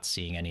not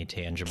seeing any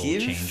tangible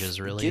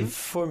changes really. Give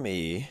for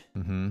me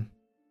Mm-hmm.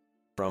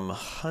 from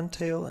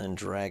Huntail and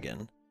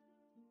Dragon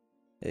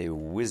a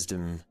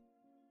wisdom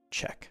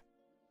check.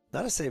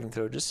 Not a saving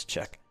throw, just a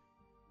check.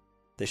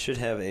 They should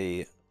have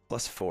a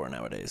 +4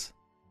 nowadays.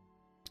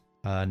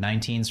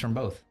 19s from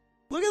both.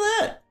 Look at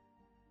that!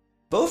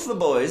 Both the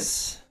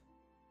boys,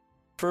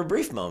 for a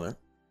brief moment,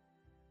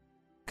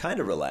 kind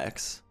of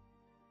relax.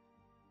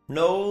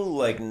 No,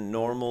 like,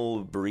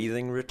 normal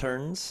breathing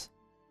returns.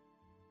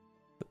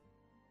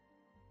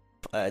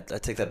 I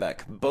take that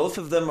back. Both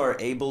of them are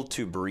able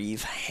to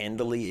breathe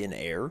handily in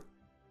air.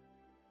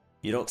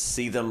 You don't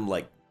see them,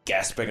 like,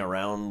 gasping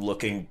around,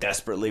 looking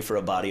desperately for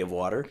a body of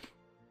water.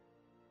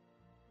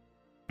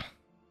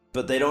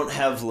 But they don't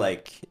have,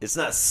 like, it's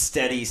not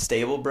steady,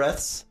 stable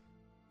breaths.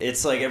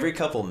 It's like every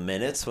couple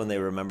minutes when they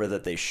remember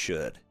that they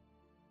should.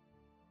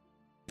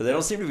 But they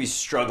don't seem to be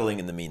struggling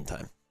in the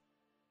meantime.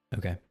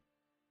 Okay.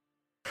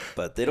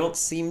 But they don't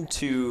seem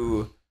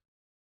to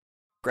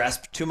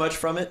grasp too much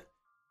from it.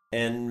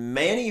 And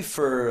Manny,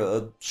 for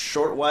a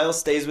short while,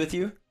 stays with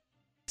you,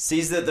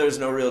 sees that there's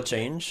no real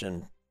change,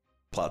 and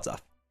plods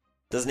off.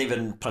 Doesn't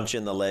even punch you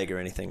in the leg or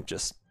anything,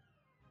 just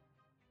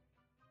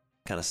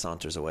kind of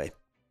saunters away,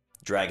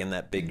 dragging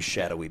that big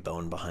shadowy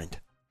bone behind.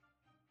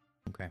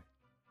 Okay.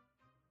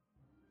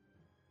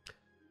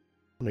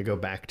 I'm gonna go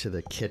back to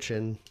the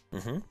kitchen.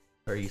 Mm-hmm.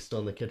 Are you still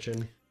in the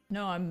kitchen?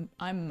 No,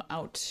 I'm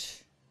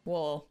out.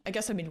 Well, I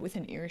guess I'm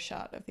within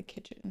earshot of the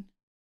kitchen.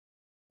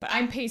 But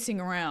I'm pacing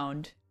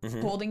around,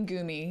 holding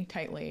Gumi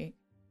tightly,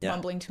 Yeah.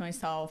 mumbling to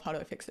myself, how do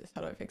I fix this?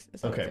 How do I fix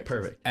this? How do I Okay, fix this?"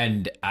 perfect.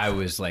 And I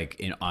was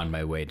like on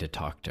my way to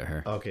talk to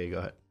her. Okay, go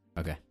ahead.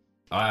 Okay.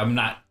 I'm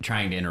not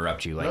trying to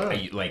interrupt you.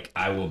 Like, No.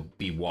 I will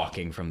be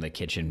walking from the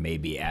kitchen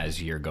maybe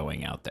as you're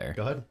going out there.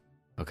 Go ahead.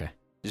 Okay.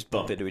 Just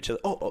bump into each other.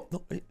 Oh,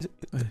 no.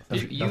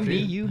 You, me,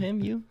 you, him,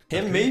 you.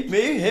 Him, me, him,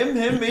 me,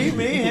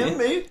 him,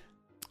 me.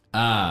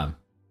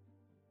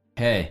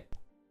 Hey,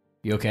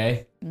 you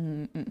okay?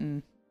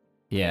 Mm-mm.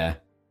 Yeah.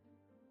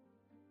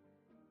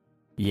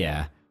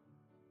 Yeah.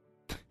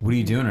 What are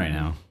you doing right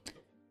now?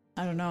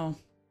 I don't know.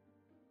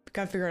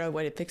 Gotta figure out a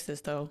way to fix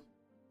this, though.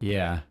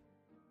 Yeah.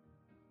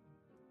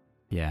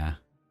 Yeah.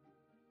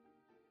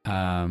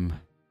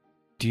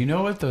 Do you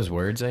know what those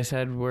words I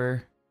said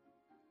were?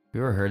 You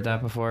ever heard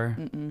that before?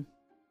 Mm-mm.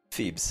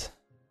 Phoebes.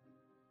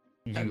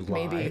 You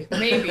Maybe. lie.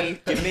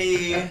 Maybe. Give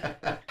me,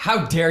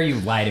 How dare you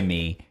lie to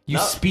me? You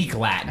No. speak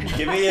Latin.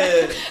 give me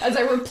a, As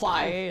I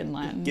reply in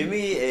Latin. give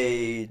me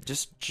a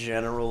just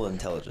general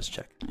intelligence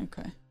check.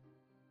 Okay.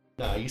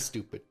 Nah, you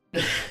stupid.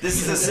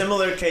 This is a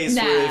similar case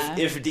Nah. where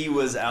if D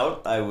was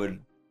out, I would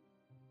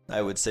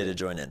say to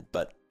join in,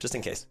 but just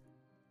in case.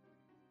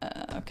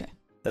 Okay.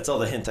 That's all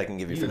the hint I can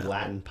give you You for now.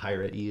 Latin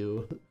pirate,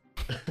 you.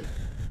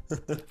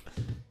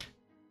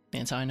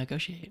 That's how I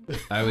negotiate.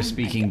 I was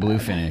speaking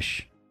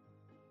Bluefinish.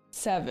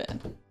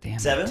 7. Damn.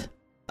 7? You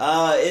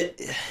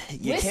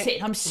Listen,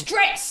 can't. I'm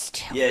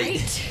stressed. Yeah,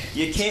 right?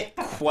 you can't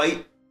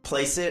quite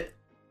place it,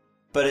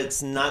 but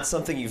it's not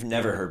something you've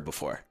never heard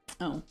before.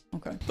 Oh,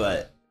 okay.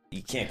 But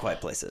you can't quite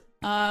place it.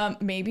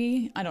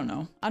 Maybe. I don't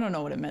know. I don't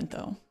know what it meant,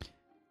 though.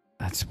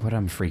 That's what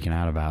I'm freaking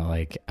out about.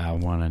 Like, I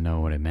want to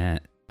know what it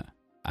meant.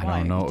 I Why?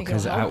 don't know You think it'll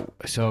because help?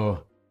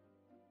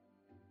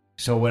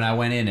 So when I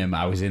went in him,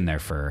 I was in there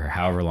for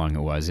however long it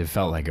was. It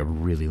felt like a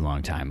really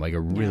long time,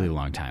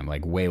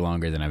 like way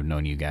longer than I've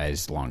known you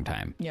guys. Long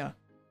time. Yeah.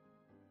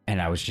 And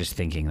I was just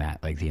thinking that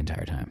like the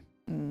entire time,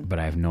 Mm. but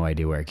I have no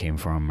idea where it came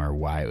from or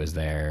why it was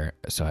there.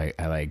 So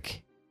I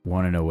like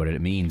want to know what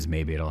it means.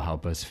 Maybe it'll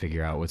help us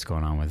figure out what's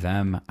going on with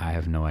them. I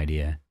have no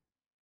idea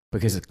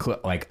because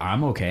like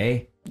I'm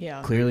okay.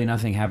 Yeah. Clearly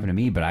nothing happened to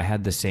me, but I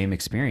had the same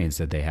experience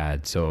that they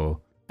had.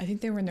 So, I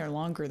think they were in there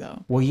longer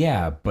though. well,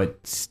 yeah,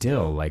 but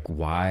still, like,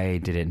 why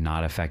did it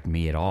not affect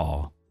me at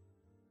all?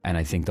 And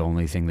I think the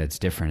only thing that's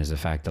different is the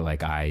fact that,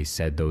 like, I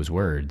said those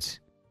words.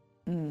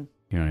 Mm.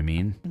 You know what I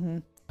mean? Mm-hmm.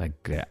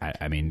 Like,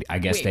 I mean, I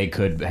guess Wait. they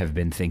could have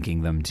been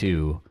thinking them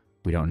too.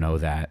 We don't know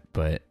that,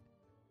 but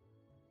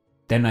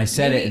then I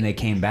said it Maybe- and they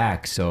came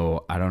back.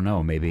 So I don't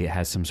know. Maybe it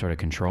has some sort of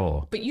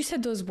control. But you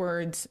said those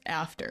words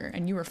after,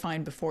 and you were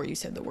fine before you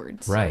said the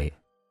words. Right.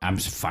 I'm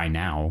fine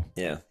now.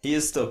 Yeah, he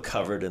is still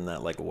covered in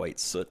that like white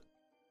soot.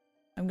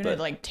 I'm gonna But-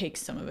 like take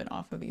some of it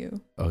off of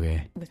you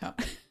Okay.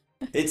 without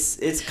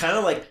It's kind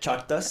of like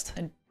chalk dust.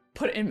 and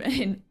put it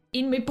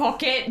in my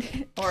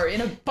pocket or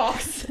in a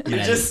box. You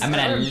just I'm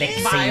gonna lick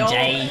Vial.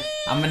 CJ.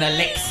 I'm gonna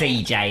lick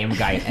CJ. I'm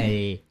going,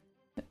 hey.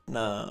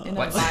 no. In a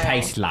What's it vial.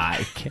 taste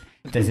like?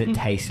 Does it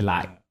taste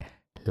like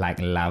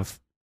love?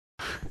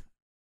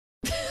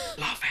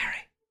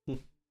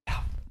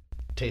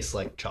 Tastes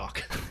like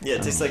chalk. Yeah,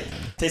 it tastes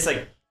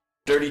like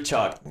dirty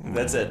chalk.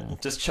 That's it.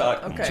 Just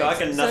chalk, Okay. chalk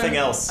and so nothing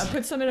else. I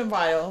put some in a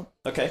vial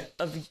Okay.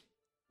 of.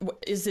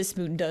 Is this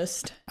moon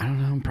dust? I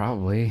don't know.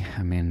 Probably.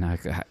 I mean, I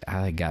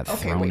got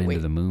Okay, thrown wait, into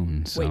wait. the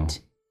moon. So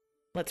Wait.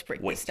 Let's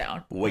break this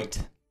down.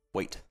 Wait.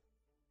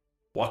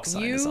 Walk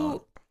sign is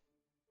on.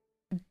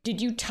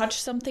 Did you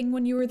touch something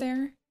when you were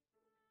there?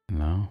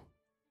 no,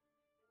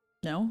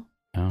 No.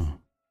 no.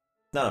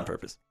 Not on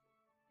purpose.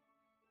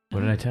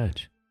 What did I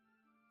touch?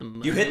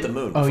 You hit the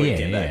moon Oh before yeah, you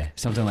came yeah. back.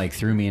 Something like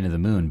threw me into the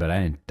moon, but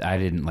I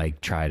didn't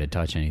like try to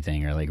touch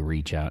anything or like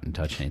reach out and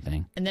touch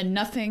anything. And then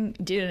nothing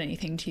did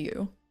anything to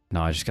you.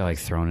 No, I just got like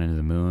thrown into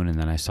the moon, and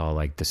then I saw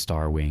like the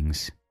star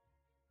wings.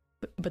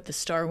 But the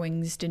star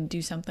wings didn't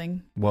do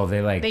something. Well,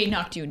 They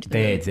knocked you into the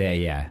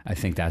moon. yeah. I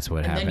think that's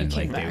what And then you happened.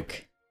 came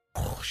Like back.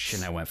 whoosh,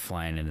 and I went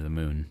flying into the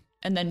moon.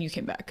 And then you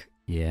came back.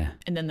 Yeah,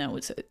 And then that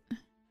was it.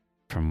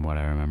 from what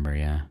I remember,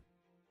 yeah.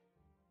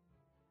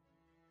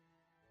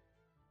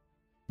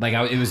 Like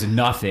it was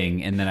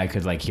nothing, and then I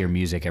could like hear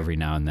music every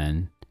now and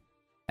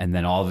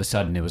then all of a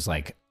sudden it was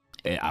like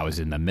I was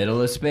in the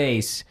middle of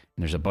space,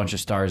 and there's a bunch of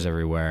stars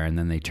everywhere, and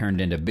then they turned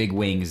into big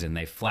wings, and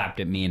they flapped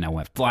at me, and I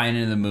went flying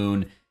into the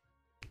moon,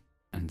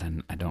 and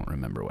then I don't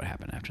remember what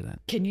happened after that.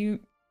 Can you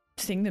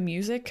sing the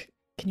music?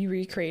 Can you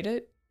recreate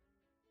it?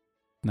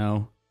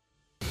 No,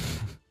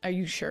 Are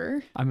you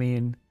sure? I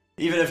mean,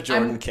 Even if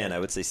Jordan I'm- can, I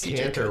would say CJ.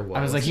 Can't or could.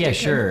 I was like, yeah,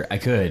 sure, I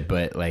could,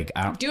 but like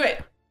I don't. Do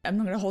it. I'm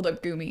gonna hold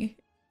up Gumi.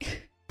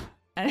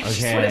 And I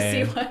just want to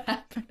Okay. see what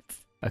happens.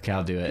 Okay,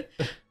 I'll do it.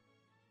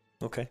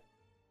 Okay.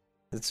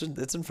 It's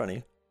in front of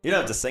you. You don't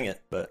have to sing it,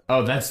 but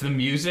Oh, that's the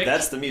music.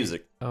 that's the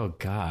music. Oh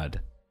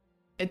God.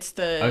 It's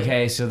the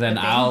Okay, so then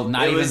the thing? I'll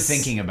not It even was-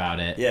 thinking about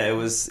it. Yeah, it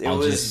was. I'll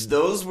was. just-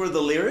 Those were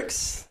the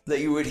lyrics that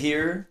you would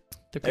hear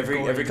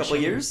every couple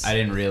of years, I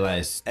didn't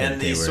realize that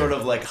and they these were, sort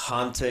of like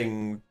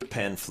haunting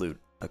pan flute.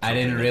 I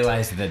didn't accompaniment.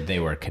 realize that they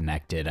were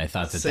connected. I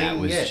thought that that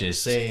was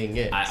just. saying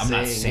it. I'm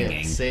not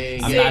singing.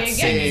 Saying I'm it. not Sing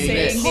singing it,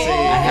 this. sing it.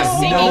 I have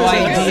Sing no it,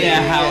 sing idea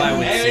it. how I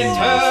would sing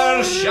this.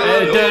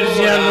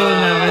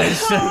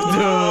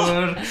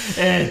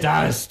 Et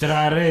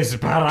astra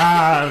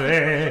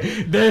resparare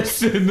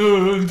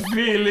desnunt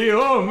filii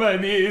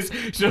hominis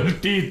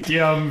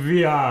sortitiam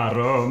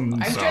viarum I'm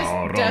just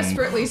saurum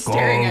desperately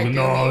staring at Gumi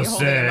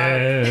holding him up.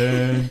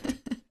 cognoscent.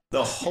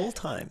 The whole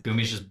time,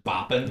 Gumi's just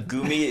bopping.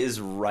 Gumi is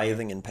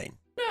writhing in pain,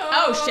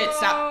 Oh shit!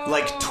 Stop.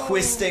 like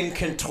twisting,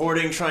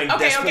 contorting, trying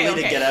Okay, desperately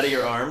okay. to get out of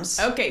your arms.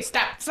 Okay,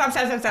 stop.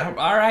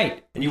 All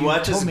right. And you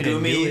watch as told me to do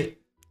Gumi it.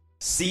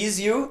 sees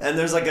you, and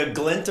there's like a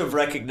glint of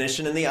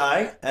recognition in the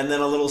eye, and then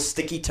a little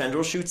sticky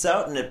tendril shoots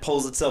out, and it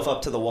pulls itself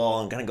up to the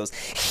wall and kind of goes,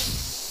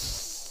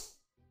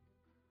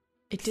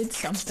 It did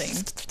something.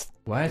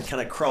 What?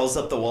 kind of crawls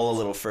up the wall a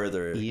little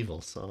further.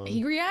 Evil song.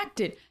 He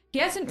reacted. He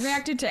hasn't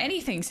reacted to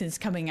anything since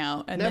coming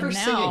out, and Never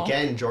then sing now.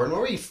 again, Jordan.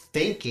 What were you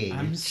thinking?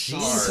 I'm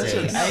Jesus. sorry.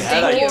 Such a Bad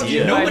Thank you.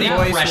 idea. Nobody My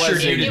voice pressured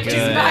wasn't you to good. do It's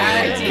my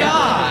that. idea.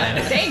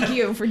 God. Thank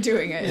you for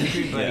doing it.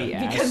 Everybody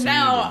asked Because me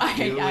now to I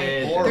do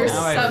it. there's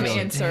Now I some feel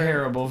answer.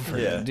 terrible for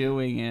Yeah.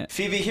 doing it.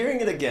 Phoebe,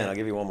 hearing it again, I'll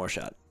give you one more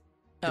shot.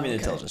 Give me an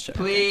Okay. intelligence check.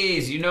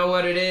 Please, you know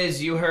what it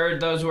is. You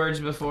heard those words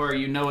before.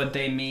 You know what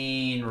they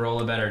mean.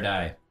 Roll a better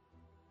die.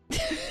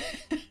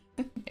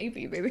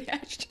 Maybe I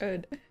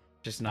should.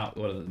 Just not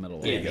one of the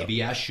middle Yeah, ones.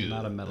 maybe I should.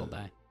 Not a middle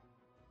die.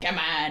 Come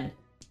on.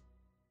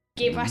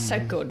 Give us a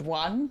good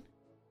one.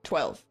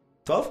 12.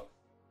 12?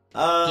 Give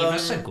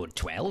us a good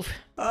 12.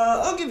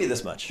 I'll give you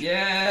this much.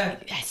 Yeah.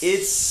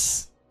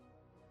 Yes.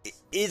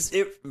 It's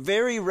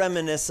very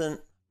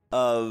reminiscent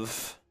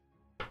of.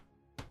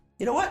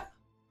 You know what?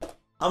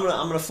 I'm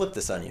gonna flip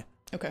this on you.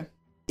 Okay.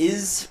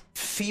 Is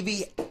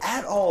Phoebe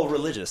at all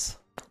religious?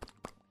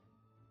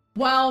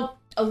 Well,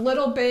 a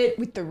little bit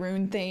with the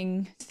rune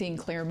thing, seeing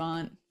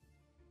Claremont.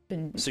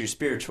 So you're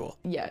spiritual,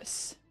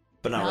 Yes.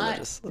 but not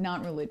religious.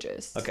 Not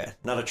religious. Okay,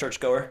 not a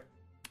churchgoer.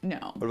 No.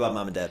 What about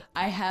mom and dad?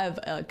 I have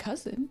a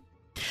cousin.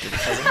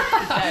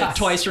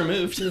 Twice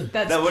removed.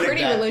 That's That would-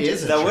 pretty that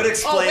religious. That would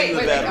explain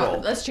the bad no,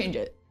 role. let's change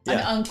it. An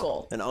Yeah.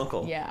 uncle. An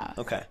uncle. Yeah.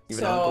 Okay. You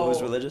have an uncle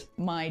who's religious.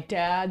 My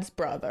dad's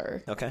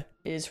brother Okay.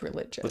 is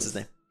religious. What's his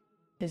name?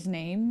 His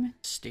name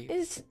Steve.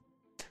 is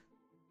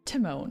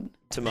Timon.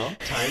 Timon.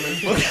 Timon?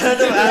 What kind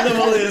of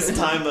animal is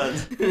Timon?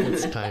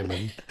 It's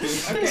Timon.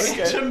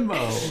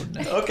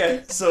 Okay.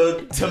 Okay.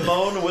 So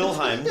Timon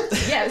Wilhelm,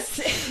 Yes.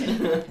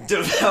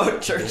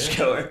 devout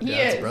churchgoer. He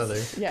Dad's is. brother.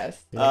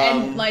 Yes. Um,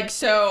 And like,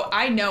 so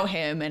I know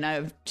him, and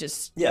I've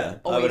just Yeah, I would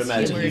Always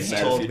imagine humored you've him. met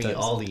a Told few me times.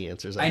 all the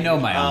answers. I know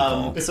my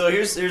uncle. So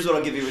here's what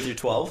I'll give you with your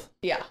 12.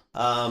 yeah.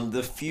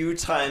 The few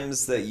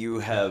times that you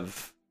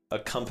have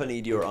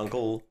accompanied your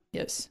uncle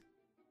Yes.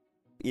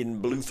 in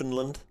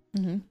Bluefenland,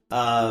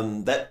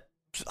 Mm-hmm. that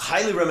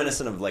highly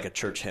reminiscent of like a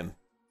church hymn,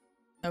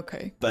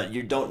 Okay. but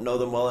you don't know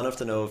them well enough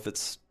to know if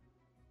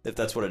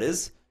that's what it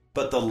is.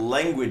 But the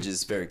language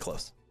is very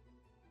close.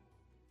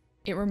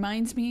 It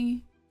reminds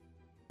me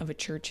of a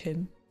church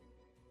hymn.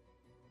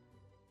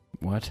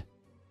 What?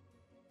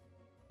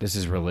 This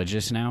is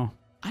religious now?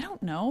 I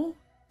don't know.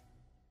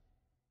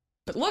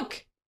 But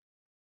look,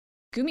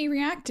 Gumi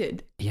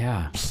reacted.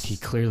 Yeah, he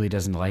clearly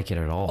doesn't like it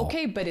at all.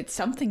 Okay, but it's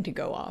something to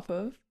go off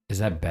of. Is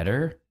that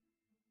better?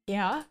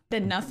 Yeah.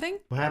 Then nothing?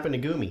 What happened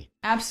to Gumi?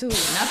 Absolute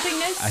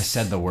nothingness? I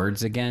said the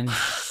words again.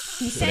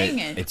 He but sang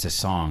it. It's a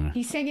song.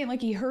 He sang it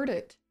like he heard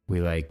it. We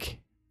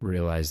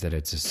realize that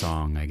it's a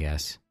song, I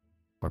guess,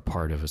 or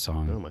part of a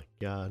song, Oh my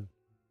god.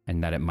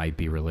 and that it might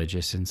be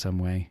religious in some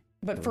way.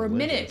 But for a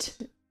Religious.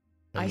 minute,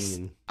 I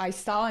mean, I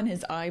saw in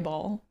his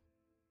eyeball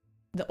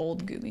the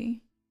old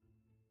Gumi.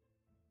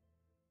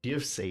 do you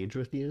have Sage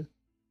with you?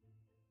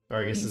 Or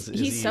I guess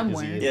He's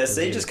somewhere. Yeah,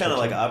 Sage is kind of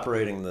like kitchen?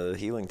 operating the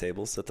healing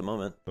tables at the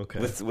moment, Okay.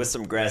 with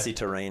some grassy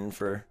terrain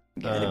for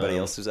anybody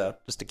else who's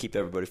out, just to keep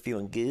everybody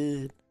feeling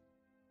good.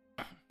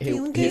 Hey,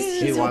 Feeling hey,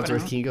 good. hey, Subbing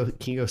Wadsworth, out.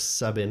 can you go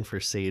sub in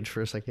for Sage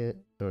for a second?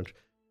 I want to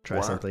try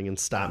Why? something and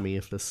stop me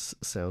if this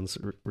sounds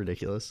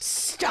ridiculous.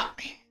 Stop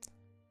me.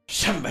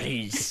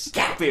 Somebody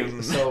stop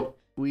him! So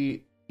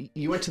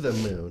you went to the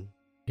moon,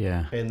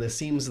 Yeah, and it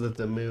seems that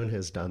the moon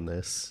has done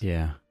this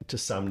yeah. to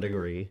some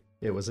degree.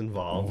 It was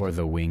involved. Or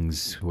the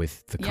wings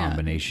with the Yeah.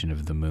 combination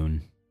of the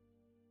moon.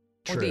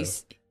 Or True.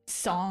 these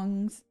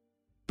songs.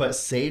 But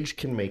Sage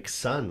can make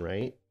sun,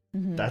 right?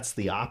 Mhm. That's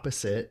the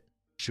opposite.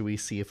 Should we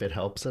see if it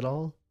helps at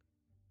all?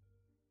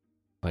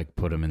 Like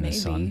put them in the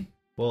sun. Maybe.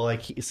 Well,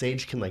 like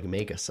Sage can like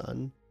make a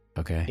sun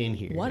Okay. in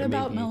here. What and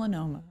about maybe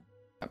melanoma?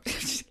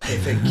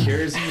 If it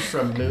cures you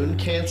from moon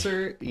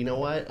cancer, you know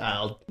what?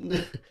 I'll.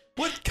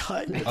 What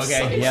kind of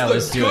Okay, yeah,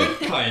 let's do it.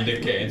 Kind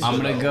of cancer. I'm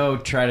gonna go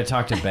try to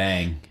talk to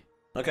Bang.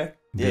 Okay.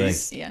 Be Yeah, like,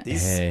 he's, Yeah.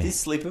 Hey. he's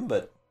sleeping,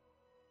 but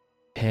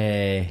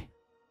Hey,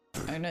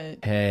 I'm gonna.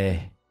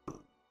 hey.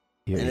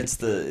 You- and it's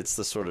the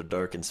sort of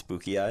dark and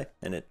spooky eye,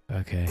 and it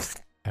okay.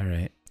 All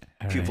right.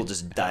 All pupil right.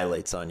 just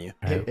dilates on you.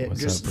 All right. Hey,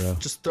 What's just, up, bro?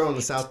 Just throwing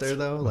this out there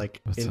though,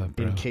 like What's in, up,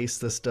 bro? in case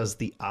this does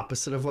the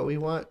opposite of what we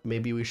want,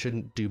 maybe we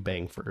shouldn't do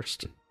Bang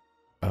first.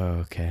 Oh,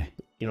 okay.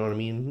 You know what I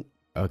mean?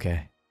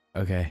 Okay.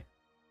 Okay.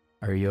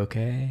 Are you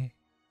okay?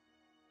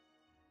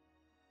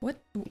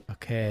 What?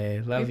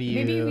 Okay. Love Maybe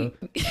you.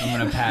 we- I'm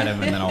gonna pat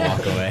him and then I'll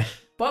walk away.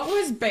 What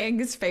was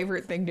Bang's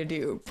favorite thing to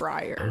do I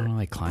prior? don't know,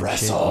 like climb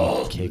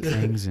Wrestle. shit, and kick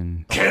things,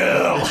 and Kill!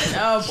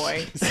 Oh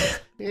boy.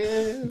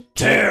 Yeah.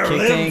 Tear kick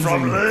limb things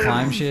from and limb!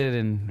 climb shit,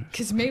 and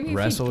Because maybe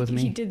Wrestle if with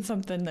me? he did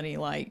something that he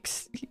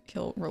likes,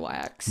 he'll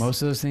relax.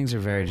 most of those things are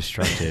very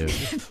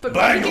destructive. but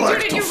Bang you can do like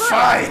it in to your room.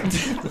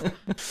 fight!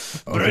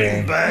 Okay.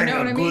 Bring Bang You know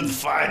what a I good mean?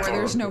 fight. Where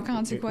there's no We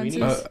consequences.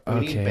 need, we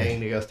need okay. Bang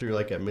to go through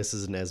like a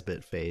Mrs.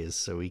 Nesbit phase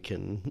so we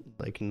can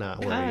like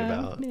not worry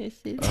about.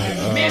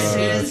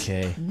 Mrs.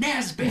 Okay.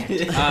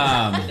 Nesbit.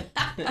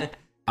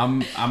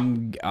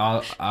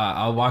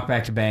 I'll walk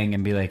back to Bang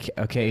and be like,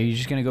 okay, are you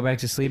just gonna go back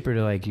to sleep,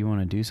 or like you want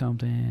to do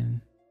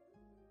something?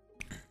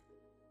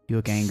 You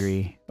look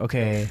angry.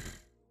 Okay.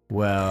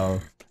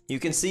 Well, You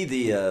can see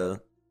the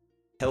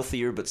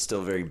healthier but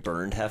still very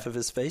burned half of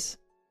his face.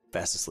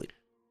 Fast asleep.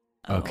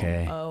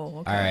 okay. Oh,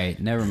 okay. All right,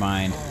 never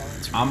mind.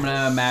 I'm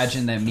gonna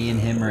imagine that me and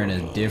him are in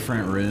a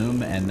different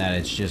room, and that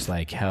it's just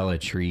like hella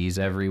trees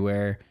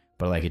everywhere,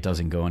 but like it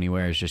doesn't go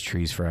anywhere. It's just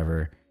trees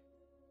forever.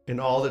 And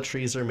all the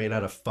trees are made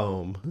out of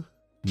foam.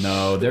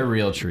 No, they're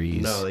real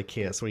trees. No, they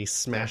can't. So when he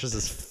smashes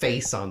his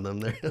face on them,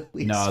 they're at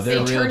least. No, They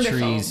they're real turn to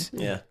trees. foam.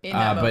 Yeah. In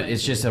that But moment.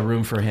 it's just a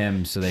room for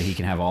him so that he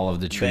can have all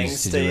of the Bang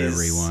trees to do whatever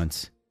he stays-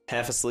 wants.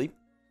 Half asleep,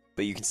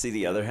 but you can see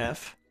the other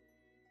half.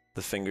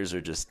 The fingers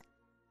are just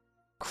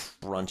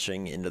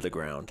crunching into the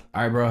ground.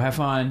 All right, bro, have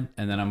fun.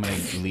 And then I'm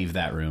going to leave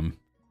that room.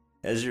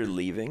 As you're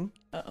leaving,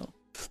 Uh-oh.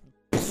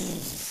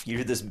 you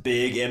hear this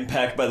big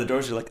impact by the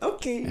doors. You're like,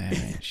 okay, All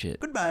right, shit.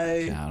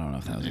 goodbye. I don't know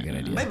if that was a good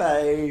idea. Bye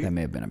bye. That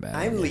may have been a bad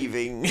I'm idea.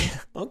 leaving.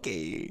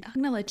 Okay. I'm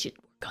gonna let you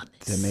work on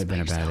this. That may have been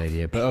a by bad yourself.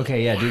 idea. But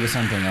okay, yeah, do the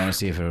sun thing. I want to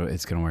see if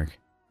it's going to work.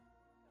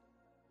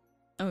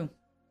 Oh,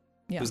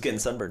 yeah. Who's getting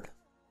sunburned?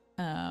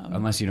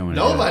 Unless you don't want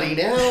to. Nobody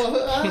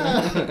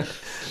now.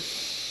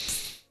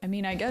 I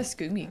mean, I guess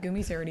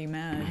Gumi's already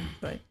mad,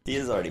 but He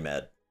is already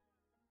mad.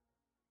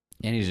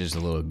 And he's just a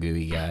little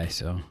gooey guy,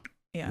 so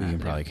yeah. we can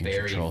probably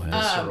control him.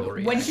 visceral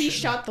When he reaction.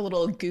 shot the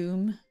little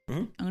goom,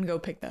 Mhm. I'm gonna go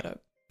pick that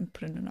up and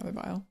put it in another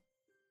vial.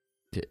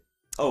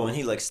 Oh, and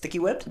he like sticky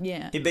webbed?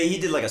 Yeah. He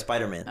did like a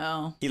Spider-Man.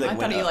 Oh, He, like, I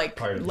went thought he up. like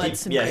Part of- led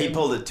some. He goom.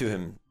 pulled it to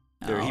him.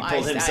 Or he Oh,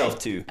 pulled I himself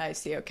too. I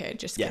see. Okay,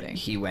 just Yeah. kidding.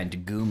 He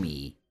went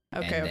goomy.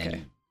 Okay, and okay.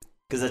 then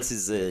Because that's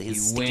his he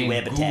sticky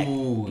went web attack.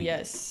 gooey.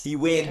 Yes. He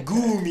went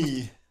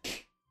goomy.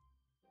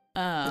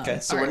 Um, Okay,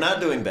 so we're alright. not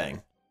doing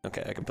bang.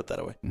 Okay, I can put that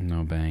away.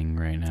 No bang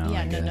right now.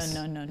 Yeah, I no, guess.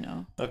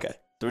 no. Okay,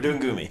 so we're doing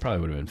Goomy. Probably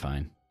would have been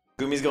fine.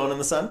 Goomy's going in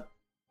the sun?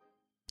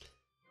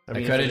 I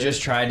mean, could if have it just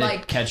is- tried to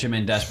like- catch him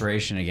in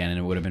desperation again, and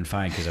it would have been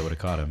fine because I would have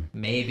caught him. We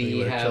Maybe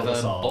would've have killed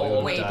us a all. We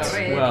bold would've died.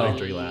 victory. Well,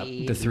 Victory lap.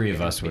 The three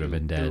of us would have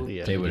been dead.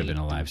 Yeah. They would have been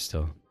alive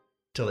still.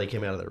 till they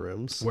came out of their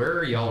rooms. Where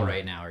are y'all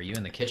right now? Are you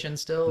in the kitchen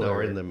still? No, or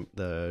we're in the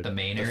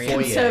main the area?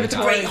 foyer.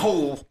 Conservatory.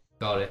 hole.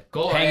 Got it.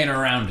 Go Hanging ahead.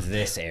 around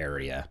this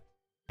area.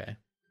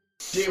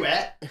 Do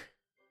it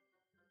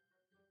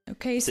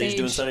Okay, Sage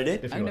doing Sage. sunny day?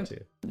 if I'm you want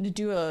to.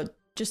 Do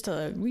just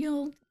a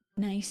real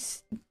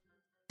nice,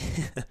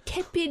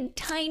 tepid,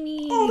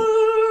 tiny. No.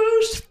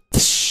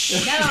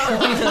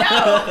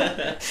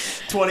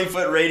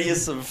 20-foot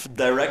radius of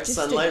direct Just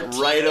a sunlight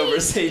right over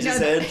Sage's no.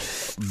 head.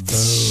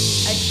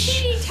 A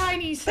teeny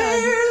tiny sun.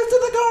 To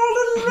the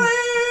golden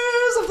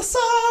rays of the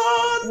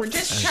sun. We're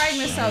just trying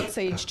this out,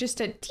 Sage.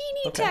 Just a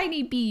teeny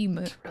tiny beam.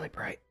 Really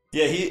bright.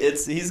 Yeah,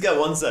 he's got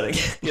one setting.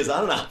 He goes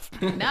on and off.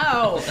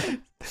 No.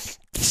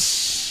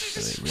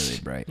 Really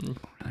bright.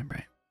 Really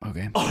bright.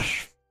 Okay.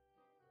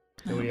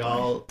 And we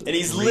all. And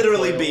he's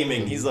literally recoiled.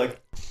 beaming. He's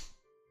like,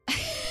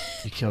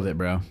 You killed it,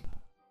 bro.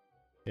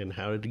 And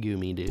how did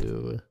Gumi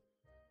do?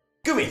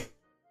 Goomy.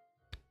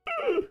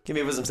 Give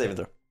me a wisdom saving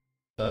throw.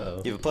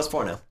 Uh-oh. You have a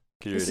 +4 now. 'cause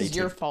you're This at is 18.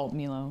 your fault,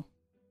 Milo.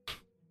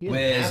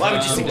 Why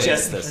would you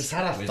suggest this? Just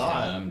had a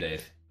thought.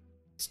 Dave.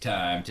 It's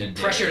time to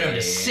Pressured him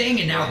to sing,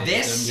 and now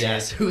this?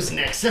 Yes. Who's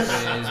next?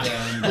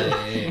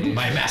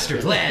 My master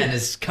plan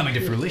is coming to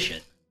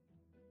fruition.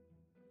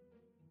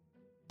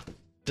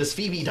 Does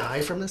Phoebe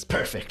die from this?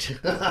 Perfect.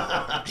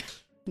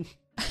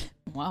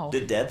 Wow.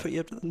 Did Dad put you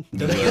up to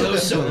that? Milo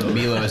solo.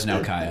 Milo is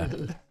now Kaya.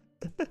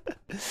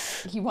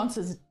 He wants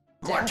his.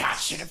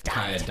 death.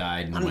 Kaya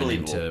died and went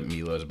Unbelievable. into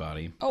Milo's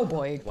body. Oh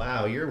boy.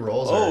 Wow, your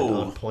rolls Oh.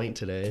 are on point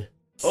today.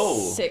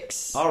 Oh.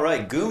 6. All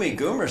right, Goomy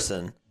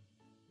Goomerson.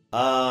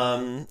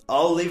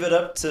 I'll leave it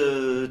up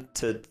to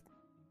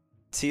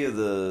Tia,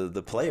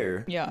 the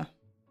player. Yeah.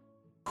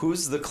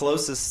 Who's the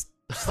closest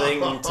thing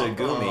to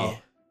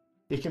Goomy?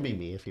 It can be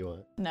me if you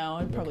want. No,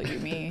 it'd probably be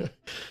me.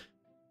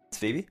 It's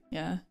Phoebe.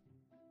 Yeah.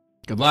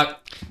 Good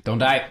luck. Don't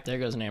die. There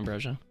goes an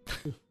ambrosia.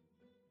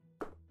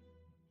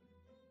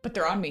 But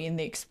they're on me and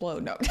they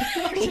explode. No.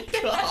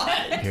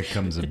 Here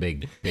comes a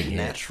big hit.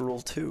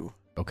 Natural 2.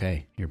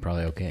 Okay, you're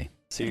probably okay.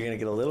 So you're gonna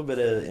get a little bit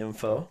of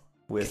info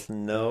with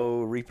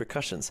no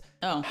repercussions.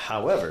 Oh.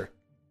 However,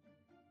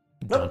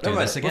 Don't do never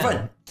mind, this we're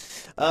again.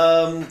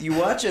 fine. You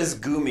watch as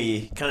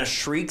Goomy kind of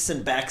shrieks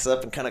and backs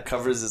up and kind of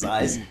covers his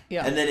eyes,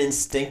 Yeah. and then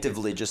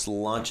instinctively just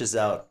launches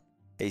out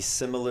a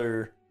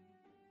similar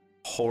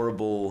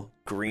horrible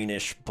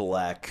greenish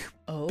black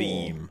Oh.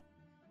 beam.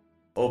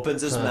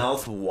 Opens his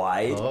mouth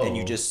wide, and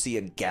you Oh. just see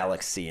a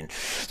galaxy, and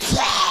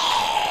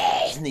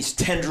these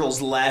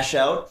tendrils lash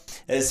out.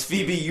 As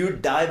Phoebe, you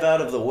dive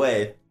out of the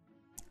way.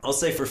 I'll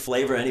say for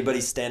flavor, anybody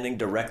standing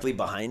directly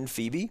behind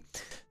Phoebe,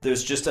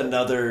 there's just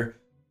another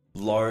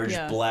large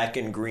Yeah. black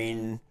and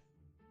green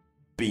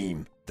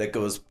beam that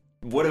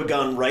would have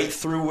gone right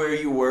through where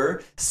you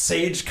were.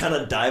 Sage kind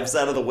of dives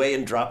out of the way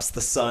and drops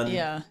the sun.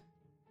 Yeah.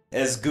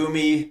 As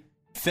Goomy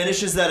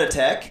finishes that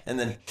attack, and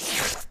then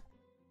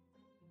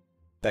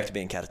back to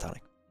being catatonic.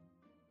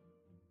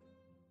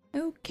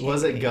 Okay.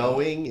 Was it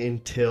going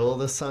until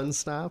the sun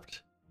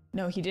stopped?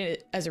 No, he did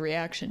it as a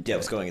reaction. To Yeah, it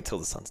was going until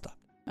the sun stopped.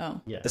 Oh.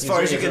 Yeah. As He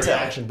far was as you doing can a tell.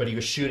 reaction, but he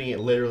was shooting it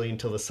literally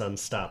until the sun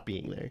stopped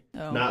being there.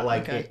 Oh, Not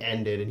like okay. it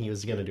ended and he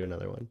was gonna do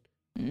another one.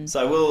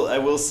 So I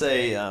will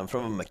say,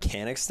 from a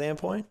mechanic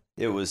standpoint,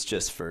 it was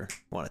just for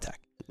one attack.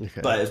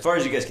 Okay. But as far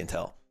as you guys can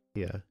tell,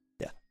 yeah.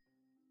 Yeah.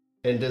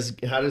 And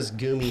how does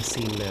Gumi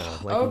seem now?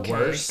 Like Okay.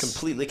 worse?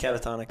 completely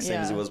catatonic,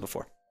 same as he Yeah. was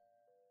before.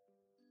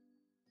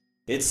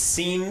 It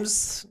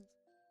seems,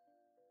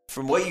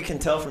 from what you can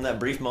tell from that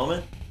brief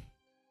moment,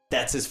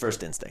 that's his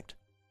first instinct.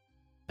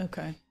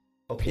 Okay.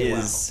 Okay.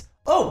 Is,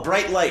 oh,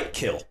 bright light,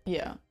 kill.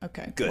 Yeah.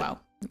 Okay. Good. Wow.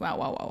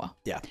 Wow.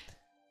 Yeah.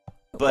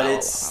 But Wow,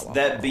 it's, wow,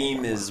 that wow, beam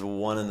wow, is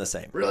one and the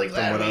same. Really From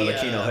glad what we,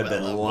 Arlecchino had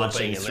been whooping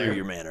launching in through there.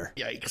 your manor.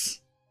 Yikes.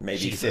 Maybe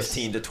Jesus.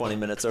 15 to 20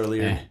 minutes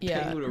earlier. Eh.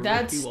 Yeah. Would have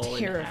That's ripped you all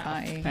in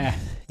terrifying. Eh.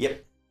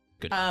 Yep.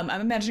 I'm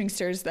imagining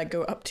stairs that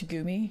go up to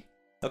Gumi,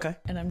 Okay.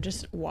 and I'm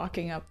just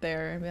walking up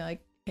there and be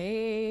like,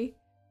 "Hey,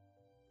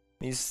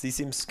 He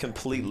seems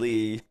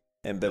completely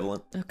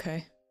ambivalent.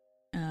 okay,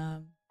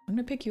 I'm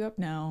gonna pick you up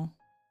now,"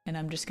 and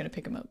I'm just gonna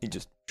pick him up He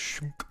just,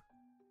 shunk.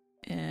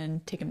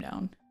 and take him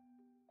down.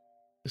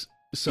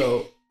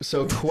 So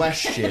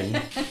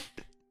question.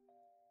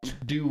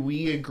 Do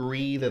we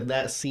agree that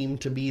that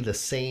seemed to be the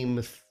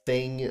same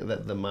thing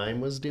that the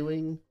mime was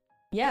doing?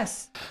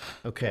 Yes.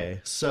 Okay,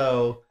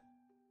 so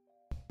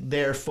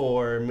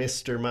therefore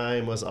Mr.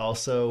 Mime was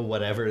also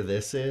whatever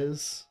this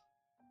is?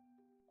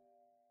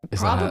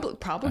 Is that how-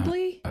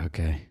 Probably.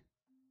 Okay.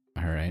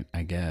 All right,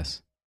 I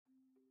guess.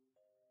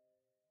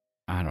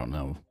 I don't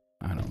know.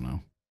 And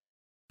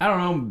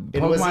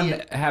was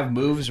Pokemon he- have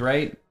moves,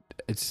 right?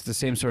 It's the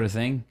same sort of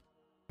thing.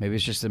 Maybe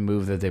it's just a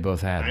move that they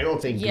both had. I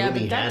don't think Yeah,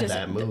 Goomy but that had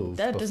doesn't that move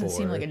that doesn't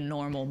seem before. like a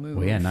normal move.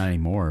 Well, yeah, not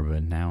anymore,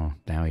 but now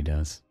he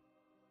does.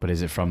 But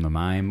is it from the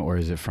mime or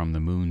is it from the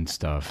moon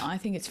stuff? I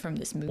think it's from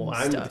this moon Well,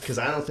 stuff. because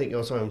I don't think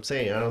that's what I'm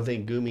saying. I don't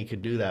think Goomy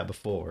could do that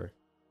before.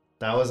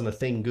 That wasn't a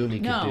thing Goomy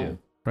could No.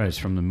 Right, it's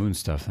from the moon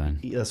stuff then.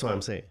 do. That's what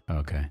I'm saying.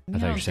 Okay. I You thought you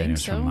don't were saying it think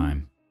was from so?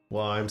 mime.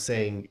 Well, I'm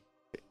saying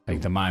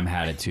Like the mime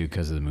had it too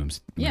because of the moon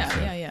Yeah,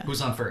 stuff. yeah.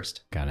 Who's on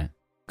first? Got it.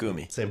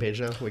 Goomy. same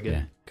page now. We're good.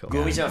 Yeah. Cool.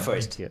 Goomy's not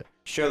first. Yeah.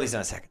 Shirley's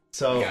not second.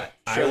 So Got it.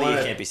 I Surely you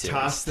want can't be to serious.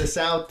 toss this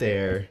out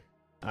there.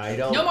 I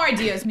don't. No more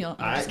ideas, Neil.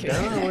 I'm I, just kidding.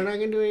 no, we're not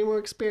gonna do any more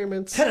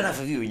experiments. Had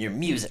enough of you and your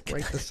music.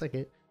 Right this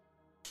second.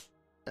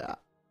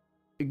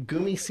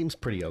 Goomy seems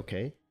pretty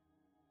okay.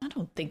 I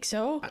don't think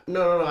so.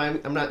 No.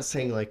 I'm not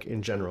saying like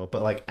in general,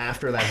 but like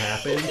after that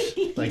happened,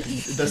 like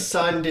the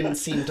sun didn't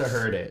seem to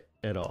hurt it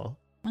at all.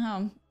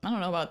 I don't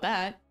know about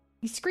that.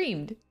 He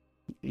screamed.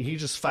 He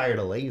just fired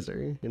a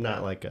laser, and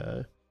not like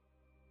a.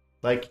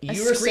 Like A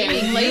you were saying,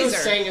 screaming you laser.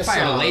 sang a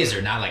Fire a song.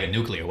 laser, not like a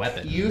nuclear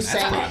weapon. You That's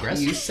sang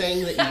progress. you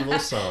sang the evil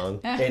song,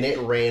 and it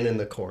ran in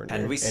the corner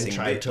And we sing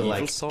tried the to evil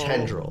like song.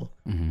 tendril.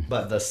 Mm-hmm.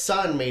 But the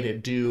sun made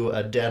it do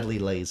a deadly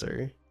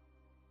laser,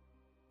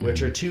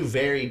 which are two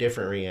very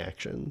different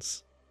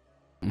reactions.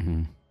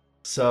 Mm-hmm.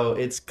 So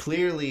it's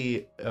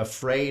clearly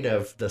afraid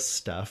of the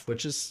stuff,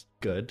 which is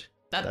good.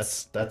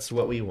 That's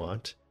what we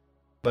want.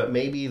 But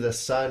maybe the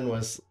sun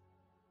was,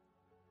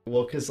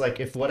 well, because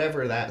like if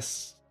whatever that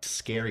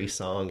scary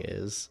song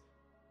is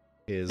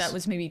that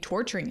was maybe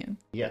torturing him.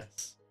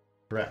 yes,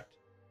 correct.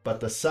 But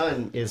the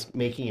sun is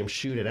making him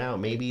shoot it out.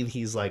 Maybe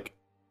he's like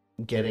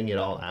getting it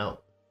all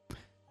out.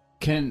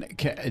 Can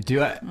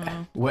do I?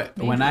 What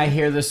maybe. when I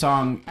hear the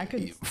song? I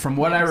could From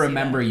what I maybe see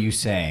remember that. you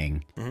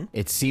saying, Mhm.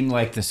 it seemed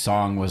like the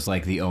song was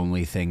like the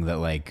only thing that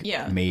like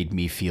Yeah. made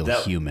me feel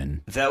That-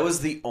 human. That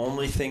was the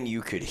only thing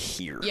you could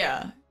hear.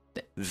 Yeah.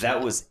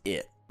 That was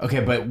it. Okay,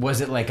 but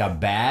was it like a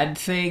bad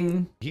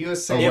thing? He was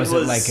Or saying was it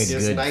was- like a it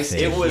was good nice to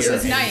thing? It was It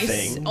was a nice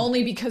thing.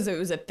 only because it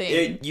was a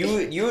thing.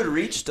 You had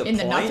reached a In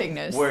the point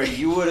nothingness. where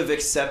you would have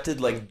accepted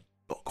like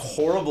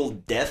horrible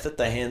death at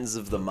the hands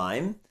of the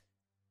mime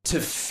to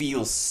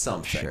feel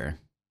something. Sure.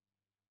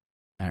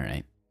 All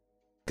right.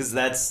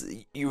 Because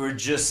you were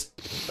just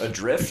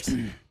adrift,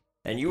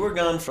 and you were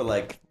gone for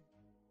like,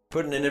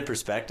 putting it in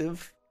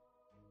perspective,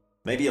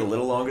 maybe a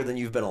little longer than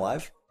you've been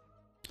alive.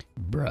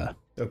 Bruh.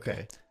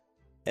 okay.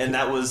 And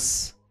that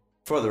was,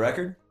 for the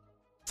record,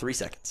 3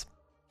 seconds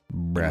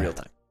in real Bruh.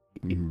 time.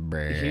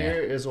 Bruh. Here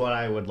is what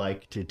I would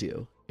like to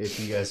do, if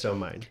you guys don't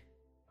mind.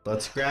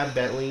 Let's grab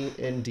Bentley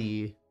and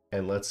D,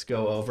 and let's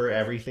go over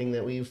everything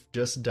that we've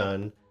just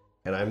done.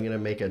 And I'm going to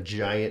make a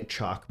giant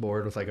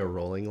chalkboard with like a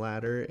rolling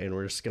ladder, and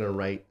we're just going to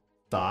write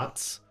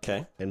thoughts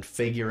Okay. and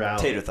figure out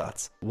Tater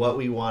thoughts. what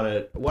we want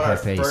to, what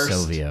Pepe our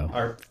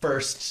Silvio.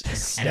 first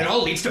step. And it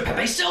all leads to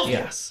Pepe Silvio.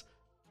 Yes.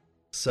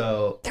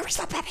 So, There was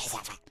no Pepe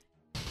Silvio.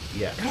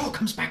 yeah. It all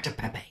comes back to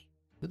Pepe.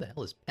 Who the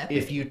hell is Pepe?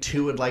 If you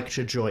two would like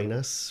to join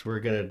us, we're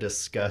gonna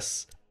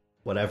discuss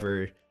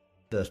whatever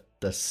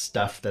the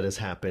stuff that has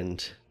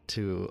happened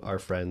to our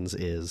friends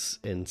is,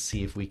 and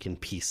see if we can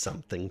piece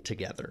something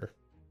together.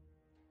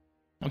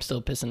 I'm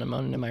still pissing and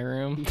moaning in my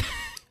room.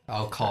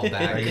 I'll call Are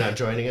back. you not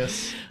joining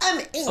us?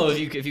 Oh,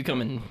 if you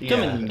come and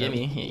Yeah, get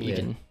me, you yeah.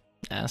 can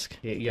ask.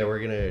 Yeah, we're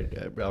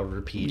gonna. I'll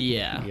repeat.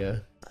 Yeah. Yeah.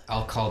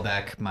 I'll call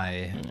back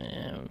my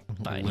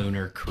Fine.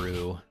 lunar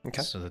crew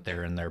Okay. so that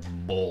they're in their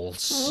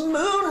bowls, Moon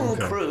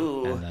Okay.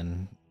 Crew. and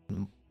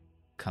then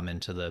come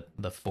into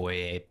the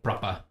foyer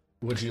proper.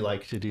 Would you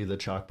like to do the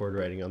chalkboard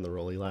writing on the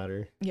rolly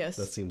ladder? Yes.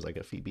 That seems like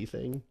a Phoebe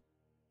thing.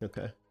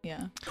 Okay.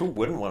 Yeah. Who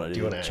wouldn't want to Do do,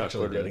 you wanna actually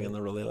chalkboard do writing it? on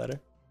the relay ladder?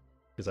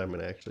 Because I'm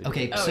gonna actually.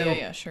 Okay, Oh, so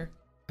yeah, sure.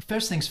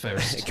 first things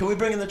first. Can we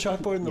bring in the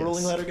chalkboard and the Yes.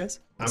 rolling ladder, guys?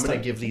 I'm gonna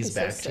give these This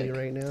is back to you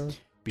sick. right now.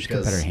 Just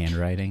got better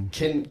handwriting.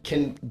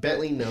 Can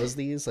Bentley knows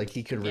these? Like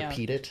he could Yeah.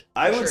 repeat it.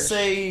 I would Sure.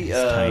 say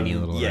It's tiny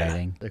little yeah.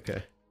 writing.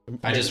 Okay.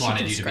 I just She wanted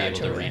can you to be able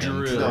scratch to over read it.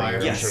 them. No, I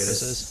appreciate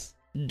Yes.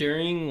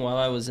 While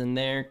I was in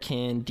there,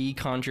 can D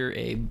conjure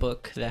a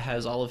book that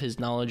has all of his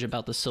knowledge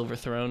about the Silver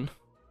Throne?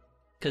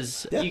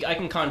 Because Yeah. I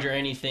can conjure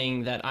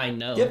anything that I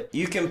know. Yep,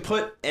 you can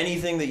put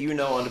anything that you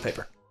know onto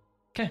paper.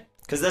 Okay.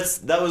 Because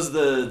that was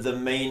the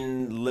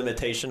main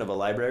limitation of a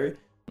library,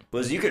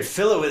 was you could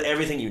fill it with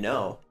everything you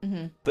know,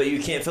 but you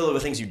can't fill it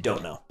with things you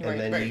don't know. And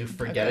then Right. you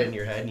forget it in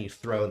your head and you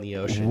throw it in the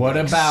ocean. What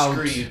Like, about-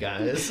 screw you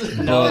guys?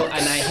 No, and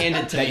I hand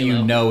it to That Milo.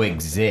 you know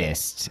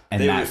exist,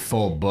 and They that would-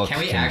 full book Can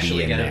we can actually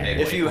be in get a there. big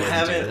If you whiteboard to do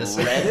haven't this?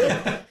 read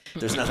it,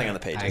 There's nothing on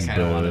the I pages.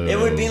 kind of want to. It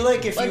would be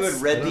like if you Let's- had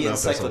I read don't the know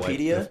if there's a white-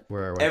 encyclopedia.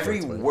 where our whiteboards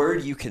Every went.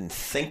 word you can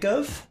think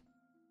of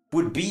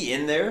would be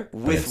in there it's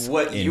with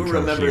what you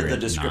remember the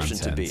incoherent description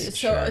to be. nonsense.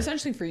 So Sure.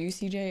 essentially for you,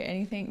 CJ,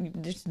 anything,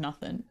 there's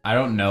nothing. I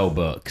don't know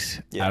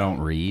books. Yeah. I don't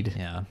read.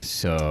 Yeah.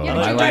 So Yeah, but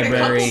my you did a couple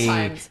library,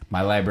 times.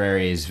 my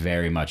library is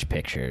very much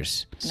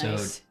pictures, So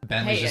Nice.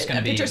 Bentley's Hey, just a going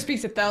to be. picture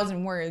speaks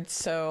 1,000 words,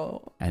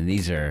 so and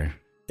these are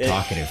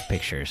talkative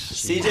pictures.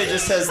 CJ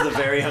just has the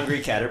very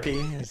hungry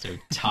Caterpie. So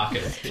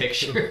talkative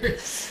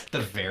pictures. The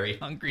very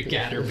hungry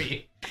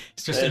Caterpie.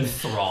 It's just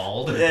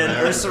enthralled. And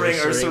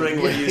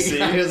Ursaring, what do you see?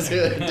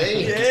 Dang.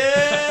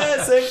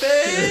 Yeah, same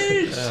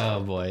page.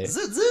 Oh boy.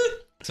 Zoot, zoot.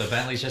 So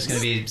Bentley's just going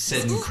to be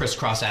sitting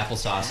crisscross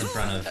applesauce in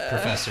front of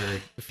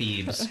Professor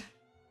Phoebes.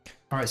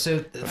 All right. So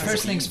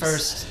first things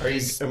first.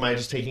 Am I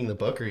just taking the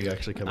book, or are you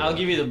actually coming? I'll up?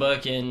 give you the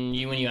book, and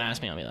when you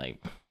ask me, I'll be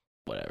like,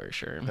 whatever,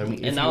 sure. I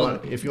mean, and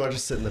if you want to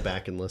just sit in the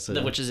back and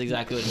listen, which is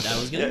exactly what I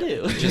was gonna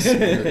do. Just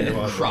You're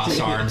welcome. cross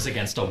arms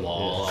against a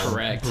wall.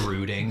 Correct.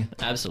 Brooding.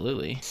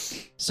 Absolutely.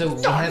 So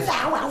we have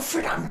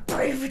Alfred, I'm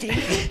brooding.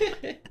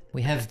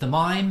 we have the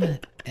mime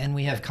and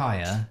we have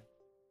Kaya,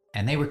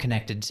 and they were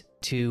connected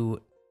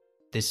to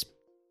this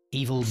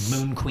evil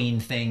moon queen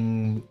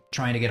thing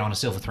trying to get on a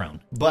silver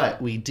throne.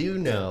 But we do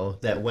know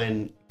that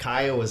when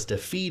Kaya was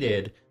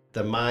defeated,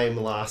 the mime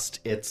lost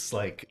its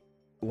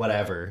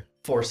whatever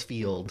force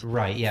field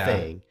Right, yeah.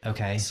 thing.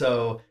 Okay.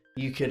 So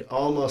you could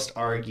almost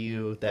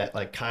argue that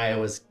Kaya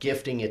was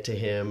gifting it to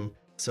him.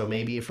 So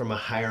maybe from a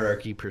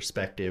hierarchy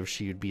perspective,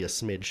 she would be a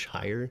smidge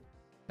higher.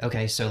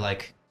 Okay, so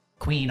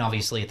Queen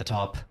obviously at the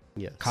top,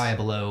 Yes. Kaya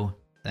below,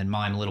 then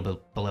Mime a little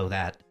bit below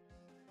that.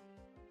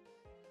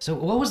 So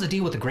what was the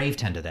deal with the grave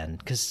tender then?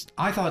 Because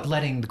I thought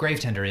letting the grave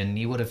tender in,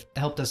 he would have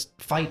helped us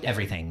fight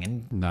everything.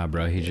 And Nah,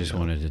 bro, he just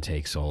wanted to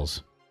take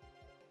souls.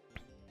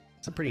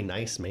 He's a pretty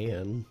nice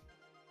man.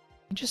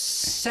 he just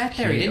sat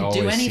there. He didn't do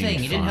always anything.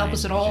 seemed He didn't help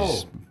us at fine. all. He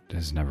just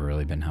has never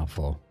really been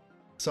helpful.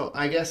 So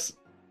I guess,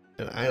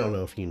 and I don't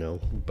know if you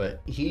know,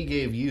 but he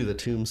gave you the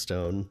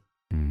tombstone,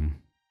 hmm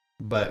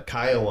but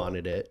Kaya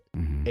wanted it,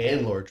 hmm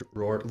and Lord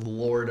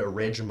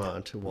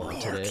Ridgemont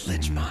wanted it,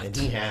 and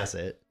he has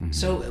it.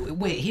 So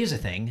wait, here's the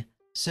thing.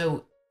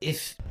 So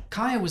if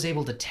Kaya was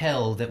able to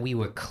tell that we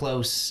were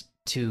close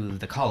to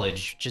the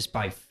college just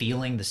by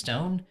feeling the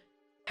stone,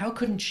 how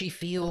couldn't she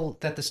feel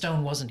that the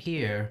stone wasn't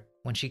here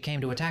when she came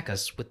to attack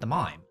us with the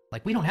mime?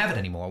 We don't have it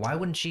anymore. Why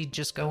wouldn't she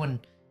just go and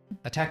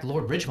attack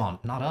Lord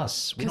Ridgemont, not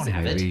us? We don't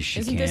have Maybe it. she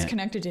isn't can't. this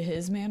connected to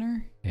his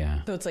manor?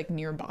 Yeah. So it's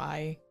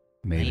nearby.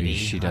 Maybe Maybe.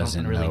 she I don't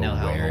doesn't really know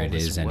how where all it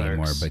this is anymore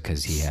works.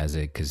 because he has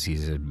it because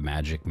he's a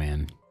magic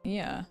man.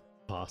 Yeah.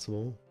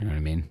 Possible. You know what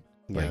I mean?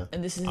 Yeah.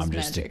 And this is his I'm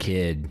just magic. a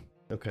kid.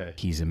 Okay.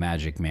 He's a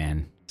magic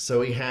man.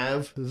 So we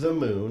have the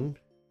moon.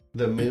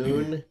 The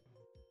moon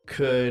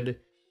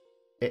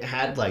it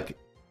had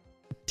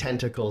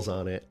tentacles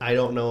on it. I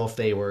don't know if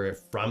they were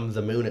from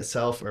the moon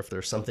itself or if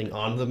there's something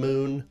on the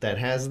moon that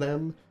has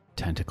them.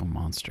 Tentacle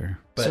monster.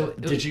 But So,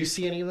 did you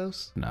see any of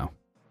those? No.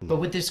 But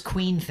with this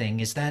queen thing,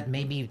 is that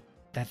maybe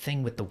that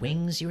thing with the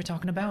wings you were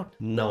talking about?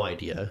 No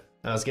idea.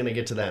 I was going to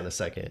get to that in a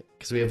second.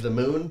 Because we have the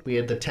moon, we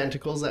had the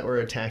tentacles that were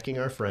attacking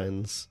our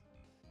friends.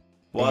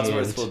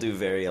 Wadsworth And- will do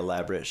very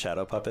elaborate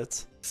shadow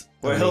puppets,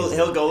 where Amazing.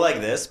 he'll go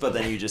like this, but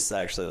then you just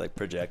actually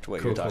project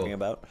what you're Cool, talking cool.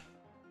 about,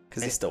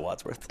 because he's still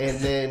Wadsworth. And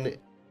then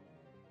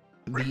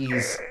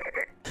these,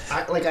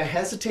 I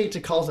hesitate to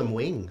call them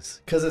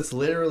wings because it's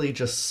literally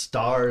just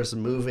stars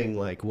moving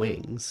like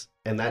wings,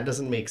 and that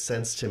doesn't make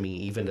sense to me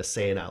even to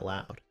say it out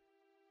loud.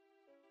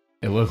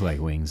 It looked like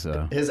wings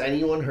though. Has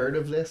anyone heard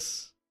of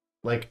this?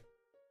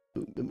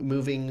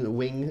 Moving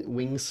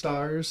wing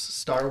stars,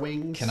 star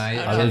wings. Can I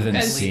Other than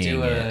Bentley seeing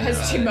do it, a, Has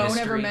Uh, Timon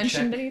history ever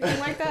mentioned check? anything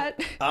like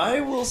that?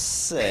 I will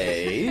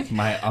say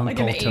My Like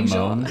uncle an angel.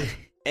 Timon.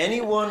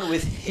 anyone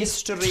with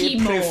history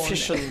Timon.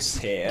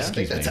 proficiency. I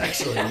think that's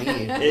actually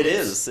me. It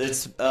is.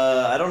 It's.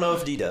 I don't know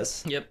if D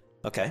does. Yep.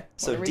 Okay,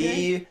 so are we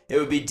D. It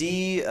would be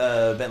D,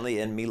 Bentley,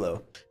 and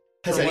Milo.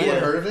 Has For anyone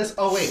what? heard of this?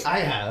 Oh wait, I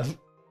have.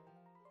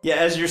 Yeah,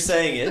 as you're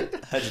saying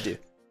it, how'd you do?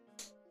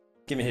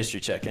 Give me a history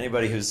check.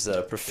 Anybody who's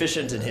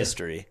proficient in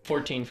history.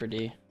 14 for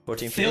D.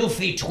 14 for you?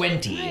 Filthy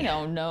 20. I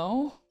don't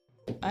know.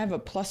 I have a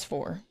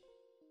 +4.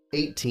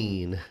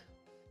 18.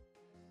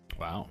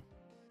 Wow.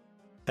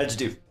 How'd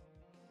you do?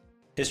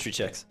 History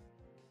checks.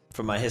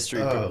 For my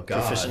history Oh,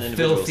 God. proficient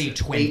individuals. Filthy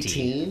 20.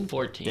 18.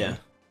 14. Yeah.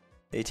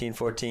 18,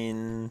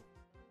 14...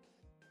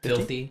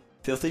 Filthy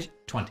Filthy?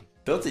 20.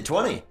 Filthy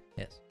 20.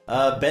 Yes.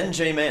 Ben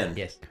J. Mann.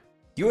 Yes.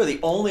 You are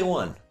the only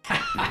one.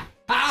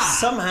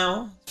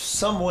 Somehow,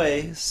 some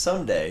way,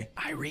 someday,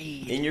 I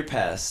read. in your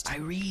past, I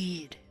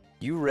read.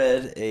 you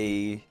read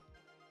a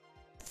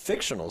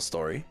fictional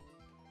story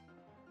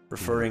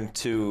referring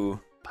to...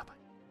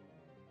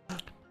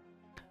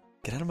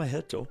 Get out of my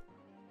head, Joel.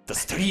 The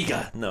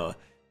Striga. No,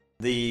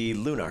 the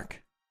Lunarch.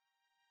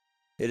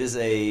 It is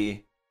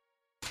a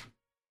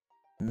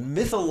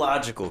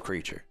mythological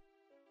creature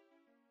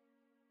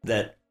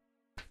that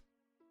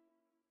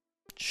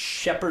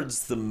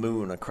shepherds the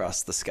moon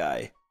across the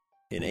sky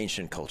in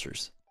ancient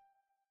cultures.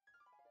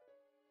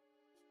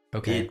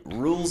 Okay. It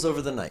rules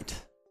over the night.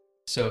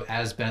 So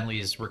as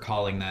Bentley's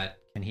recalling that,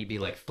 can he be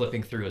like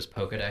flipping through his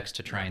Pokedex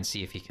to try and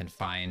see if he can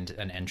find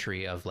an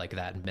entry of like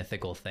that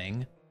mythical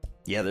thing?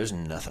 Yeah, there's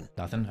nothing.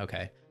 Nothing?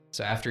 Okay.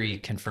 So after he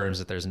confirms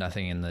that there's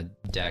nothing in the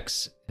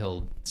decks,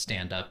 he'll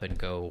stand up and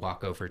go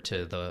walk over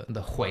to the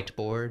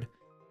whiteboard.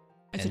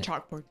 It's a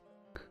chalkboard.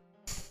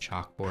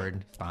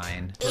 Chalkboard,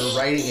 fine. We're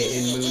writing it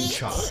in moon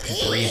chalk.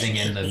 Breathing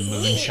in the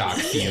moon chalk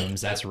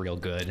fumes, that's real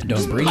good.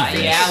 Don't breathe My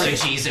this.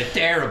 allergies are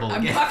terrible.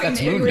 I'm Yeah. puffing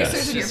the moon erasers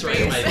dust. in your Just right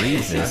in my face. Breathe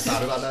I this.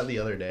 thought about that the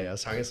other day. I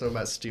was talking to someone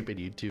about stupid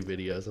YouTube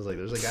videos. I was like,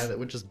 there's a guy that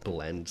would just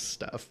blend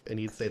stuff, and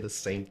he'd say the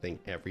same thing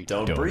every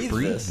time. Don't breathe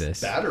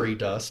this. Battery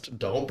dust.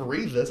 Don't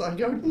breathe this. I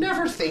would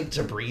never think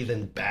to breathe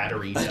in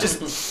battery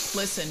dust.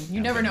 Listen,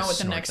 you never know what the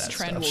snort next that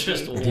trend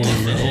stuff. will Just be.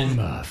 one minute.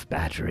 of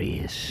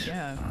batteries.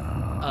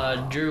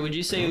 Yeah. Drew, would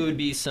you say it would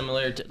be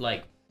similar to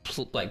like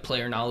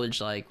player knowledge,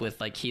 like with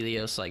like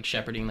Helios like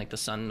shepherding like the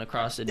sun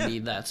across? It'd be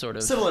that sort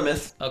of Similar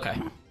myth. Okay,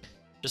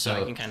 just so I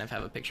So- can kind of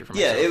have a picture for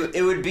Yeah, myself.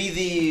 it would be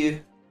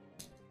the.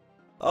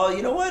 Oh,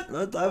 you know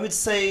what? I would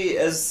say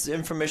as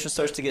information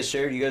starts to get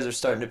shared, you guys are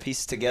starting to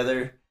piece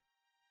together.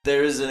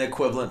 There is an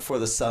equivalent for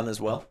the sun as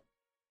well,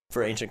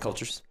 for ancient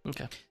cultures.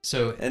 Okay.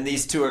 So And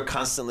these two are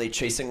constantly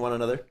chasing one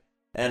another.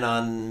 And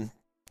on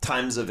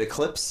times of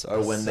eclipse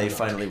are when they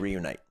finally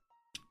reunite.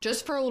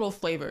 Just for a little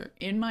flavor,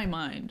 in my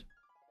mind,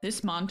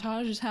 this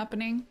montage is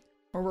happening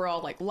where we're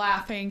all like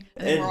laughing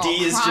and then we're And all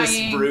D is crying,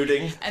 just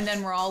brooding. and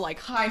then we're all like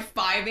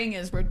high-fiving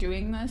as we're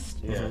doing this.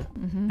 Yeah.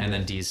 and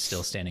then D's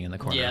still standing in the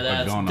corner. Yeah,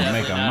 that's gonna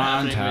definitely make a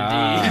not happening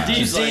montage. with D.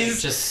 He's like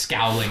D's- just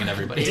scowling at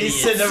everybody.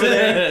 D's sitting over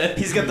there.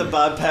 He's got the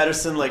Bob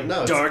Patterson, like,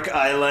 No, it's- dark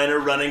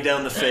eyeliner running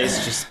down the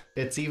face. Just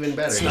It's even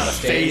better. It's not He's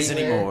a phase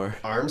standing there, anymore.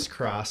 Arms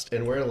crossed,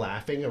 and we're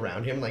laughing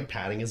around him, like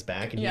patting his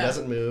back, and Yeah. he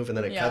doesn't move. And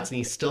then it Yeah. cuts, and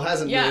he still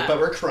hasn't Yeah. moved, but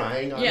we're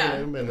crying on Yeah.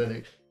 him. And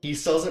then he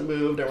still hasn't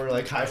moved, and we're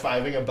like high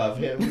fiving above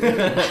him.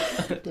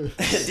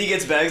 D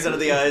gets bags under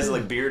the eyes,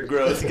 like beard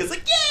growth. He gets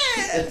like,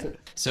 yeah!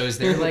 So is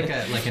there like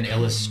an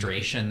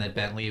illustration that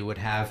Bentley would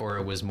have, or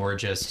it was more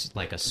just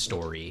like a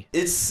story?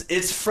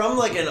 It's from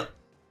like an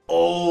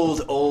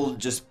old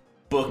just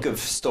book of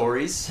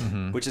stories,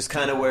 which is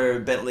kind of where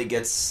Bentley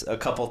gets a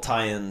couple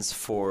tie-ins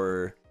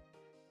for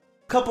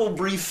a couple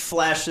brief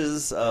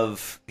flashes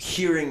of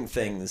hearing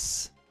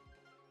things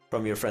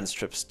from your friend's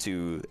trips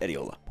to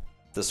Ediola,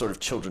 the sort of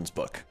children's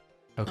book.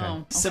 Okay. Oh,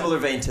 okay. Similar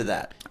vein to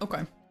that.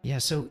 Okay. Yeah,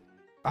 so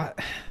I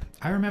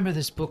remember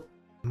this book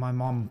my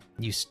mom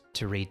used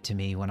to read to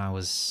me when I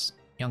was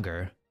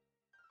younger,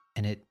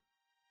 and it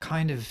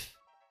kind of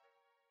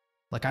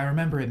like I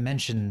remember it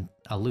mentioned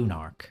a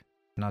Lunarch.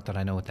 Not that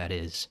I know what that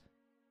is,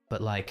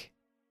 but like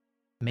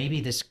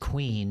maybe this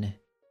queen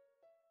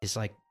is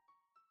like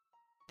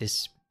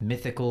this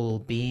mythical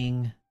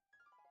being.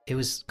 It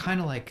was kind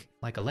of like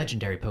a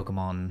legendary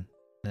Pokemon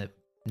that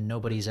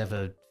nobody's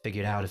ever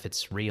figured out if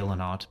it's real or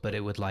not, but it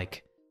would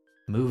like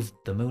move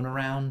the moon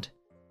around.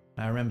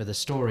 I remember the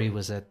story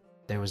was that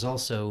there was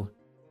also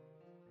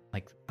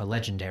like a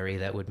legendary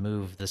that would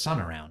move the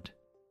sun around.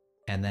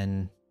 And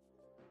then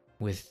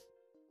with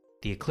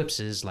the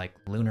eclipses, like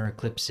lunar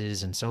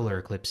eclipses and solar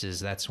eclipses,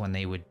 that's when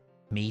they would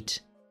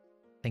meet.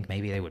 I think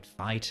maybe they would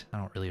fight. I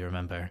don't really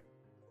remember.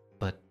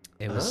 But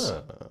it was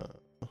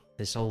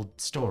this old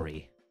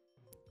story.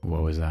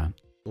 What was that?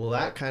 Well,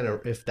 that kind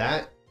of,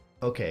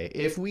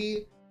 if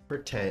we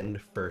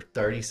pretend for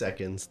 30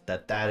 seconds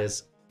that that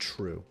is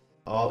true,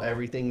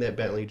 everything that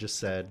Bentley just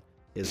said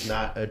is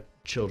not a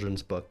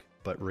children's book,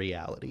 but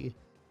reality.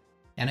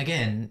 And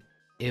again,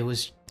 it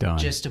was Done.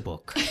 just a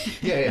book.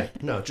 Yeah,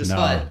 no, just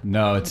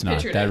No, it's not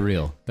Pictured that it.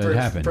 real. That For-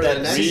 happened. for the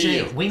next-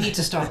 CJ, we need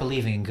to stop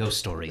believing in ghost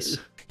stories.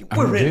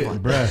 We're in one.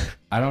 Bruh,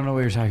 I don't know what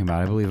you're talking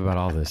about. I believe about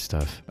all this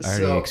stuff. I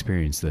already So-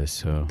 experienced this,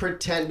 so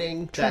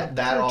pretending that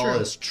true, all true.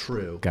 is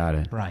true. got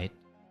it. Right.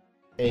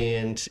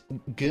 And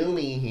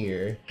Gumi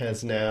here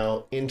has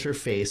now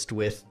interfaced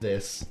with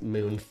this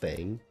moon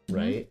thing,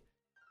 right?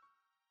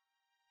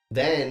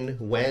 Then,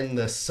 when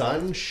the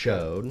sun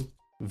showed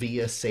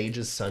via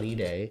Sage's sunny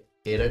day,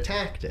 it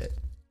attacked it.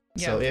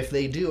 So Yeah. if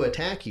they do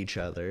attack each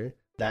other,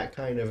 that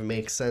kind of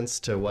makes sense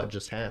to what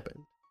just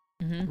happened.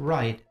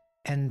 Right.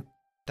 And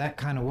that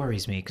kind of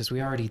worries me because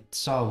we already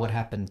saw what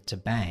happened to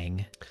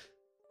Bang.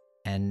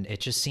 And it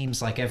just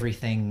seems like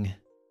everything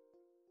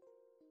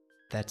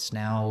that's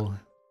now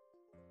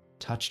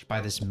touched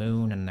by this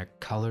moon and their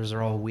colors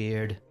are all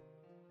weird.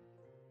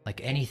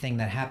 Like anything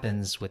that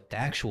happens with the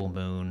actual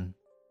moon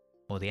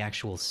or the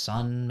actual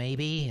sun,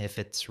 maybe, if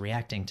it's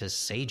reacting to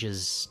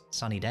Sage's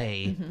sunny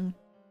day,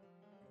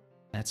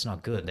 that's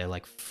not good. They're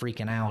like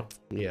freaking out.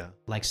 Yeah.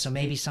 Like, so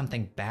maybe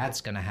something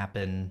bad's gonna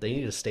happen. They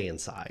need to stay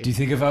inside. Do you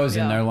think if I was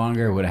in Yeah. there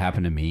longer, it would have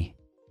happened to me?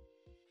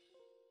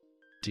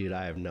 Dude,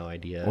 I have no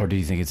idea. Or do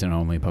you think it's an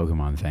only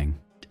Pokemon thing?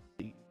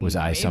 Was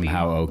I Maybe.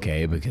 somehow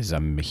okay because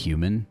I'm a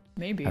human?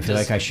 Maybe. I feel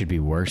like I should be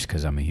worse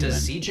because I'm a human.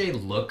 Does CJ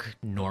look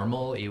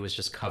normal? He was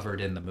just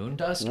covered in the moon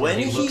dust? Or When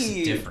he looks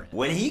he different?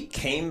 when he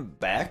came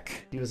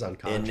back He was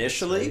unconscious.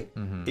 initially,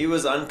 right? he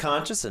was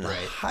unconscious and Right.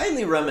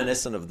 highly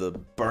reminiscent of the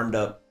burned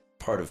up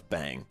part of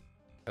Bang.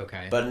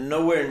 Okay. but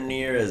nowhere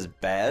near as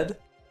bad.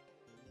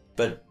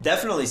 But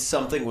definitely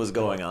something was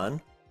going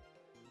on.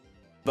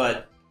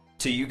 But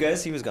to you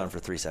guys, he was gone for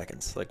 3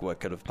 seconds. Like, what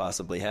could have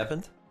possibly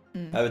happened?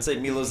 I would say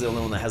Milo's the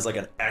only one that has like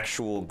an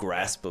actual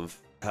grasp of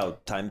how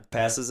time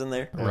passes in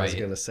there. I was Right.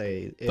 gonna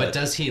say, But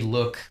does he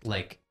look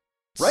like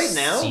Right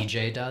now?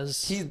 CJ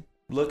does? He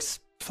looks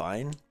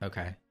fine.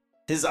 Okay.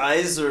 His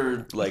eyes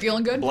are like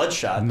Feeling good?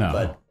 bloodshot, No.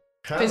 but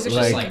Physically,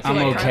 Like, like, I'm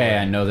feel like okay.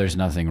 crap. I know there's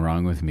nothing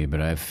wrong with me,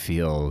 but I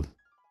feel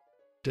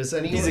does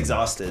anyone he's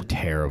exhausted.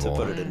 terrible.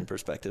 To put it in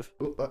perspective.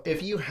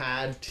 If you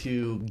had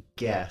to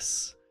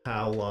guess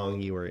how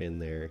long you were in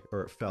there,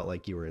 or it felt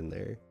like you were in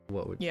there,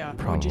 what would Yeah. you?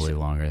 Probably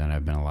longer than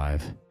I've been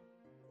alive.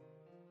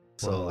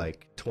 So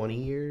like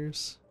 20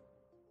 years,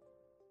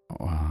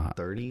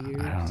 30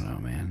 years. I don't know,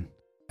 man.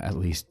 At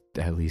least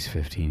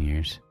 15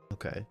 years.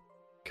 Okay,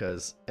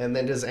 and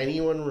then does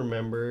anyone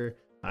remember?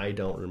 I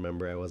don't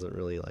remember. I wasn't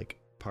really like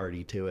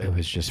party to it. It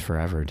was just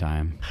forever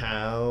time.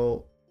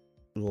 How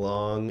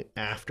long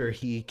after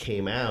he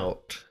came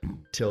out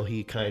till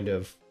he kind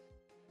of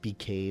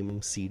became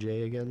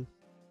CJ again?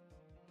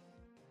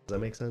 Does that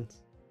make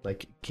sense?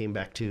 Like came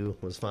back to,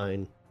 was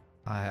fine.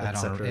 I don't.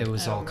 Etc. It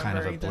was I all don't kind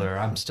of a remember blur. either.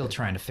 I'm still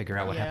trying to figure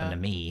out what Yeah. happened to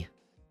me.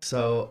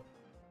 So,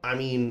 I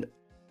mean,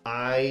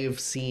 I've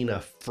seen a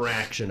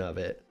fraction of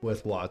it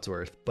with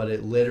Wadsworth, but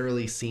it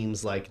literally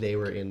seems like they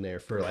were in there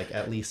for like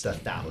at least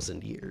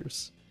 1,000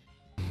 years.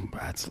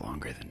 That's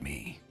longer than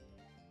me.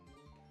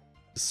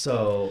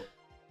 So,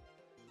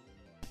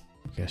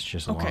 I guess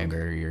just Okay.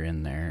 longer you're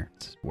in there,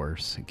 it's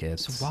worse it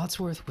gets. So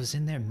Wadsworth was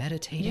in there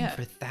meditating Yeah.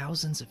 for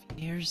thousands of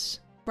years.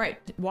 Right.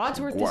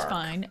 Wadsworth is Work.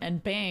 fine,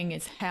 and Bang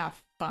is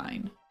half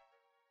fine.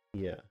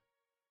 yeah.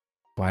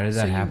 Why did So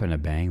that you- happen to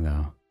Bang,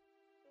 though?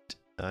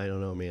 I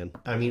don't know, man.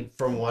 I mean,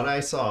 from what I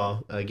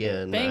saw,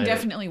 again, Bang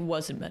definitely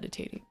wasn't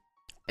meditating.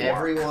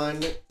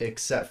 everyone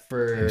except He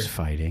for was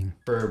fighting.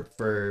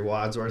 for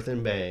Wadsworth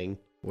and Bang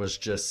was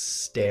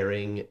just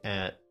staring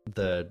at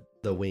the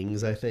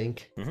wings, I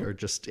think, Mhm. or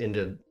just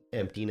into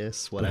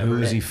emptiness, But whatever.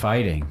 who is he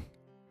fighting?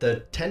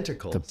 The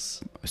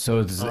tentacles. So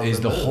is, On is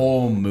the the moon.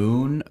 whole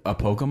moon a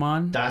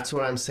Pokemon? That's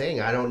what I'm saying.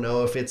 I don't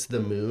know if it's the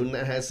moon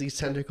that has these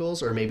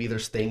tentacles, or maybe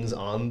there's things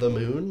on the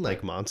moon,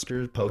 like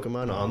monsters,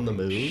 Pokemon on the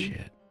moon.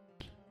 Shit.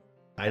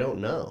 I don't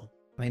know.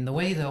 I mean, the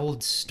way the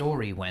old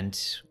story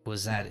went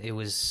was that it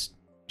was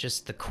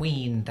just the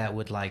queen that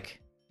would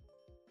like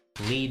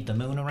lead the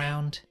moon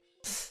around.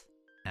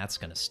 That's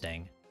gonna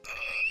sting.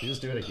 You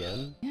just do it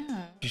again?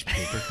 Yeah. Just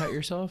paper cut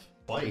yourself?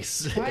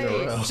 Twice in a Twice.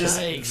 row. Just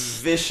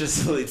Yikes.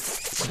 viciously.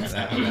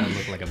 That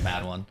looked like a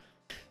bad one.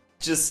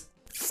 Just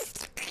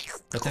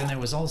But then there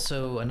was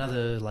also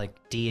another like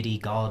deity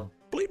god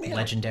bleed me out.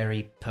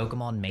 legendary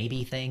Pokemon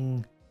maybe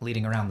thing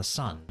leading around the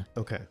sun.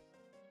 Okay.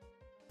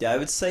 Yeah, I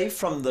would say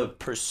from the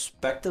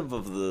perspective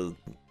of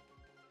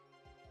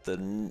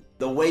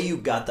the way you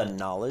got the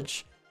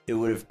knowledge, it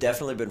would have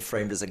definitely been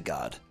framed as a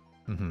god.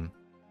 Mm-hmm.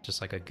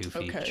 Just like a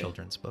goofy Okay.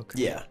 children's book.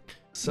 Yeah,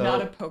 So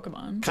Not a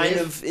Pokemon. kind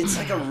of. It's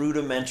like a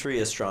rudimentary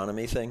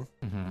astronomy thing,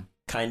 Mm-hmm.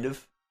 kind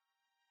of.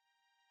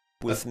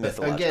 With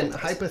mythological. again, ties.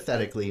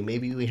 hypothetically,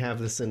 maybe we have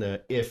this in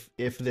a if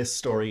this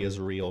story is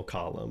real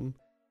column.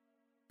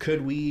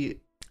 Could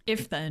we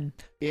If then.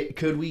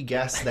 could we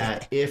guess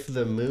that if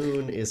the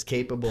moon is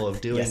capable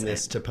of doing Yes,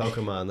 this to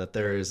Pokemon, that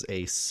there is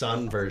a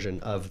sun version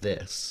of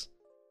this?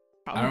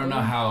 I don't know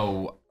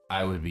how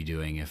I would be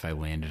doing if I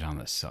landed on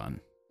the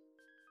sun.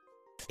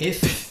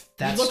 If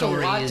that You look a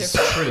story lot is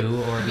different.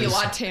 true, or at Be a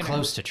lot least tanner.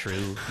 close to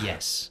true,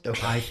 yes.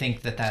 Okay. I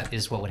think that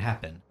is what would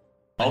happen.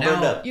 But All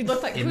burned now up. You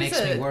look like it who's makes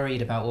the, me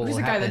worried about what who's will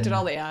the guy happen. that did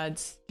all the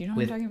ads? Do you know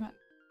what with- I'm talking about?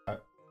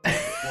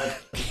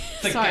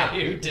 the Sorry. guy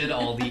who did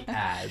all the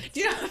ads. Do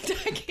you know what I'm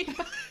talking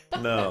about?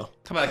 No,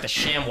 Talk about like the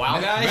Sham Wow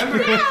guy.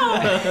 Remember?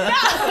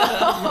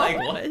 I'm like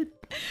what?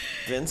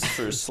 Vince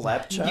for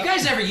Slapchop. You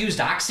guys ever used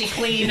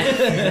OxyClean?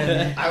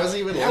 I was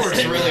even That works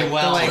listening really to,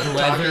 well. like Like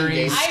talking leathery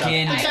game stuff.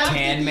 skinned I don't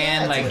tan think-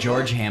 man yeah, like it's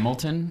George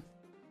Hamilton?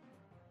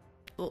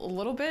 A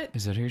little bit.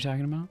 Is that who you're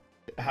talking about?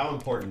 How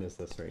important is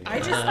this right now? I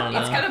just,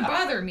 it's gonna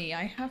bother me.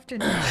 I have to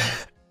know.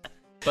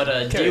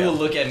 But Carry D will on.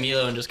 look at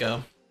Milo and just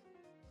go,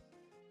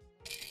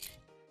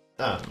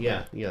 Oh,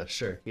 yeah,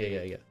 sure.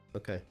 Yeah.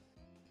 Okay.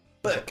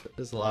 Look.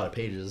 There's a lot of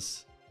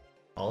pages.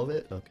 All of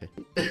it? Okay.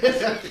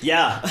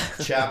 Yeah,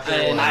 Chapter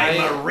And 1.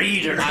 I'm a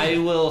reader. I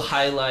will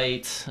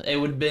highlight. It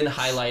would have been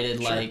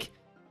highlighted like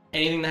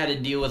anything that had to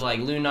deal with like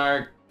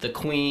Lunark, the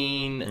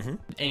Queen, Mhm.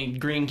 any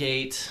Green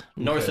Gate,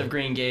 north Okay. of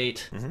Green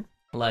Gate, Mhm.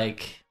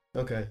 like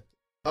Okay.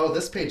 Oh,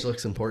 this page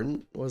looks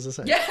important. What does this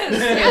say? Yes,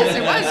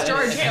 it was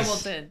George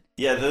Hamilton.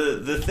 Yeah,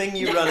 the thing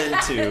you run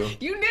into.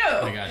 You knew.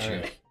 got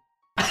you.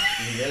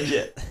 You good?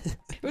 Yeah.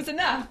 It was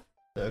enough.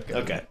 Okay.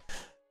 Okay.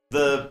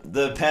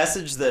 The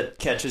passage that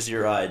catches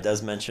your eye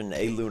does mention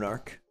a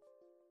Lunark.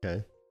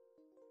 Okay.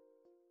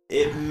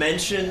 It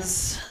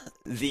mentions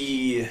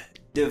the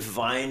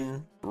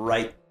divine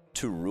right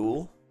to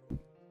rule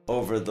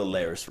over the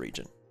Laris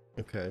region.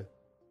 Okay.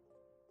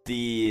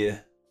 The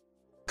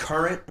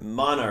current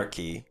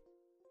monarchy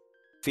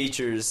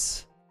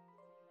features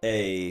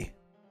a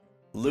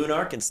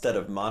Lunarch instead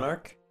of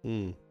monarch,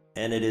 Mm.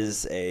 and it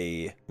is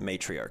a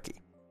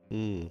matriarchy.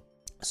 Mm.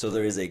 So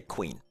there is a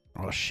queen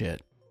Oh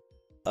shit.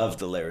 of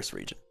the Laris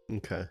region.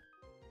 Okay.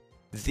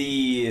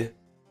 The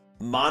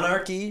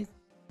monarchy,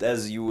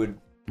 as you would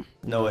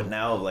know it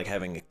now, like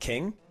having a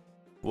king,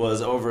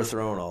 was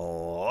overthrown a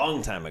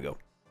long time ago.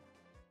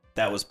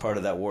 That was part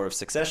of that War of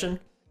Succession,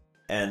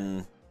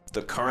 and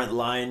the current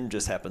line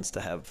just happens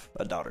to have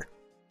a daughter.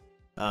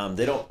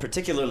 They don't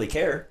particularly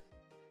care,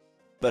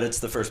 but it's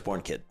the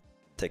firstborn kid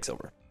takes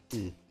over.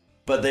 Mm.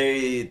 But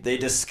they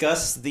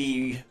discuss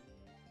the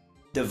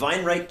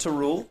divine right to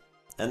rule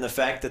and the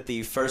fact that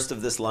the first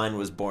of this line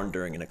was born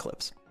during an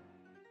eclipse.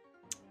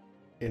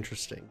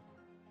 Interesting.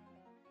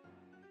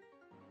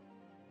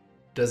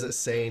 Does it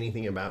say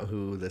anything about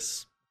who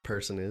this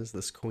person is,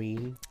 this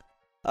queen?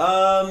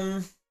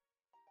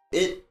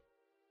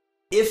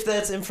 If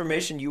that's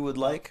information you would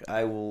like,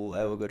 I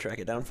will go track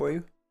it down for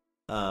you.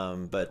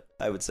 But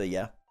I would say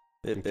yeah.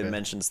 It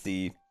mentions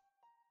the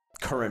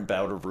current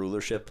bout of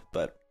rulership,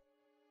 but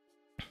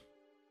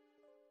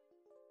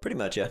pretty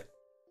much yeah.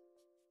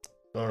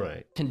 All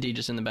right. And D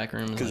just in the back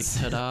room is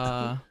 'Cause- like,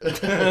 ta-da.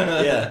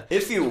 Yeah,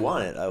 if you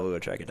want it, I will go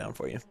track it down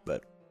for you.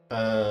 But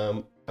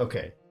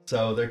Okay.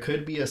 So there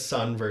could be a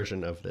sun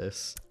version of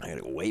this. I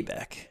gotta go way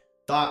back.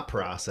 Thought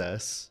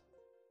process.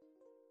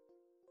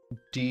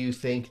 Do you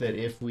think that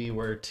if we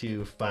were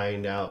to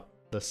find out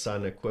the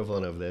sun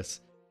equivalent of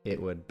this,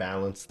 it would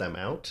balance them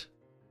out?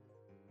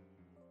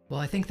 Well,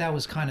 I think that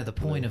was kind of the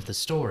point of the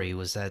story,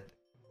 was that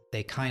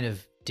they kind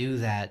of do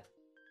that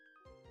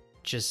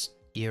just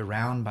year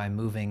round by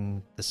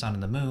moving the sun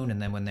and the moon, and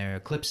then when there are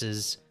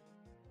eclipses,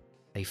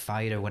 they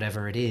fight or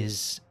whatever it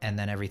is, and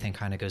then everything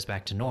kind of goes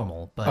back to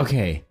normal. But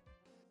Okay.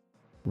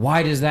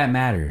 Why does that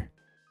matter?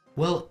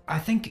 well, I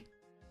think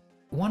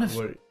one of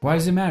What, Why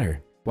does it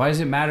matter? Why does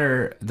it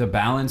matter the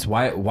balance?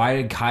 Why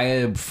did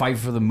Kaya fight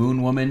for the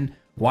Moon Woman?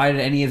 Why did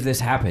any of this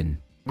happen?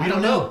 we I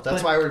don't don't know. know,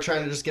 That's but- why we're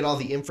trying to just get all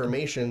the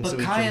information But so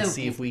we Kaya- can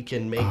see if we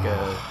can make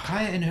a...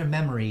 Kaya in her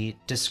memory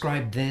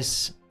described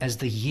this as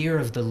the year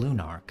of the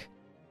Lunarch,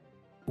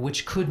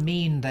 which could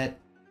mean that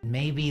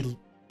maybe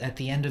at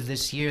the end of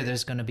this year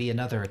there's going to be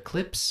another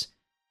eclipse.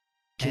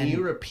 Can And-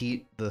 you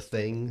repeat the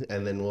thing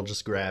and then we'll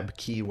just grab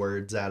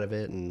keywords out of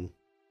it and...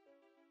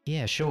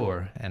 Yeah,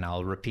 sure. And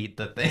I'll repeat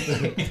the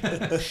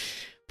thing.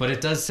 But it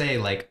does say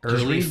like Just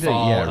early read the-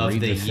 fall yeah, of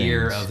read the the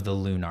year things. of the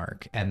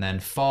Lunarch, and then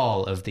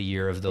fall of the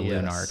year of the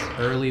Yes. Lunarch,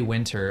 early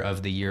winter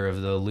of the year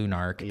of the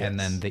Lunarch, Yes. and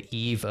then the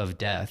eve of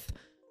death.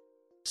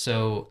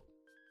 So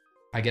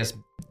I guess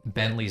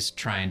Bentley's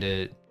trying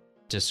to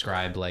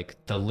describe like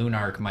the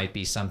Lunarch might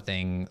be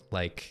something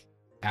like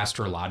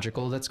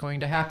astrological that's going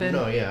to happen.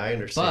 No, yeah, I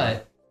understand.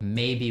 But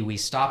maybe we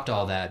stopped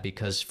all that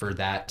because for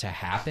that to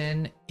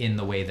happen in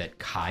the way that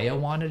Kaya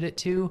wanted it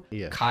to,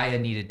 Yeah. Kaya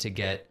needed to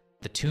get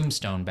the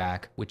tombstone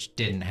back, which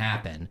didn't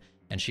happen.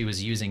 And she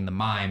was using the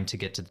mime to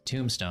get to the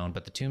tombstone,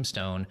 but the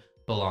tombstone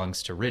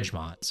belongs to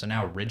Ridgemont. So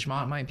now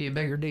Ridgemont might be a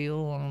bigger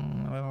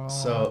deal.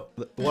 So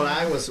what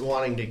I was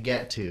wanting to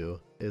get to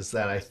is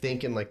that I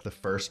think in like the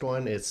first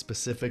one, it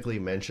specifically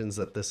mentions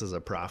that this is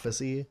a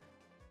prophecy.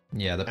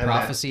 Yeah, the And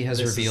prophecy that has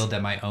this is- revealed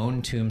that my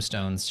own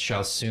tombstones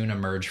shall soon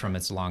emerge from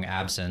its long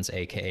absence,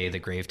 aka the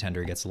grave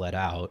tender gets let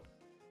out.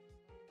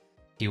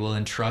 He will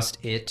entrust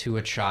it to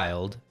a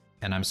child,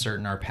 and I'm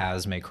certain our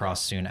paths may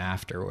cross soon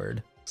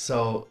afterward.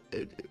 So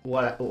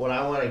what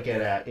I want to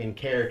get at in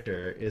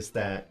character is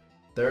that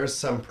there's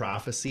some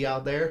prophecy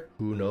out there,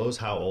 who knows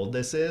how old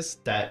this is,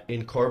 that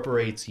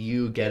incorporates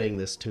you getting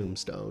this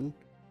tombstone.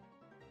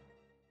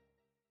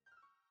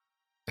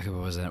 Okay,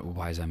 what was that?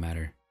 Why does that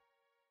matter?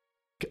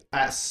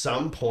 At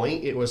some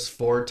point, it was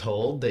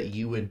foretold that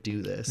you would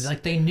do this.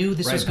 Like they knew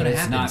this was but going to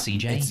it's happen, not-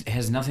 CJ. It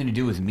has nothing to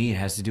do with me. It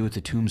has to do with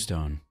the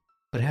tombstone.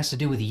 But it has to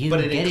do with you But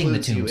it getting the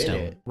includes you in tombstone.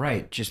 it.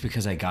 Right, just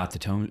because I got the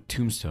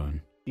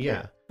tombstone.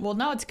 Yeah. Well,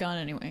 now it's gone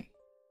anyway.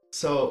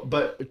 So,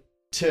 but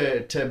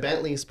to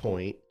Bentley's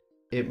point,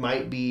 it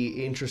might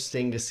be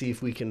interesting to see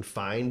if we can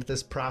find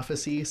this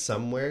prophecy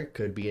somewhere.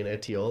 Could be in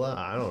Etiola.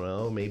 I don't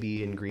know.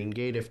 Maybe in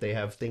Greengate if they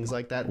have things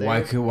like that there.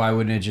 Why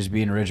wouldn't it just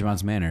be in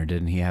Ridgemont's Manor?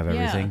 Didn't he have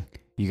Yeah. everything?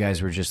 You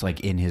guys were just like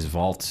in his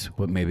vault.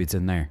 What? Maybe it's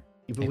in there.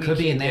 But It we could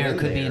be in can't get there, it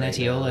could be in right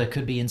Etiola, now. it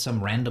could be in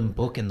some random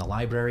book in the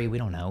library, we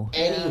don't know.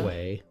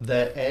 Anyway,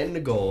 the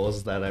end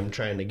goals that I'm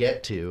trying to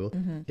get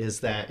to is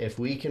that if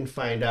we can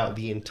find out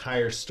the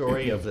entire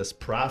story of this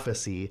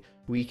prophecy,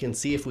 we can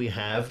see if we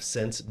have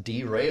since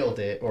derailed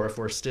it or if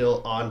we're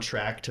still on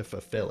track to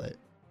fulfill it.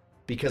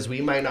 Because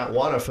we might not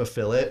want to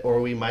fulfill it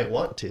or we might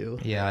want to.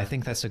 Yeah, I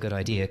think that's a good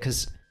idea,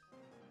 because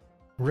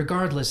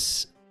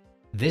regardless,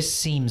 this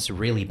seems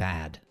really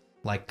bad.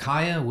 Like,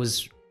 Kaya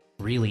was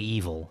really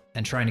evil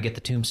and trying to get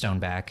the tombstone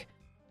back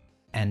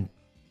and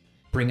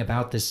bring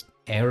about this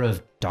era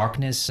of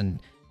darkness and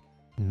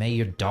may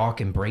your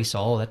dark embrace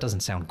all. That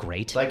doesn't sound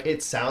great. Like,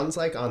 it sounds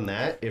like on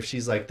that, if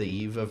she's like the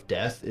eve of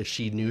death, if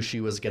she knew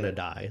she was going to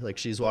die. Like,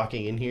 she's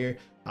walking in here,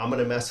 I'm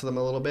going to mess with them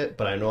a little bit,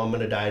 but I know I'm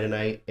going to die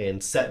tonight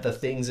and set the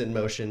things in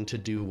motion to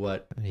do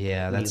what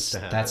Yeah, needs that's to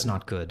that's happen.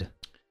 not good.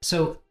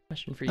 So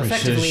Question for you.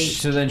 Effectively-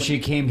 So then she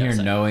came here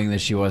Sorry. knowing that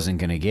she wasn't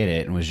going to get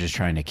it and was just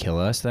trying to kill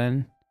us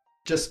then?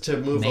 Just to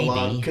move Maybe.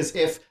 along, because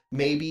if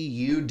maybe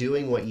you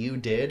doing what you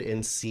did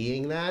and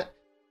seeing that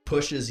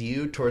pushes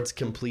you towards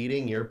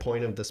completing your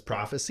point of this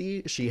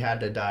prophecy, she had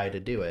to die to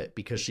do it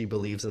because she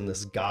believes in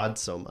this god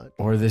so much.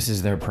 Or this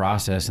is their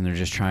process and they're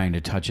just trying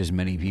to touch as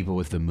many people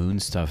with the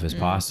moon stuff as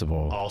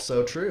possible.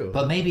 Also true.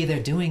 But maybe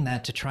they're doing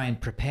that to try and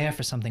prepare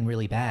for something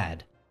really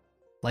bad.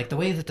 Like the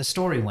way that the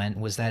story went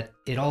was that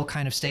it all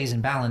kind of stays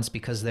in balance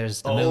because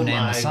there's the Oh moon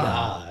and my the sun.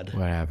 god.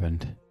 What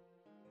happened?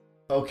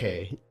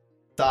 Okay,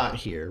 thought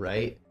here,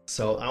 right?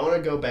 So I want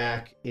to go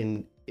back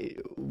in.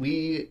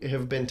 We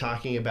have been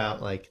talking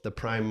about like the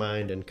Prime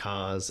Mind and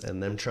Cause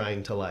and them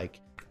trying to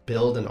like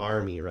build an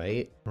army,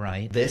 right?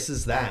 Right. This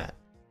is that.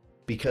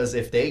 Because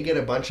if they get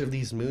a bunch of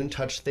these moon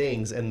touch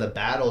things and the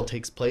battle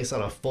takes place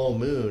on a full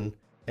moon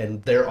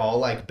and they're all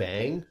like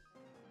bang,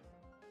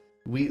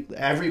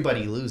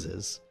 everybody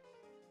loses.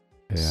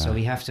 So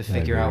we have to that'd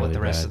figure be out what really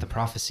the rest bad. of the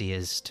prophecy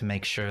is to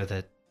make sure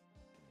that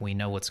we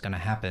know what's going to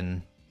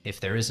happen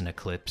if there is an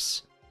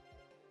eclipse.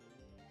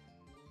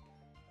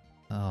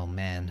 Oh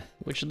man.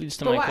 Which leads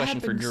to But my what question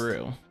for happens-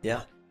 Drew.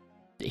 Yeah.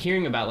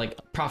 Hearing about like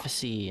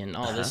prophecy and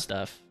all this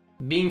stuff.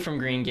 Being from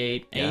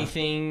Greengate, Yeah.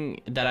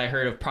 anything that I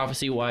heard of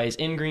prophecy wise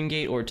in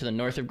Greengate or to the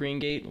north of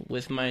Greengate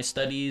with my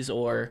studies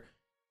or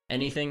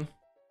anything?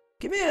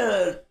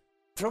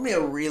 Throw me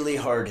a really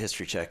hard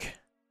history check.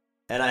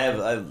 And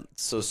I've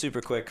so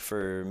super quick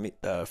for me,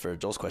 for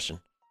Joel's question.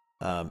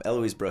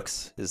 Eloise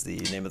Brooks is the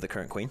name of the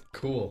current queen.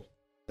 Cool.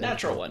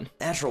 Natural one.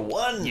 Natural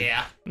one.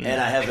 Yeah. And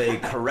I have a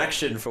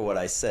correction for what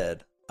I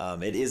said.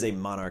 It is a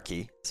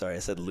monarchy. Sorry, I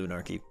said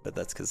lunarchy, but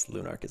that's because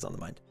lunarch is on the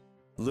mind.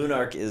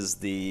 Lunarch is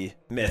the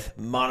myth.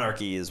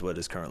 Monarchy is what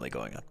is currently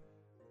going on.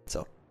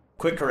 So,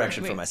 quick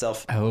correction for Wait.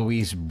 myself.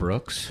 Eloise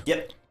Brooks?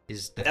 Yep.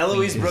 Is the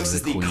Eloise queen- Brooks the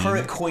is the queen.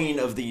 current queen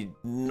of the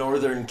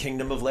northern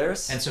kingdom of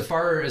Laris. And so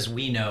far as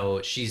we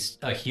know, she's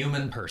a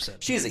human person.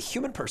 She is a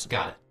human person.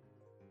 Got it.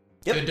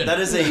 Yep, Good to that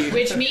know. is a...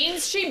 Which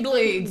means she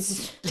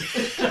bleeds.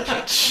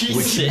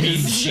 Which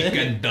means she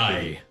can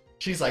die.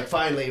 She's like,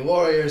 finally,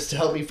 warriors to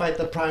help me fight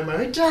the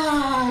primary.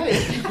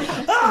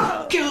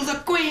 Die! Kill the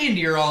queen!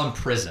 You're all in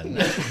prison.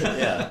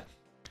 yeah.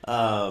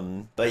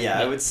 But yeah,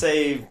 I would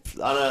say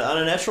on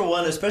a natural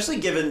one,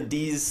 especially given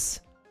Dee's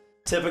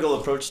typical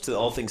approach to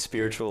all things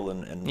spiritual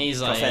and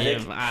He's like, prophetic.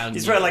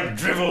 He's trying to like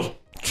drivel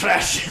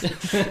trash.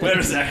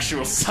 Where's the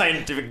actual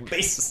scientific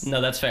basis? No,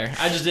 that's fair.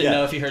 I just didn't Yeah.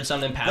 know if you heard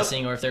something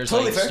passing or if there's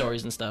Totally like fair.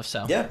 stories and stuff.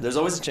 So Yeah, there's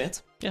always a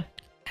chance.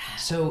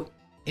 So,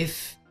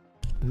 if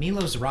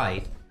Milo's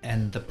right,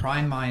 and the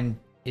Prime Mind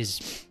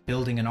is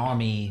building an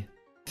army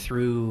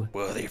through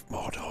Worthy of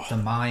Mordor. the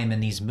Mime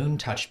and these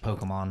Moon-touched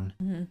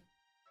Pokemon,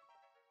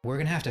 we're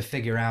gonna have to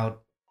figure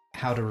out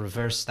how to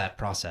reverse that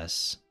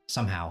process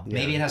somehow. Yeah.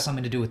 Maybe it has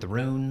something to do with the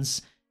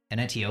runes and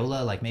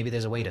Etiola, like maybe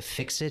there's a way to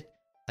fix it.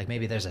 Like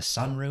maybe there's a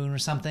sun rune or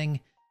something.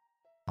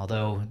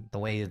 Although, the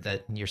way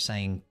that you're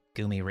saying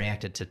Gumi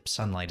reacted to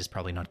sunlight is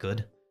probably not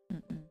good.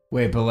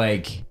 Wait, but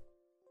like,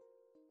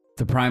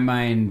 the Prime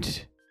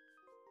Mind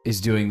is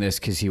doing this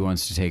because he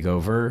wants to take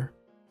over?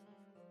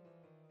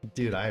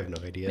 Dude, I have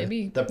no idea.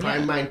 Maybe- the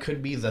Prime yeah. Mind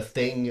could be the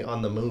thing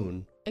on the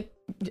moon.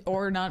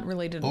 Or not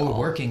related at Or all.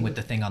 working with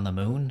the thing on the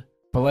moon.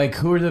 But like,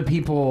 who are the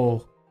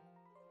people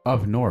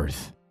up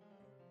north?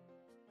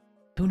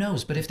 Who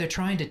knows? But if they're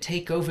trying to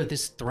take over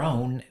this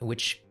throne,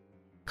 which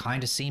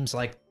kind of seems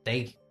like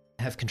they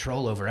have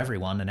control over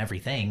everyone and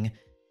everything,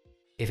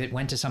 if it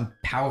went to some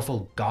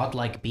powerful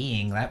godlike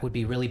being, that would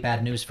be really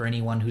bad news for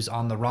anyone who's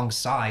on the wrong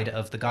side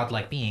of the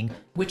godlike being,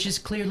 which is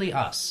clearly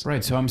us.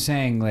 Right, so I'm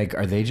saying, like,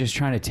 are they just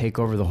trying to take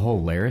over the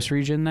whole Laris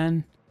region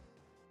then?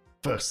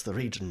 First the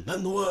region,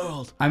 then the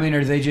world. I mean,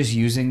 are they just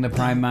using the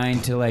Prime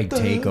Mind to, like,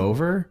 take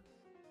over?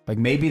 Like,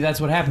 maybe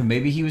that's what happened.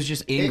 Maybe he was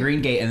just in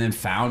Greengate and then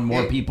found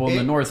more people in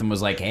the north and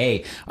was like,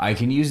 hey, I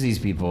can use these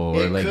people,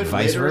 or, It like, could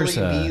vice literally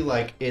versa. be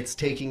like it's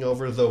taking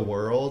over the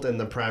world and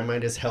the Prime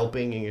Mind is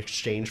helping in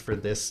exchange for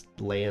this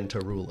land to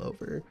rule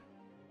over.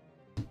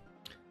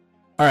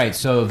 All right,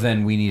 so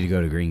then we need to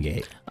go to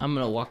Greengate. I'm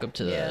gonna walk up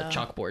to the Yeah.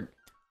 chalkboard.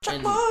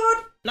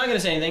 Chalkboard. Not gonna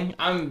say anything.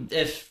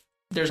 If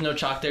there's no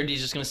chalk there,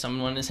 D's just gonna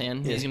summon one in his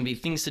hand. Yeah. He's gonna be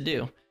things to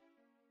do.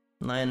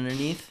 Line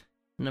underneath.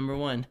 Number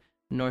 1,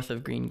 north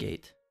of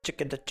Greengate.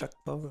 Chicken to chuck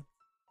over.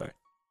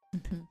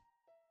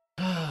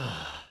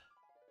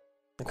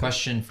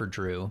 Question for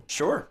Drew.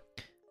 Sure.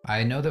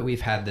 I know that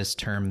we've had this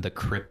term, the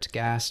Crypt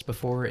Ghast,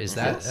 before. Is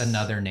that Yes.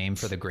 another name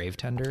for the Grave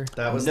Tender?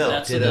 That was No. the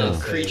That's ditto the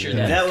thing. creature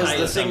Yeah. That was Kaya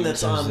the thing summoned.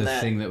 that's That was on the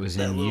that thing that was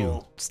in you.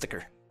 little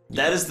sticker.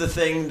 That is the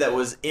thing that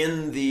was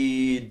in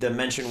the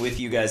dimension with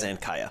you guys and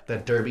Kaya.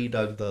 That Derby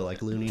dug the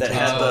like Looney That Tunes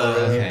had around.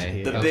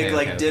 okay. The Yeah. big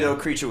like okay. ditto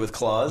creature with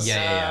claws.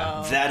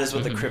 Yeah. That is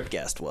what the Mhm.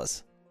 Cryptghast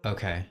was.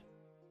 Okay.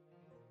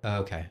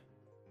 Okay.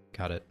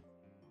 Got it.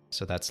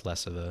 So that's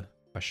less of a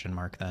question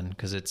mark then,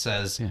 because it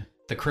says Yeah.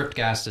 the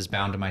Cryptghast is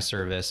bound to my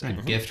service, a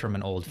gift from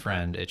an old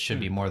friend. It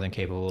should be more than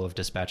capable of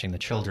dispatching the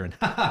children.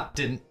 Haha,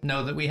 didn't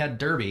know that we had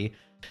Derby,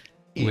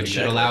 which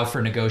should Exactly. allow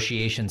for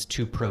negotiations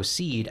to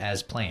proceed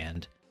as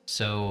planned.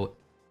 So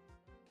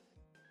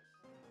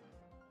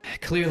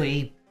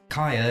clearly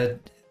Kaya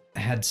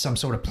had some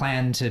sort of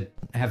plan to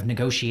have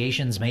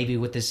negotiations maybe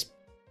with this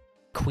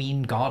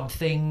queen god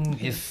thing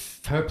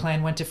if her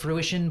plan went to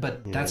fruition,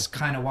 but that's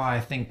kind of why I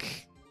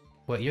think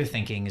what you're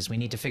thinking is we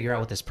need to figure out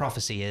what this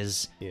prophecy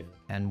is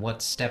and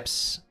what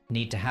steps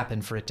need to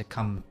happen for it to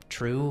come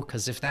true,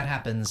 because if that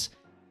happens,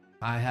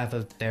 I have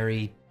a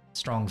very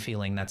strong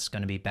feeling that's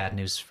going to be bad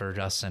news for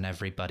us and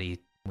everybody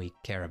we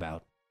care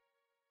about.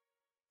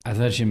 I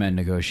thought she meant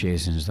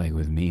negotiations like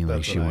with me, like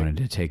That's she what I- wanted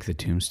to take the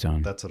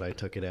tombstone. That's what I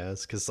took it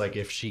as. Because, like,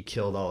 if she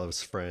killed all of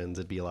his friends,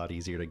 it'd be a lot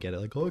easier to get it.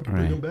 Like, oh, I can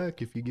bring Right. him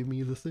back if you give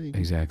me the thing.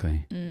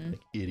 Exactly. Like,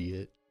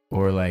 idiot.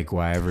 Or like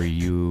wherever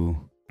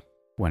you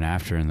went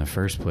after in the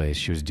first place,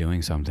 she was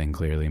doing something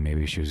clearly.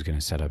 Maybe she was going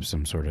to set up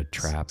some sort of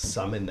trap.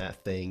 Summon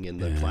that thing in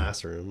the Yeah.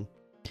 classroom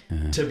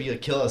Yeah. to be a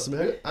kill us.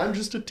 Man, I'm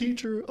just a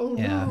teacher. Oh,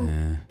 Yeah. no.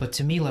 Yeah. But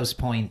to Milo's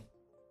point,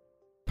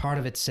 part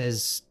of it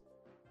says,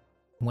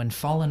 when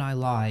fallen I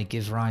lie,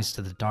 give rise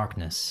to the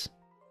darkness.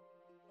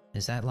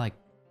 Is that like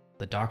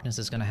the darkness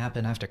is going to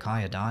happen after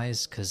Kaya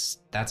dies? Because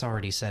that's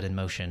already set in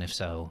motion, if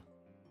so.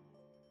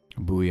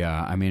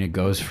 Booyah. I mean, it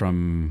goes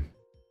from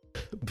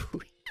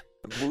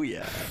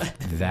Booyah.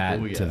 that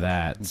to Booyah.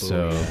 that.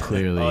 So Booyah.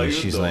 clearly Oh, you're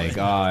she's the- like,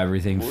 oh,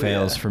 everything Booyah.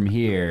 fails from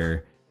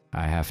here.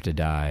 I have to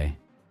die.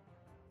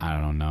 I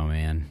don't know,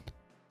 man.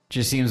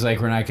 Just seems like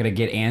we're not going to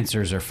get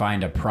answers or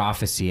find a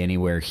prophecy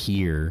anywhere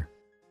here,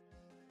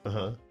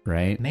 Uh-huh.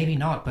 right? Maybe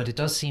not, but it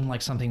does seem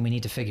like something we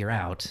need to figure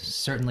out.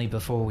 Certainly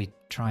before we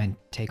try and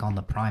take on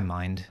the Prime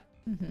Mind.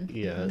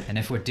 Yeah. And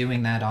if we're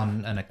doing that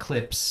on an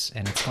eclipse,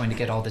 and it's going to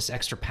get all this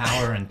extra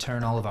power and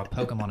turn all of our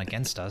Pokemon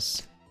against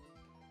us,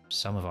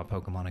 some of our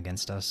Pokemon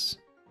against us.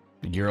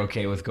 You're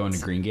okay with going to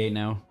Green Gate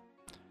now?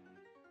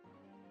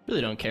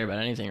 Really don't care about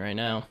anything right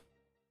now.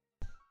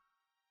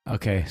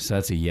 Okay, so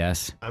that's a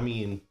yes. I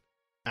mean,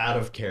 out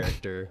of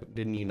character,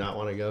 didn't you not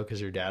want to go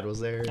because your dad was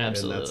there? And that's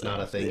Absolutely. not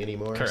a thing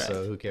anymore, Correct.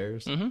 so who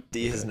cares? Hmm.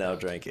 D has now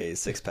drank a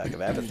 6-pack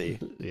of apathy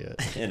Yeah.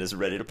 and is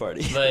ready to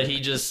party. But he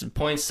just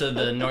points to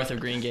the north of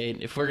Green Gate.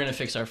 If we're gonna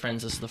fix our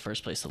friends, this is the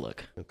first place to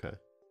look. Okay.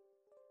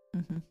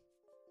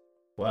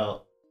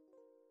 Well,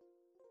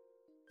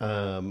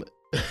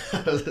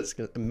 that's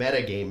gonna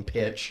metagame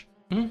pitch.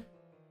 Mhm.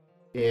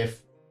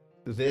 If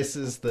this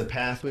is the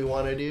path we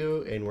want to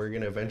do, and we're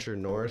gonna venture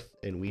north,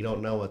 and we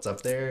don't know what's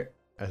up there,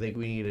 I think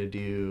we need to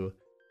do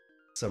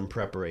some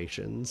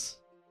preparations.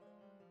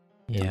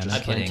 Yeah, and no I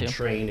plan kidding. to.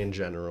 train in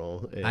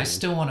general. I and-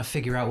 still want to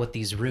figure out what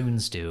these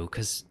runes do,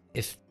 because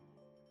if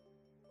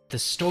the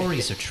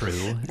stories are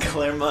true,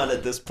 Claremont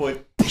at this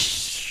point.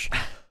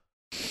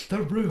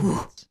 the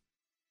runes.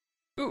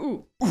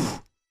 Ooh.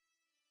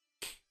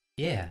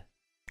 Yeah.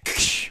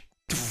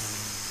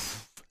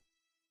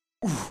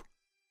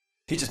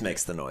 He just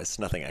makes the noise.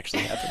 Nothing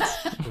actually happens.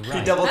 He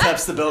Right. double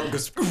taps the belt and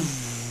goes.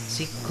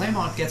 See,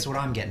 Claremont gets what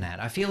I'm getting at.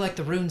 I feel like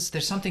the runes,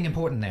 there's something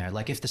important there.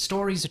 Like, if the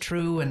stories are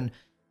true and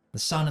the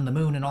sun and the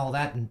moon and all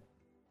that, and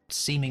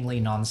seemingly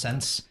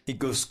nonsense, He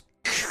goes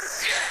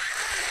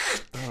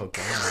Oh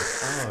god.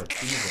 Oh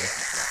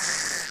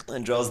Jesus.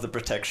 and draws the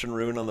protection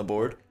rune on the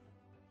board.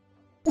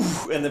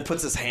 And then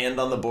puts his hand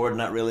on the board,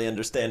 not really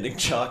understanding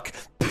chalk.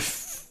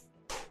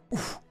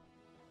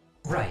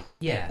 right,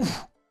 yeah,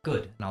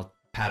 good. And I'll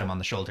pat him on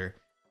the shoulder.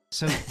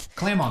 So,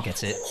 Claremont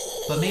gets it,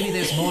 but maybe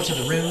there's more to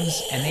the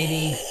runes, and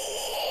maybe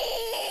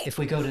if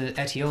we go to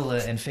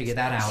Etiola and figure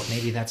that out,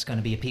 maybe that's going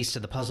to be a piece to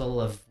the puzzle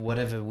of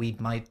whatever we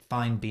might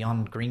find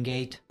beyond Green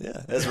Gate.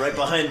 Yeah, as right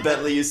behind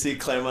Bentley, you see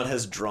Claremont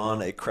has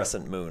drawn a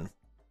crescent moon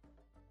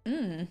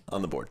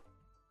on the board.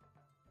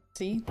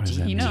 See? What does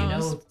that He mean? Do you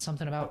knows. know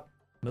something about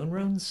moon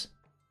runes?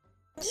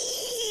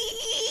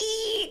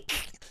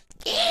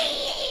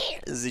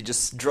 As he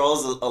just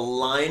draws a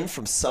line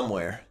from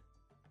somewhere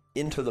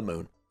into the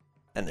moon,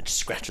 and then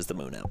scratches the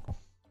moon out.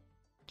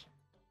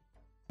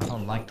 I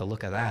don't like the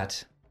look of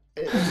that.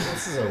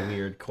 This is a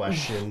weird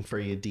question for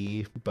you,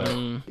 D, but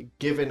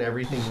given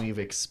everything we've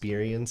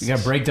experienced, You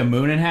gotta break the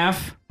moon in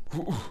half?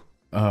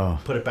 Oh,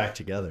 put it back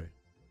together.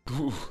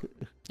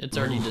 It's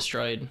already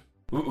destroyed.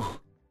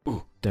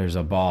 there's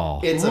a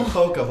ball It's a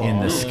Pokeball. in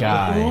the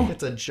sky.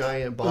 It's a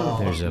giant ball.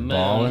 There's a Man.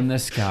 ball in the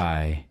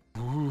sky.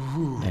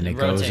 And it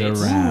goes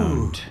Rotates.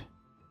 around.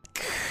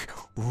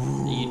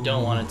 You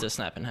don't want it to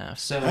snap in half.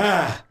 So,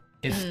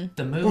 if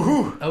the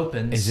moon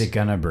opens, Is it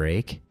gonna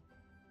break?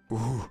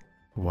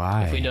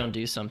 Why? If we don't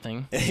do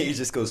something, And he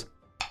just goes,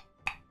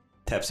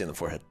 taps you on the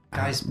forehead.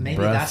 guys,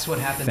 maybe Bruh, that's what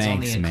happens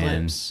thanks, on the man.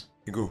 eclipse.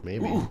 You go,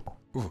 Maybe.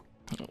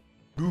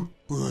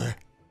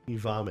 You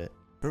vomit.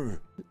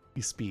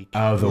 You speak.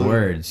 Oh, the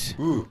words.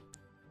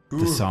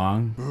 The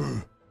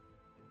song.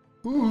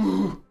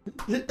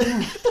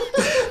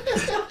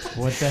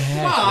 What the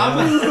heck?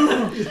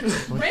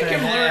 Mom! Make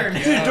him learn.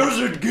 He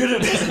doesn't get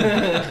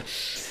it.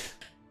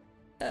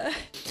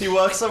 He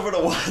walks over to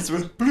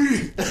Wadsworth.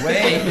 Please.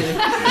 wait.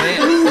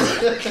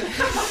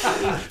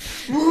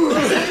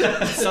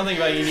 Something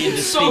about you need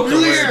to speak the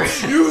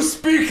words. You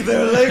speak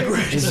their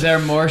language. Is there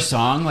more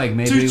song? Like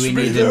maybe Teach we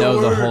me need to their know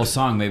the word. whole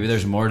song. Maybe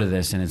there's more to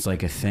this, and it's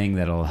like a thing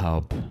that'll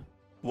help.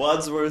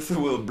 Wadsworth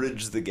will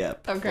bridge the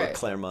gap Okay. for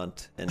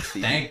Claremont and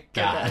Phoebe. Thank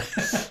God.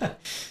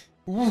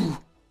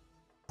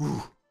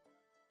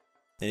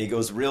 And he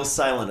goes real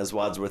silent as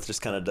Wadsworth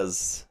just kind of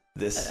does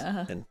this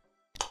and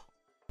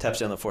taps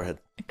you on the forehead.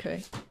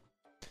 Okay.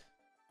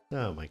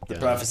 Oh my god.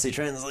 Prophecy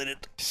translated.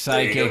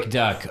 Psychic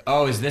duck.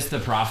 Oh, is this the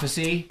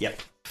prophecy? Yep.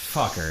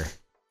 Fucker.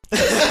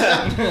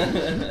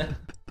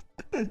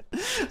 I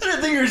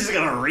didn't think you were just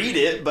gonna read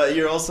it, but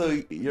you're also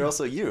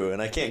you,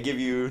 and I can't give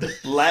you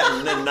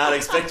Latin and not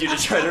expect you to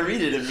try to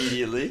read it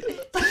immediately.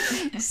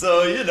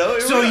 So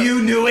So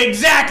you knew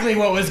exactly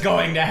what was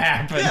going to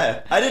happen.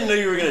 Yeah, I didn't know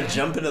you were gonna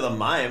jump into the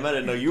mime. I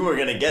didn't know you were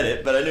gonna get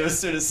it, but I knew as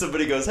soon as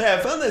somebody goes, "Hey, I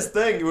found this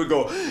thing," you would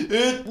go,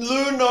 "It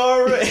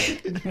lunar."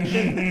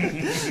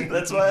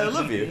 That's why I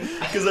love you,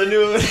 because I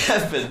knew it would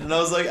happen, and I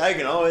was like, I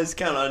can always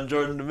count on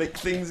Jordan to make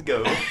things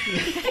go.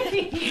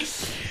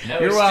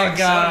 You're welcome.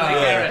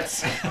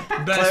 Best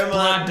Best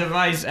plot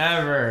device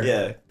ever.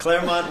 Yeah,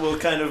 Claremont will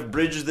kind of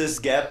bridge this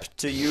gap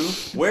to you.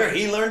 Where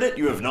he learned it,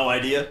 you have no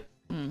idea.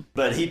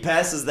 But he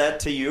passes that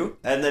to you,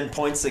 and then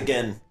points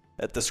again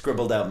at the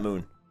scribbled out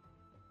moon.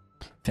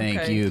 Thank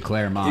Okay. you,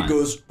 Claremont. He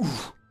goes,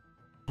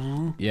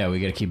 Yeah, we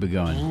gotta keep it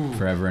going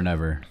forever and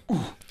ever.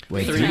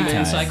 Wait, 3 three moon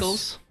times.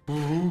 cycles.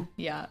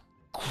 Yeah.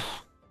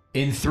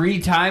 In 3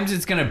 times,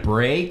 it's gonna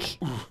break.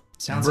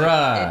 Sounds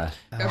Bruh.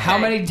 Okay. How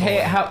many?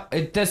 How?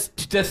 It does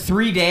the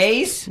 3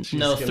 days?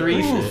 No, gonna three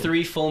read it.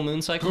 three full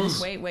moon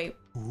cycles. Wait.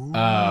 Oh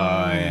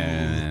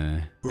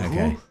yeah.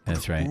 Okay,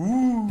 that's right.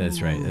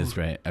 That's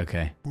right.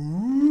 Okay.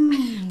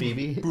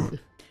 Phoebe.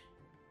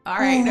 All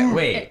right. No,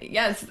 Wait.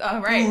 Yes. All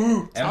right.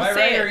 Am I'll I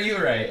say right it. or are you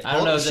right? I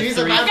don't know. The She's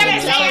 3 about full to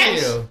moon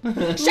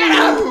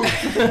say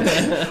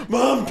cycles. you.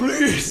 "Mom,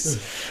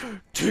 please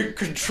take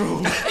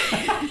control.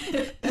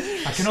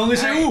 I can only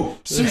say ooh.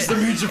 Cease the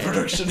means of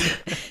production,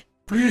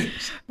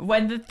 please."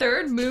 When the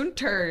third moon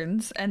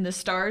turns and the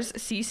stars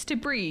cease to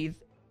breathe,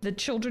 the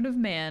children of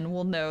man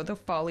will know the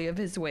folly of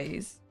his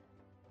ways.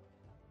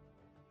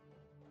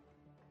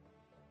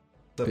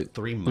 The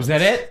 3 months. Was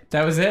that it?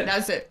 That was it?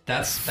 That's it.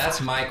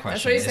 That's my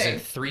question. what Is he's saying.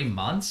 it 3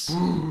 months?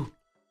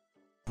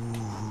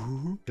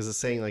 Because it's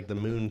saying like the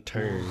moon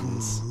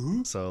turns,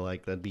 so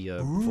like that'd be a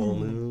full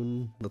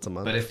moon. That's a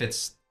month. But if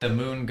it's the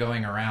moon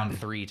going around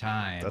 3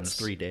 times, that's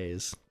 3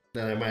 days,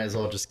 then I might as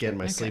well just get in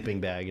my sleeping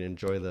bag and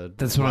enjoy the.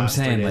 That's what I'm last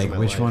 3 saying. days of Like, my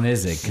which life. one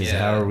is it? Because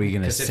how are we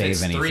gonna 'Cause if save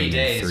it's anything 3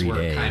 days, in 3 we're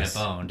days? kind of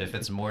boned. If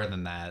it's more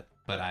than that,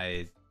 but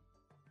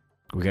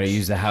We gotta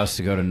use the house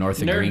to go to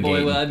North of Nerd Green boy,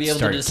 Gate will I and be able to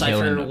start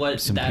decipher killing what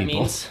some that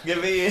people. means?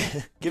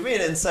 Give me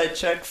an insight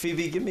check,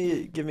 Phoebe. Give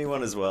me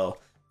one as well.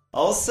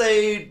 I'll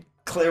say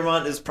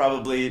Claremont is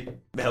probably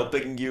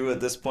helping you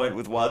at this point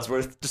with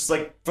Wadsworth. Just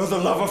like, for the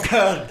love of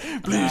God,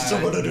 please,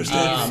 someone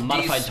understand me.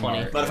 Modified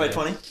 20. Modified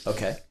 20?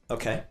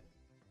 Okay.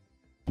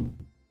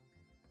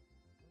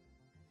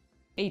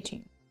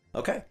 18.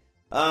 Okay.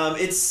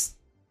 It's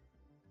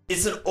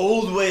an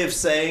old way of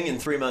saying in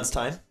 3 months'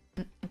 time.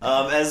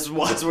 As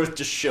Wadsworth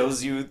just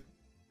shows you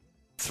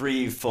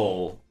 3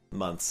 full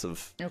months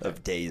of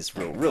days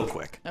real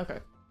quick. Okay.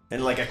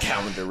 And like a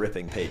calendar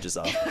ripping pages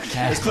off.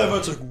 As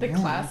Claremont's like, The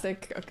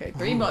classic. Okay.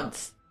 3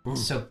 months.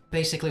 so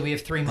basically we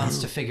have 3 months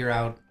to figure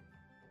out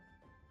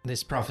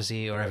this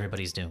prophecy or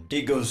everybody's doomed.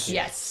 he goes,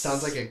 Yes.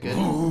 Sounds like a good.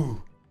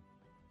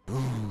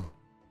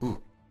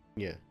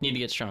 Yeah. Need to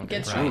get stronger. Get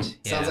Right. strong.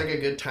 Sounds like a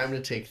good time to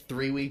take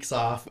 3 weeks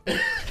off.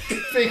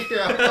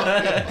 Figure out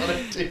what we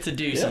want to To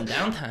do some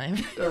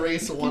downtime.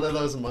 erase one of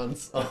those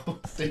months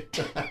almost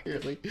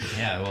entirely.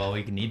 Yeah, well,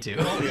 we need to.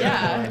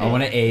 Yeah. I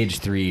want to age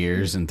 3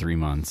 years and 3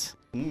 months.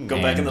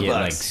 go back in the get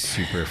like box.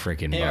 super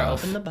freaking Here, buff.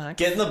 open the box.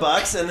 Get in the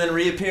box and then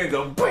reappear and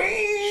go, Just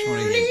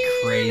want to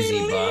get crazy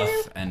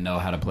buff and know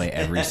how to play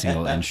every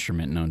single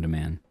instrument known to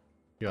man.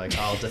 You're like,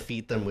 I'll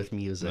defeat them with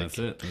music.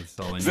 it. That's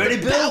all I need. ready,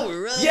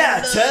 Bill?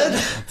 Yeah, Ted.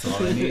 That's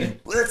all I need.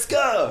 Let's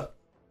go.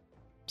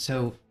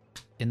 So,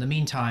 in the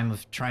meantime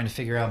of trying to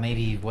figure out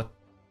maybe what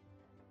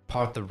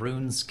part the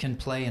runes can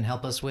play and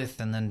help us with,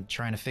 and then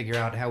trying to figure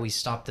out how we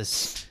stop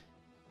this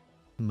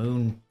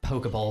moon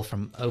Pokeball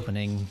from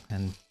opening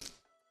and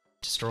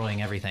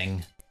destroying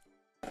everything,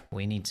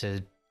 we need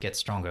to get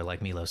stronger,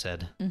 like Milo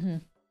said. Mm-hmm.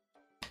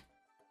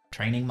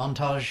 Training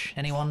montage,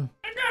 anyone?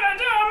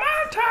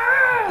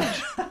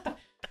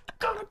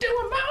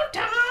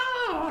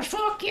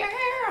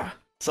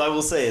 So I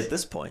will say at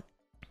this point,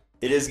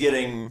 it is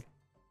getting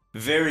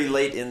very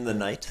late in the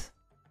night,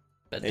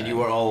 and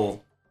you are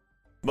all,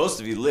 most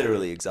of you,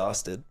 literally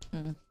exhausted.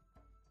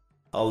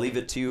 I'll leave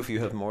it to you if you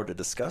have more to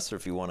discuss, or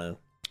if you want to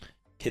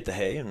hit the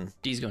hay and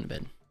D's going to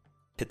bed.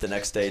 hit the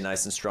next day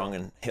nice and strong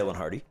and hale and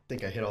hearty. I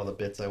think I hit all the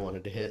bits I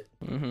wanted to hit.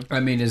 I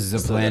mean, is the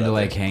Still plan got to other-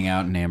 like hang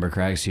out in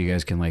Ambercrack so you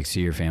guys can like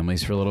see your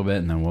families for a little bit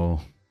and then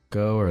we'll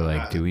go, or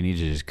like do we need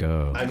to just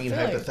go? I mean, feel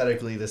like-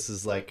 hypothetically, this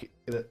is like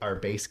our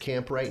base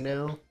camp right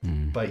now,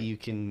 Hmm. but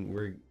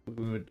we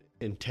would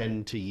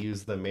intend to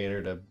use the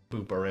manor to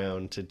boop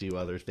around to do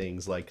other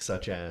things, like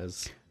such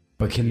as.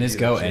 But can this do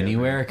go the gym.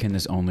 anywhere? Or can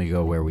this only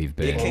go where we've It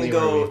been? can Only where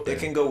go. we've been. It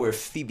can go where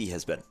Phoebe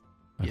has been.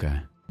 Okay.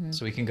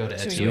 So we can go to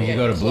So So you we can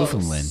get go to close.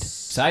 Bluefenland.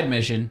 Side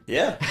mission.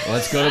 Yeah.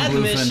 Let's go to Side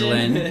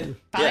Bluefinland mission.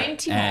 Find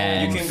Timon.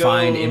 and You can go-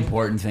 find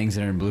important things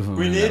that are in Bluefinland.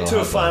 We need that'll to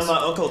help find us. my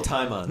Uncle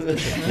Timon.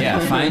 Yeah,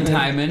 find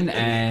Timon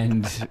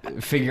and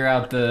figure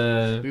out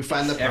the. We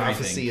find the Everything.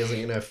 prophecy isn't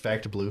going to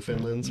affect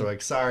Bluefinland, so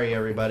like, sorry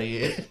everybody,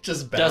 it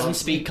just Doesn't bounced.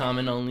 speak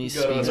common, only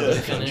Go to speaks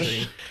another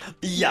Finnish.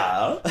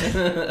 Yeah. It's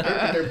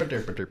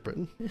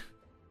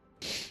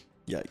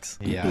Yikes.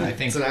 Yeah, I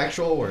think an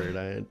actual word.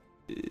 I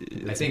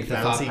think the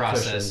thought Bouncy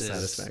process cushion is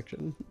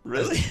satisfaction.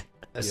 Really?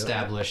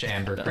 establish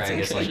Amber That's Crag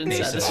as like inclusion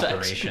base of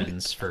satisfaction.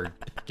 operations for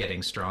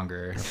getting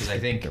stronger. Because I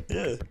think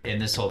Yeah. in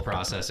this whole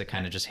process, it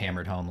kind of just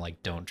hammered home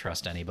like don't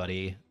trust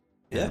anybody.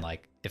 Yeah. And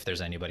like if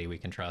there's anybody we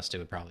can trust, it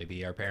would probably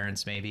be our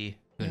parents. Maybe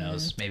who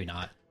knows? Maybe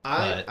not.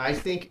 I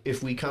think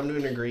if we come to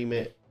an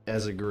agreement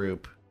as a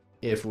group,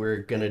 if we're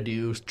gonna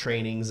do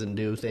trainings and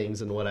do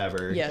things and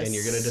whatever, Yes. and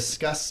you're gonna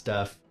discuss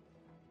stuff,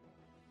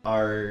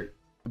 our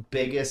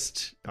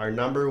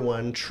number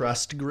one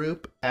trust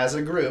group as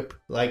a group,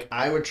 like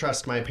I would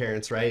trust my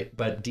parents, right?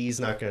 But D's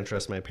not gonna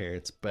trust my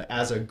parents. But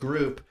as a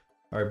group,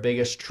 our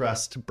biggest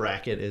trust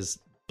bracket is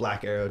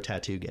Black Arrow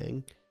Tattoo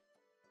Gang.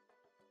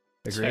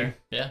 Agree? Fair.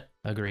 Yeah.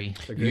 Agree.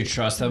 You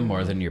trust them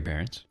more than your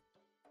parents?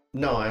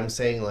 No, I'm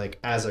saying like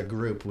as a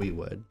group we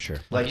would. Sure.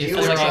 Like If you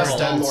there's would anyone trust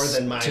them else more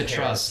than my to parents.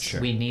 trust,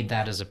 Sure. we need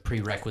that as a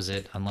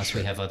prerequisite unless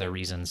we have other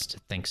reasons to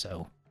think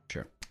so.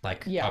 Sure.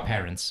 Like Yeah. our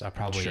parents are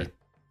probably Sure.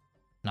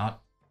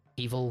 not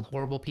evil,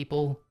 horrible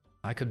people.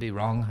 I could be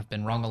wrong. I've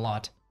been wrong a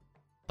lot.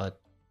 But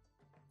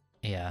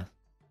yeah.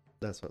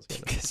 That's what I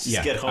was gonna Just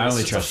Yeah, get home. I It's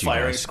only just trust a you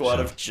firing guys, squad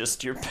so. of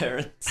just your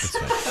parents. That's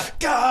fine.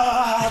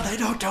 God, they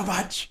don't do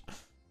much.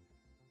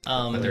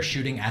 But they're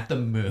shooting at the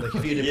moon. Like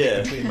if you had to Yeah.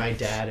 pick between my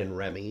dad and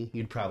Remy,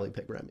 you'd probably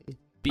pick Remy.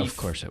 Of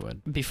course I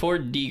would. Before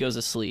D goes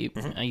to sleep,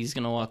 Mm-hmm. he's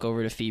gonna walk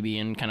over to Phoebe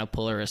and kind of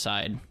pull her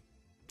aside.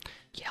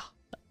 Yeah.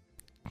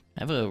 I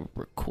have a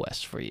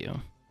request for you.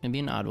 Maybe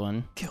an odd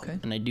one, Okay.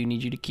 and I do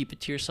need you to keep it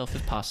to yourself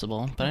if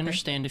possible. But I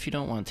understand if you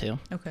don't want to.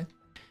 Okay.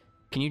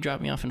 Can you drop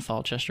me off in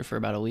Falchester for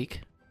about a week?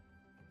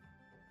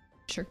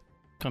 Sure.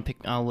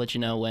 I'll let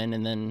you know when,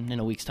 and then in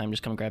a week's time,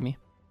 just come grab me.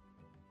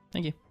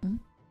 Thank you.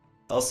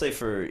 I'll say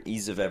for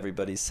ease of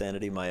everybody's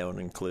sanity, my own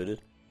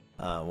included,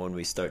 when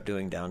we start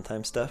doing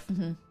downtime stuff,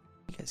 you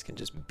guys can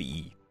just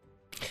be.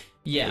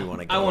 Yeah, We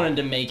wanna I go. wanted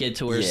to make it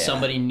to where Yeah.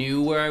 somebody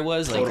knew where I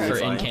was, like Totally for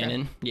fine. in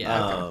canon.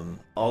 Yeah.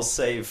 I'll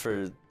say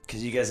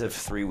because you guys have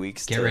 3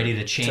 weeks. Get ready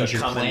to change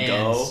your come plans.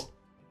 and go.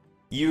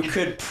 You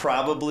could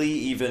probably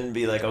even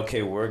be like,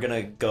 okay, we're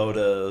gonna go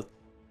to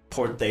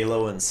Port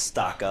Thalo and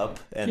stock up,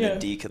 and then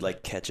D could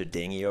like catch a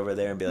dinghy over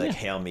there and be like, Yeah.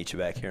 hey, I'll meet you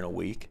back here in a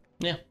week.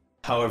 Yeah.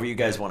 However you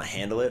guys want to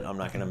handle it, I'm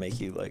not gonna make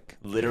you like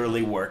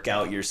literally work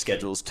out your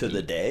schedules to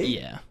the day.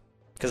 Yeah.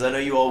 Because I know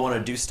you all want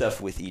to do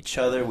stuff with each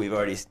other. We've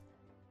already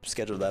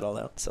scheduled that all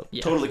out, so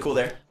Yeah. totally cool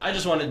there. I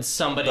just wanted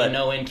somebody But- to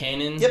know in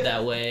canon. Yep,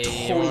 That way,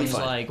 totally everyone's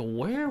fine. like,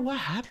 what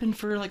happened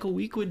for like a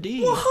week with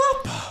D?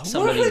 What?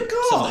 Somebody, Where'd it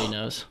go? somebody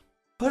knows.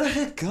 Where did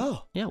it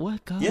go? Yeah,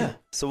 what? God. Yeah,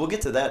 so we'll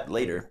get to that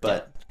later,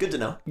 but good to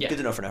know. Yeah. Good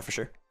to know for now, for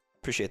sure.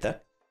 Appreciate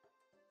that.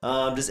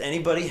 Does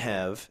anybody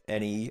have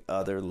any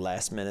other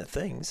last minute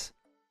things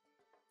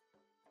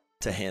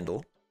to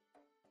handle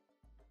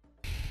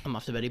I'm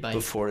off to Betty Bye.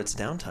 before it's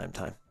downtime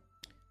time?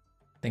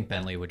 I think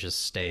Bentley would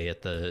just stay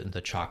at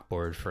the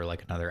chalkboard for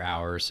like another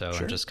hour or so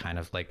Sure. and just kind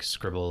of like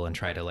scribble and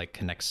try to like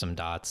connect some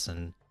dots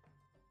and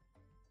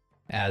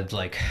add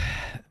like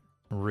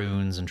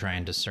runes and try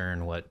and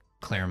discern what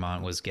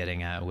Claremont was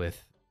getting at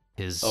with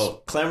his.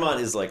 Oh, Claremont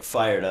is like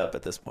fired up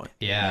at this point.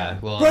 Yeah,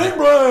 well,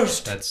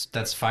 Brainburst!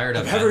 that's fired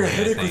up. I'm having a Bentley,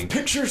 I headache with think.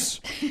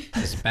 pictures.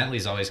 'Cause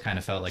Bentley's always kind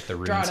of felt like the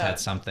Draw runes it had up.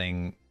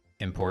 something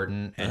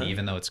important, and Uh-huh.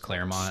 even though it's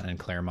Claremont, and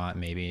Claremont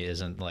maybe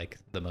isn't like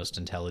the most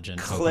intelligent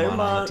Pokemon on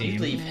Claremont- the You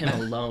team. leave him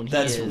alone. He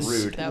That's is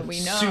rude. That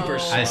we know. Super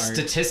smart.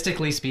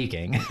 Statistically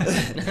speaking,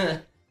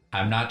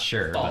 I'm not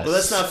sure. False. But, Well,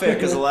 that's not fair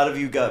because a lot of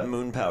you got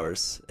moon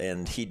powers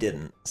and he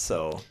didn't.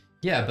 So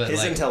yeah, but his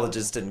like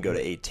intelligence didn't go to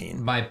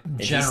 18. my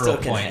he general still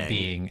can point hang.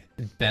 being,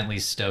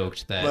 Bentley's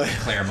stoked that My-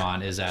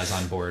 Claremont is as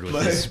on board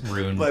with his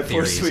rune My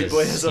poor theories sweet as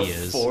boy has a he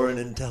is. 4 in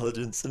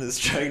intelligence and is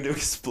trying to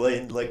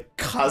explain like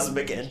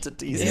cosmic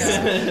entities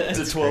Yeah.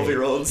 to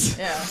 12-year-olds.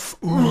 Yeah.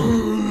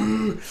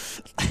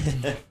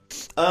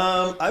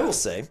 I will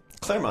say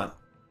Claremont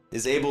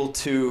is able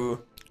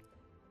to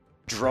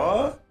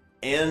draw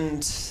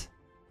and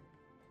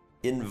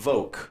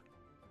invoke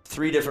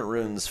 3 different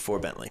runes for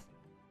Bentley.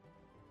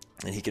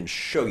 And he can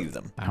show you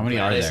them. How many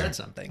Glad are I there? said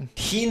something.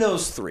 He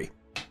knows 3.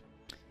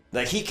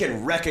 Like he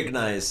can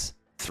recognize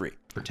 3.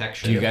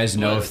 Protection. Do you guys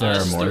know But if there are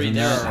us more three, than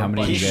there that? are How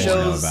many do He you guys know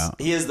shows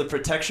about? he has the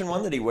protection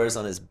one that he wears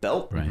on his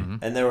belt. Right.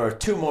 And there are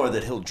 2 more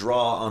that he'll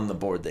draw on the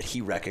board that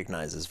he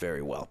recognizes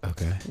very well.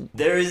 Okay.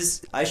 There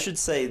is, I should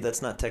say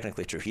that's not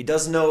technically true. He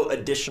does know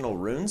additional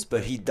runes,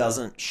 but he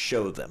doesn't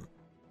show them.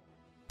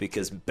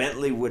 Because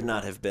Bentley would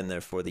not have been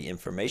there for the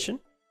information.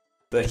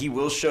 But he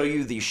will show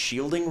you the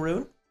shielding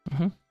rune.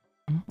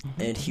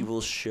 And he will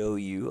show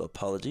you,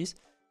 apologies,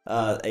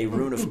 a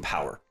rune of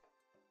power.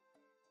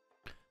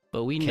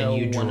 but we Can know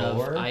you one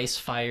of draw? ice,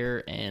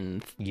 fire,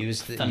 and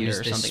use the thunder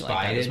or something like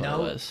that is spider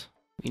what it note. was.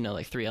 We know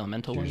like 3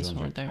 elemental Yours ones, ones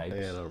weren't are there? pipes.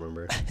 Yeah, I don't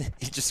remember.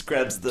 He just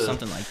grabs the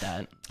Something like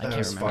that. I can't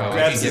was remember. far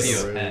Grabs off his- the Give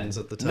you a runes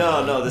pen. at the time.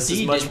 No, this is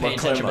D much did more pay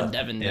attention, but Claremont.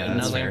 Devin did. Yeah, And I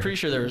that's was like, I'm fair. pretty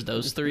sure there was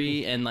those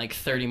 3 and like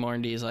 30 more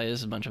in D's. Like, this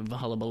is a bunch of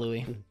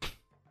hullabalooey.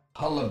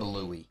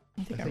 Hullabalooey.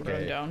 I think I I'm think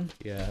going I- down.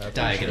 Yeah, I'm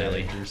Diagonally.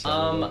 pretty sure I drew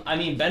some of it. I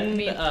mean, Ben,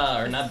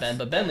 or not Ben,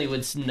 but Bentley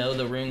would know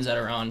the runes that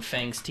are on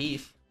Fang's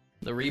teeth.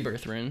 The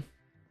rebirth rune.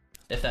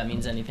 If that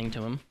means anything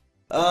to him.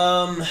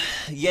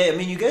 Yeah, I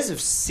mean, you guys have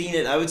seen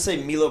it. I would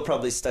say Milo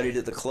probably studied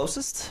it the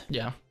closest.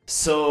 Yeah.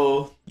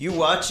 So you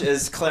watch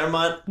as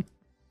Claremont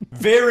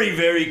very,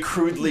 very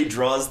crudely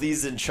draws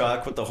these in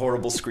chalk with the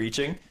horrible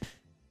screeching.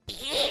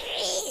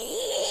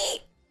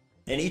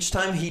 And each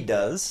time he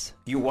does,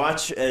 you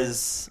watch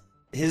as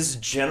his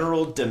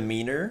general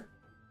demeanor,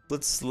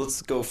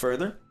 let's go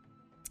further,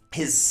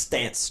 his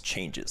stance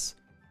changes.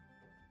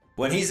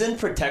 When he's in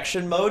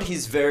protection mode,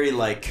 he's very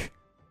like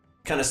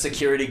kind of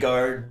security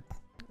guard,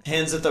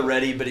 hands at the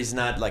ready, but he's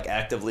not like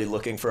actively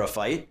looking for a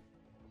fight.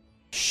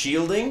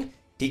 Shielding,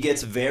 he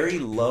gets very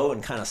low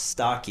and kind of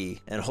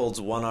stocky and holds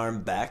one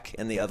arm back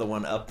and the other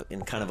one up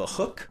in kind of a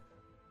hook.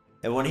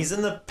 And when he's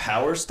in the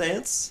power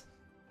stance,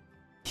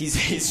 he's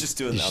just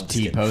doing Just I'm just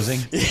kidding. T-posing?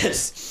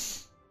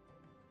 Yes.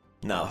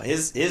 No,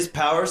 his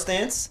power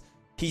stance,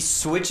 he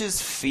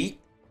switches feet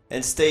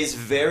and stays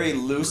very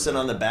loose and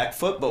on the back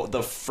foot, but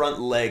the front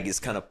leg is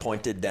kind of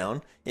pointed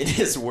down in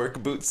his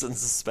work boots and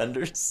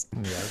suspenders.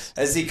 Yes.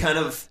 As he kind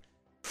of...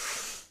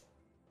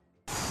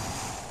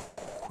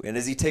 And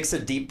as he takes a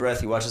deep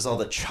breath, he watches all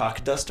the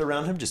chalk dust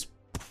around him just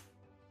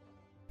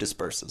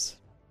disperses.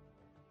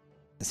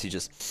 As he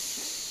just...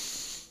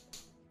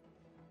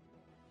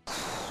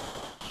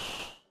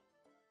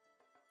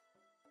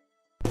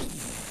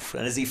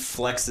 And as he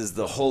flexes,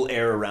 the whole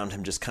air around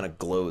him just kind of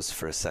glows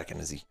for a second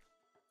as he...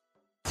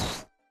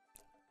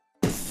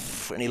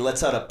 And he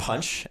lets out a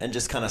punch and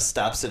just kind of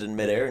stops it in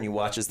midair, and he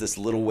watches this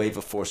little wave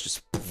of force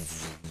just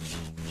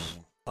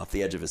off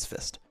the edge of his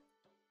fist.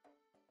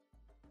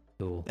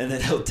 Cool. And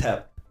then he'll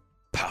tap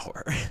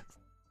power.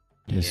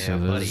 Yeah, so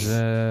buddy.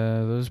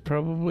 those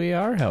probably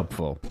are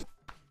helpful.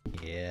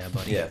 Yeah,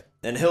 buddy. Yeah.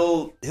 And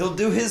he'll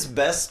do his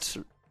best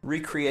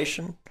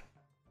recreation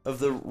of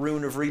the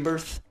rune of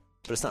rebirth,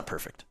 but it's not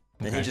perfect.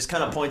 And he Okay. just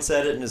kind of points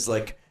at it and is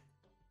like,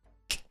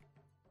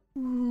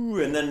 "Ooh,"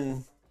 and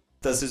then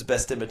does his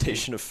best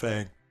imitation of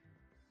Fang.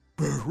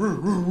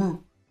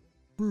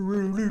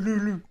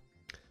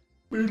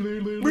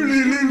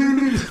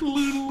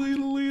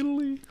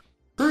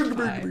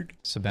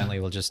 So Bentley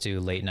will just do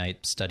late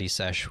night study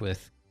sesh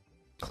with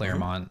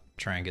Claremont,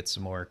 try and get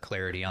some more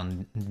clarity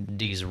on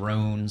these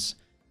runes,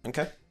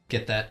 Okay.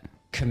 get that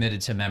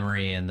committed to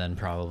memory, and then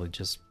probably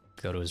just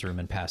go to his room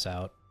and pass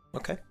out.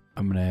 Okay.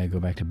 I'm gonna go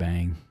back to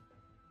Bang,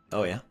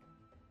 Oh, yeah.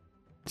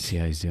 see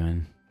how he's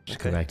doing. Just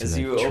go back to As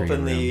the you tree open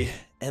room. the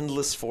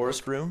endless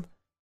forest room,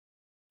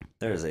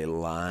 there's a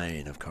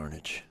line of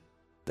carnage.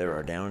 There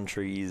are down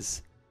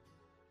trees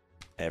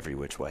every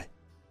which way.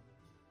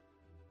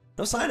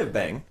 No sign of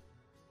Bang.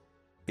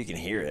 You can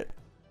hear it.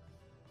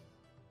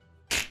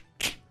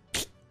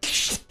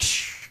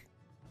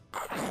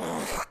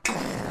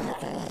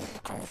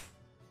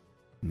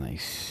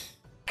 Nice.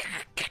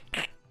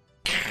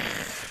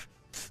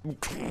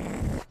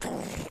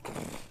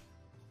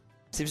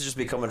 Seems to just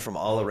be coming from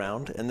all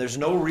around, and there's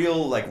no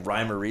real like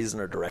rhyme or reason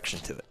or direction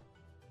to it.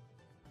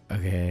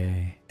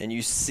 Okay. And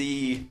you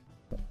see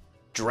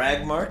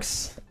drag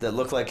marks that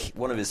look like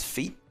one of his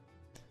feet.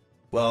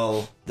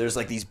 Well, there's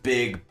like these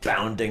big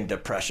bounding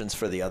depressions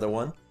for the other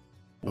one.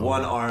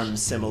 One arm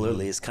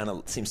similarly is kind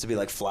of seems to be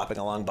like flopping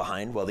along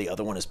behind, while the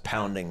other one is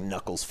pounding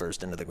knuckles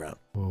first into the ground.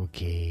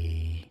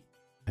 Okay.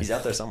 He's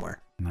out there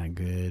somewhere. Not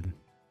good.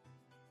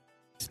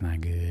 It's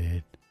not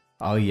good.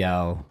 I'll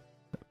yell.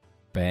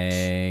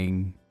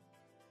 Bang.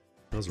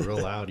 That was a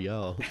real loud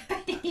yell.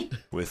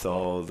 With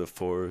all the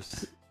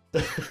force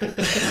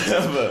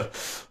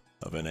of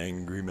an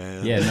angry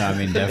man. Yeah, no, I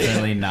mean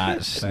definitely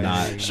not Sure,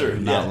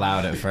 not yeah.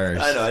 loud at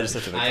first. I know. I just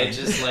have to. Make I fun.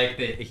 just like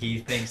that he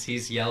thinks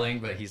he's yelling,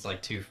 but he's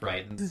like too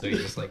frightened, so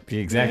he's just like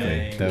Exactly.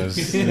 "Bang."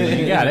 Those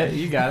you got it.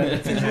 You got it.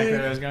 That's exactly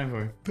what I was going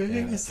for.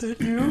 Bang, is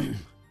that you?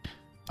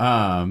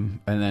 And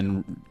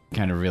then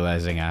kind of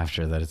realizing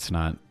after that it's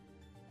not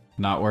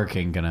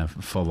working, gonna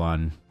full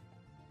on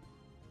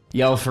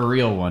yell for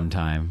real one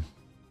time.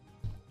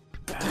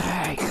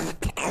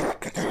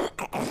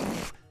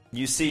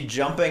 You see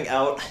jumping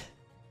out,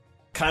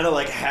 kind of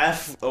like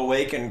half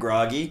awake and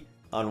groggy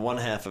on one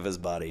half of his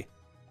body,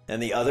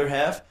 and the other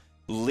half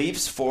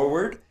leaps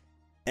forward,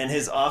 and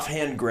his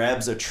offhand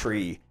grabs a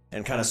tree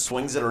and kind of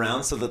swings it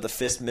around so that the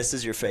fist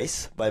misses your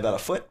face by about a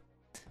foot.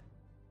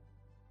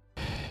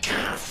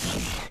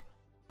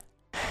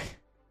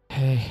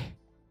 Hey.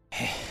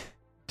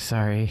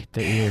 Sorry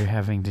that you're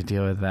having to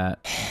deal with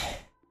that.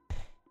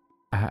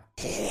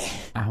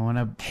 I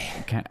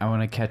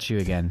wanna catch you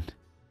again.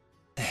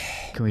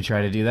 Can we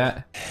try to do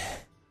that?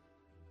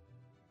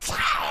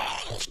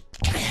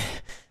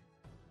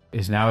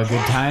 Is now a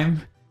good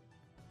time?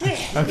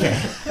 Okay.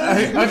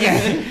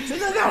 Okay. So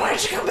then why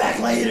don't you come back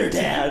later,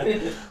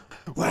 Dad?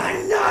 When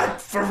I'm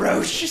not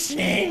ferocious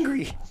and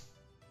angry.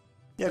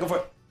 Yeah, go for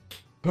it.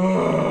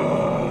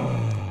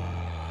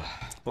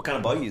 What kind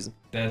of ball you using?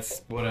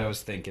 That's what I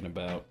was thinking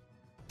about.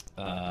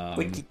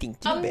 Wiki tinky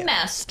A bell.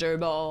 master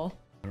ball.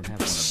 I don't have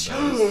one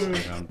of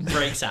those. I don't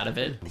Breaks out of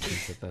it.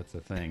 think that's a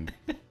thing.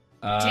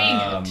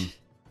 Dang it.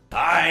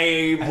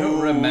 I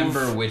don't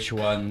remember which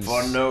ones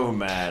for no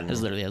man.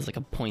 This literally has like a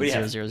do you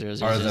have? are the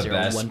 0.00001%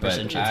 best, but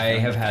chance. I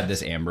have had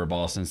this amber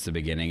ball since the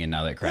beginning, and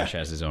now that Crash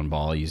has his own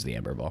ball, I'll use the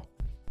amber ball.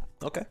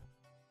 Okay.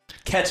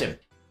 Catch him.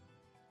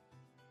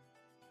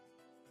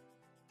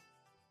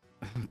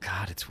 Oh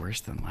God, it's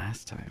worse than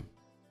last time.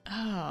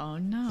 Oh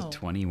no.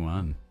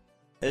 21.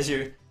 As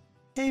your,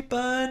 hey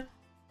bud,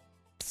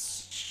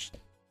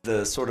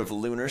 the sort of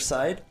lunar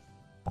side,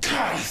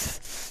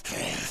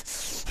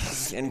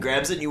 and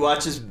grabs it, and you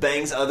watch as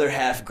Bang's other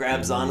half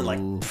grabs on and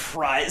like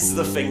pries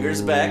the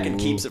fingers back and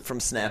keeps it from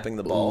snapping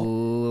the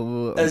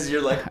ball. As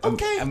you're like,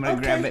 okay, I'm gonna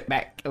okay. grab it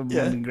back. I'm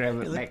Yeah. gonna grab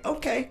it You're like, back.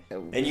 okay.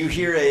 And you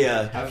hear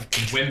a, Have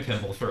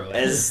Wimpimple throw it.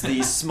 as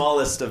the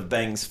smallest of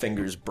Bang's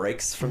fingers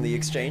breaks from the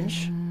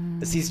exchange,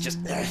 as he's just,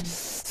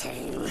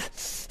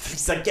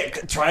 he's like, yeah,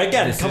 try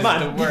again, This come is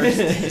on. the worst.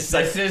 It's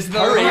like, This is the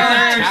hurry,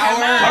 worst.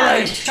 Tower. All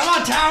right. Come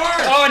on, Tower!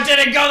 Oh, it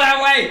didn't go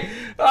that way!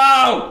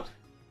 Oh!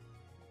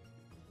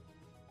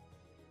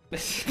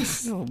 This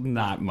is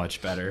not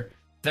much better.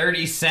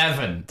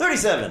 37.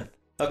 37.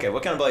 Okay,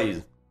 what kind of ball are you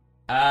using?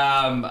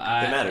 It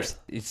matters.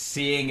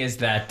 Seeing as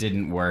that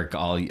didn't work,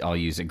 I'll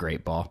use a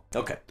great ball.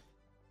 Okay.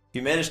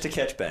 You managed to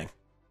catch Bang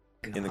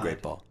in the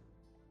great ball.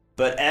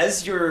 But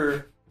as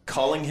you're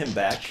calling him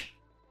back,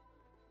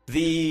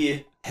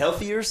 the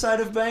healthier side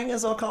of Bang,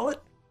 as I'll call it,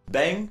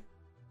 Bang,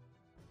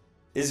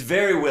 is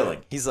very willing.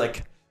 He's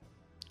like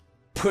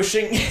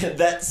pushing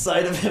that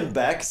side of him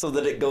back so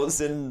that it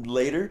goes in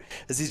later,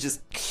 as he's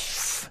just...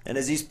 And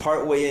as he's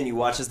part way in, you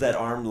watch as that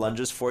arm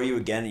lunges for you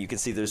again, and you can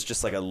see there's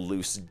just like a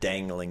loose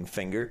dangling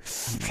finger.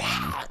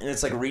 And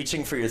it's like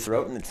reaching for your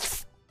throat, and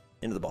it's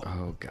into the ball.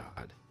 Oh,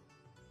 God.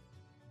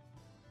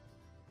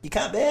 You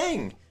can't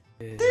bang.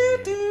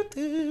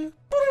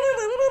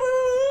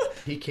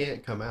 He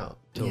can't come out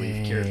till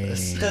we've cured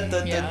this. Now you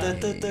have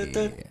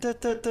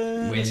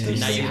to What use do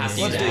that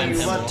you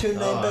Wimpimple. want to name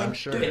Oh, Bang? I'm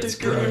sure Do, it's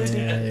do, do.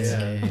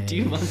 good. Do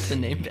you want the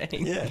name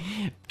Bang? Yeah.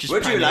 Just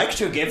Would you primate- like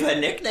to give a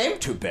nickname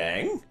to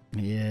Bang?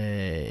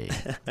 Yay.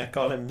 I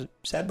call him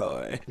Sad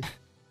Boy,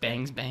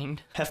 Bangs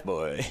banged? Half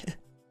Boy.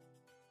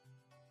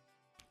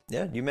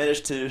 Yeah, you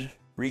managed to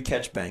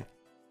re-catch Bang.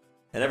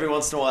 And every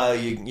once in a while,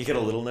 you get a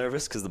little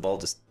nervous because the ball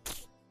just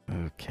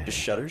Okay.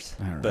 shudders.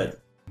 All right. But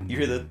you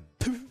hear the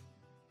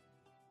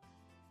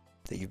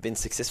that you've been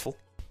successful.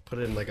 Put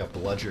it in like a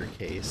bludger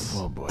case.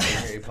 Oh, boy.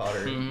 Harry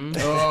Potter. Mm-hmm.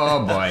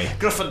 Oh, boy.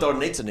 Gryffindor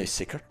needs a new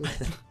seeker.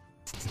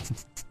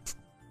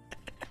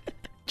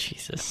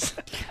 Jesus.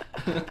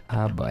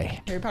 Oh, boy.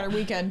 Harry Potter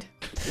weekend.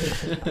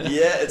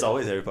 Yeah, it's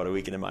always Harry Potter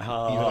weekend in my Even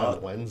heart.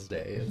 on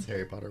Wednesday, it's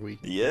Harry Potter week.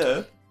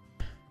 Yeah.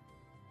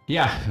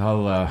 Yeah,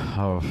 I'll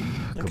go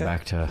Okay.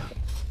 back to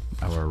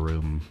our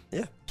room.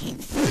 Yeah.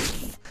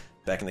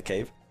 Back in the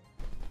cave.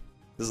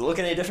 Does it look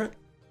any different?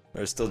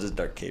 Or it's still just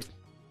dark cave?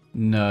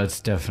 No,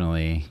 it's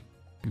definitely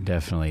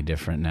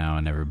different now,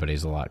 and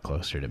everybody's a lot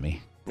closer to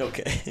me.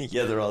 Okay.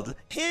 Yeah, they're all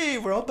hey,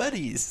 we're all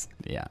buddies.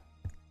 Yeah.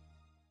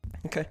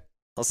 Okay.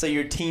 I'll say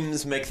your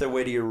teams make their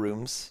way to your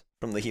rooms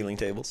from the healing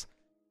tables.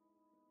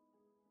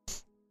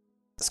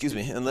 Excuse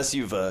me. Unless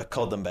you've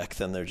called them back,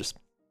 then they're just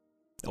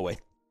away.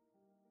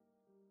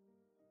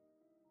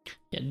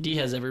 Yeah, D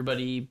has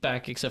everybody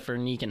back except for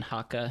Neek and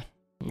Haka.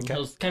 Okay.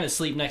 He'll kind of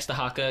sleep next to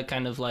Haka,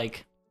 kind of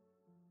like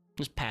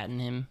just patting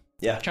him,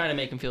 Yeah. trying to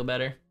make him feel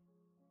better.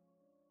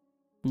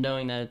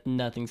 Knowing that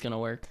nothing's gonna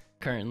work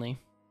currently.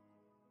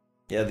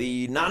 Yeah,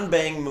 the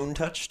non-bang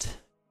moon-touched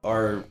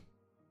are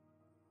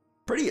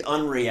pretty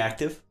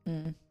unreactive.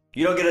 Mm.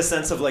 You don't get a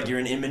sense of like you're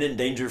in imminent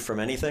danger from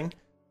anything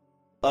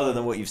other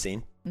than what you've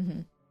seen.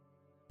 Mm-hmm.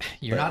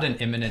 You're not in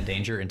imminent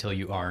danger until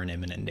you are in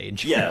imminent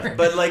danger. Yeah,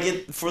 but like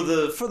it for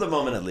the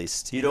moment at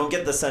least. You don't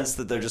get the sense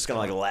that they're just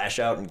gonna like lash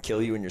out and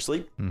kill you in your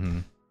sleep. Mm-hmm.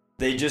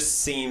 They just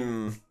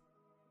seem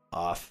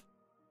off.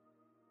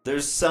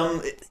 There's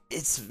some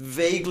it's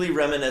vaguely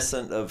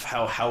reminiscent of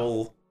how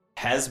Howl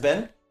has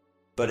been,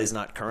 but is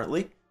not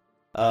currently.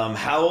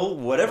 Howl,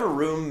 whatever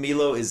room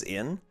Milo is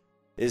in,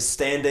 is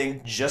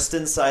standing just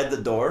inside the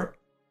door,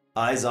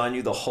 eyes on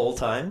you the whole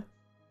time,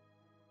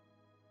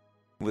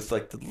 with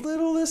like the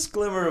littlest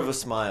glimmer of a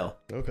smile,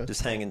 Okay.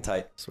 just hanging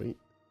tight. Sweet.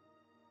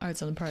 All right,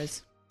 so the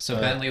prize. So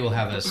Bentley will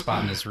have a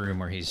spot in this room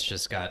where he's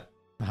just got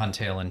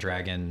Huntail and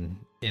Dragon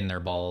in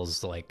their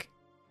balls, like,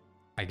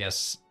 I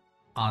guess,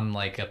 on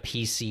like a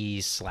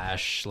PC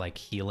 / like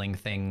healing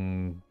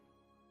thing,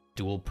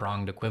 dual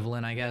pronged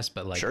equivalent, I guess,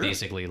 but like Sure.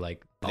 basically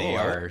like they They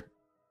are. are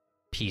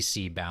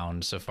PC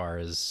bound so far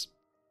as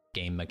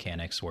game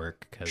mechanics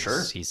work because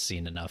Sure. he's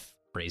seen enough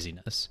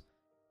craziness.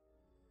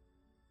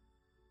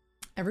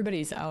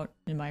 Everybody's out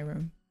in my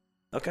room,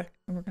 Okay.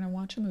 and we're gonna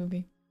watch a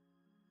movie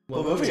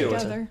What movie are you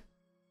watching? together.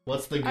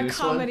 What's the A goose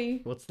comedy.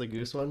 one? What's the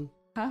goose one?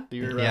 Huh? Do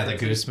you Yeah, the referencing?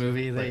 Goose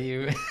movie that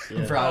you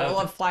Yeah. brought Oh,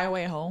 up. Fly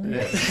Away Home.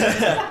 Yeah.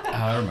 Oh,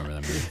 I remember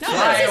that movie. No,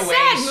 that's a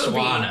sad movie.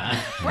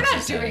 Swana. We're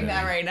not doing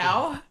that right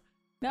now.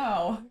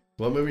 No.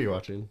 What movie are you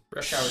watching?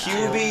 Rush Hour 2.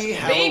 QB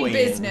Halloween. Big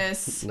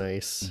business.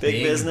 Nice.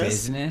 Big business.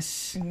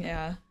 business?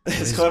 Yeah. What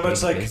It's is Claremont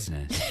big like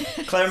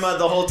business? Claremont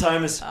the whole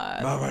time is.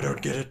 Mom, I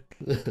don't get it.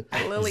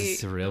 Lily.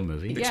 Is this a real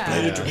movie? Yeah.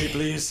 Explain it to me,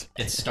 please.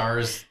 It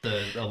stars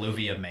the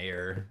Olivia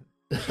Mayer.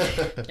 And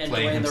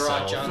playing Dwayne The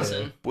Rock himself.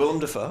 Johnson. Willem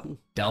Dafoe.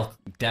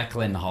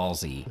 Declan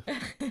Halsey.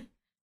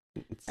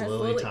 It's As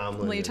Lily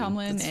Tomlin. Lily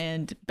Tomlin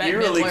and Bette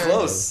Eerily Midler.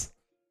 close.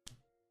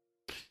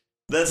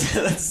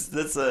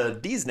 That's a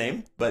D's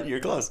name, but you're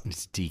close.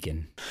 It's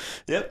Deacon.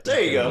 Yep,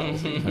 there you go.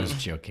 I was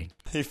joking.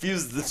 He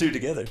fused the two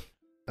together.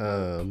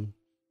 In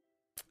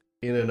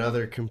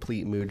another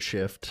complete mood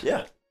shift.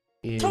 Yeah.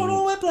 In,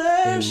 Total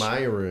whiplash. in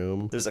my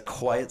room. There's a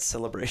quiet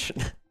celebration.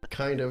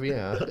 Kind of,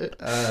 yeah.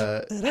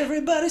 And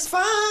everybody's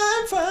fine.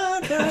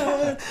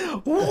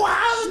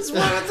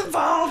 Wadsworth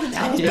evolved and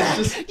now he's Yeah, back.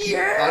 just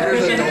Yeah. under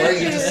the door,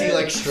 you just see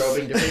like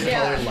strobing different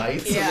Yeah. colored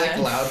lights Yeah.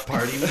 and like loud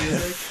party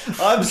music.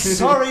 I'm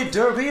sorry,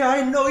 Derby.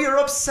 I know you're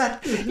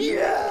upset.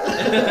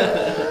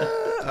 Yeah.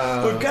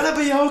 We're gonna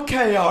be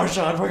okay,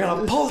 Arjan. We're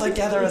gonna pull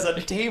together as a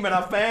team and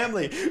a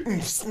family.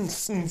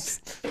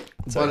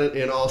 But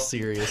in all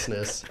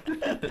seriousness,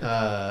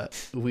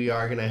 we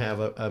are gonna have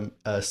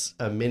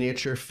a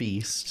miniature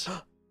feast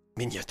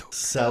Miniature.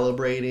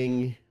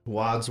 celebrating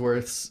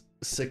Wadsworth's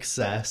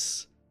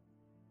success.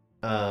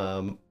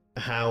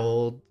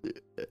 Howell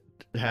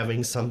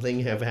having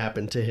something have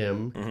happened to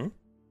him, Mhm.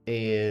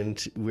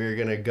 and we're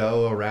gonna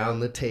go around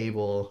the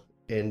table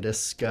and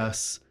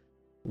discuss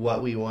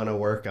what we want to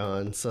work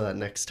on so that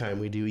next time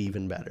we do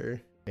even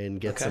better and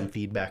get Okay. some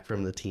feedback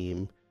from the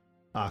team.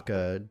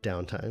 Aka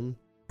downtime.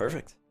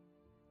 Perfect.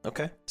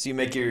 Okay. So you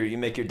make your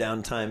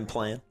downtime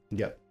plan.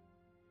 Yep.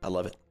 I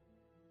love it.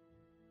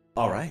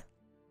 All right.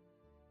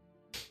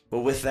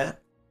 Well, with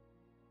that,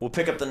 we'll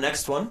pick up the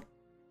next one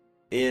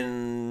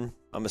in,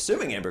 I'm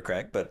assuming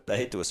Ambercrag, but I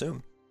hate to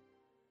assume.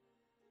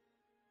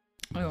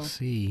 Oh. We'll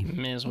see.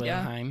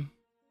 Miswelheim.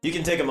 You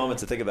can take a moment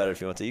to think about it if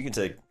you want to. You can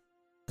take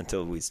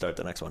until we start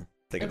the next one.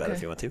 Think about it Okay.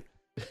 if you want to.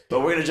 But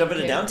we're going to jump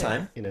into Yeah.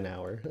 downtime In an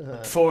hour.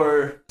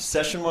 for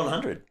session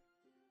 100.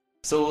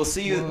 So we'll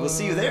see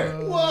you there.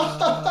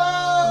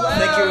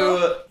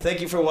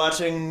 Thank you for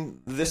watching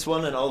this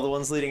one and all the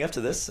ones leading up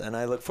to this, and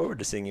I look forward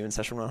to seeing you in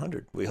session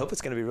 100. We hope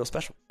it's going to be real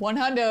special.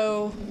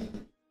 100.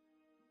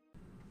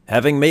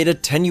 Having made a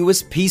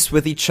tenuous peace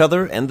with each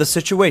other and the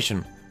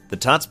situation, the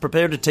Tots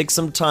prepare to take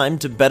some time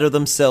to better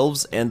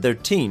themselves and their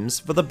teams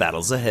for the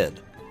battles ahead.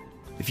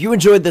 If you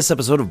enjoyed this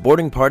episode of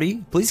Boarding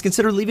Party, please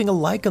consider leaving a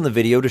like on the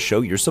video to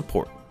show your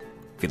support.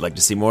 If you'd like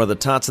to see more of the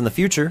Tots in the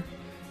future,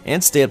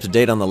 and stay up to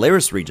date on the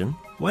Laris region,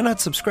 why not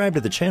subscribe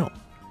to the channel?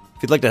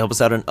 If you'd like to help us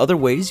out in other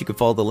ways, you can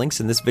follow the links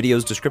in this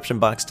video's description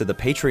box to the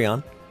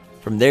Patreon.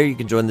 From there, you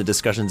can join the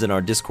discussions in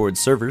our Discord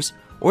servers,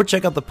 or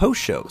check out the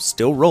post show,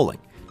 Still Rolling,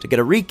 to get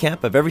a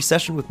recap of every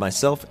session with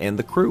myself and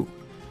the crew.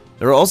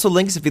 There are also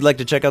links if you'd like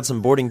to check out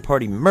some Boarding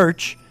Party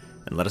merch,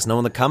 and let us know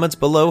in the comments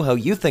below how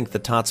you think the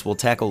Tots will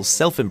tackle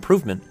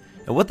self-improvement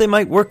and what they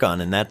might work on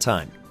in that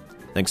time.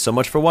 Thanks so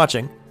much for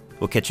watching.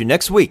 We'll catch you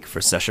next week for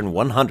session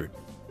 100.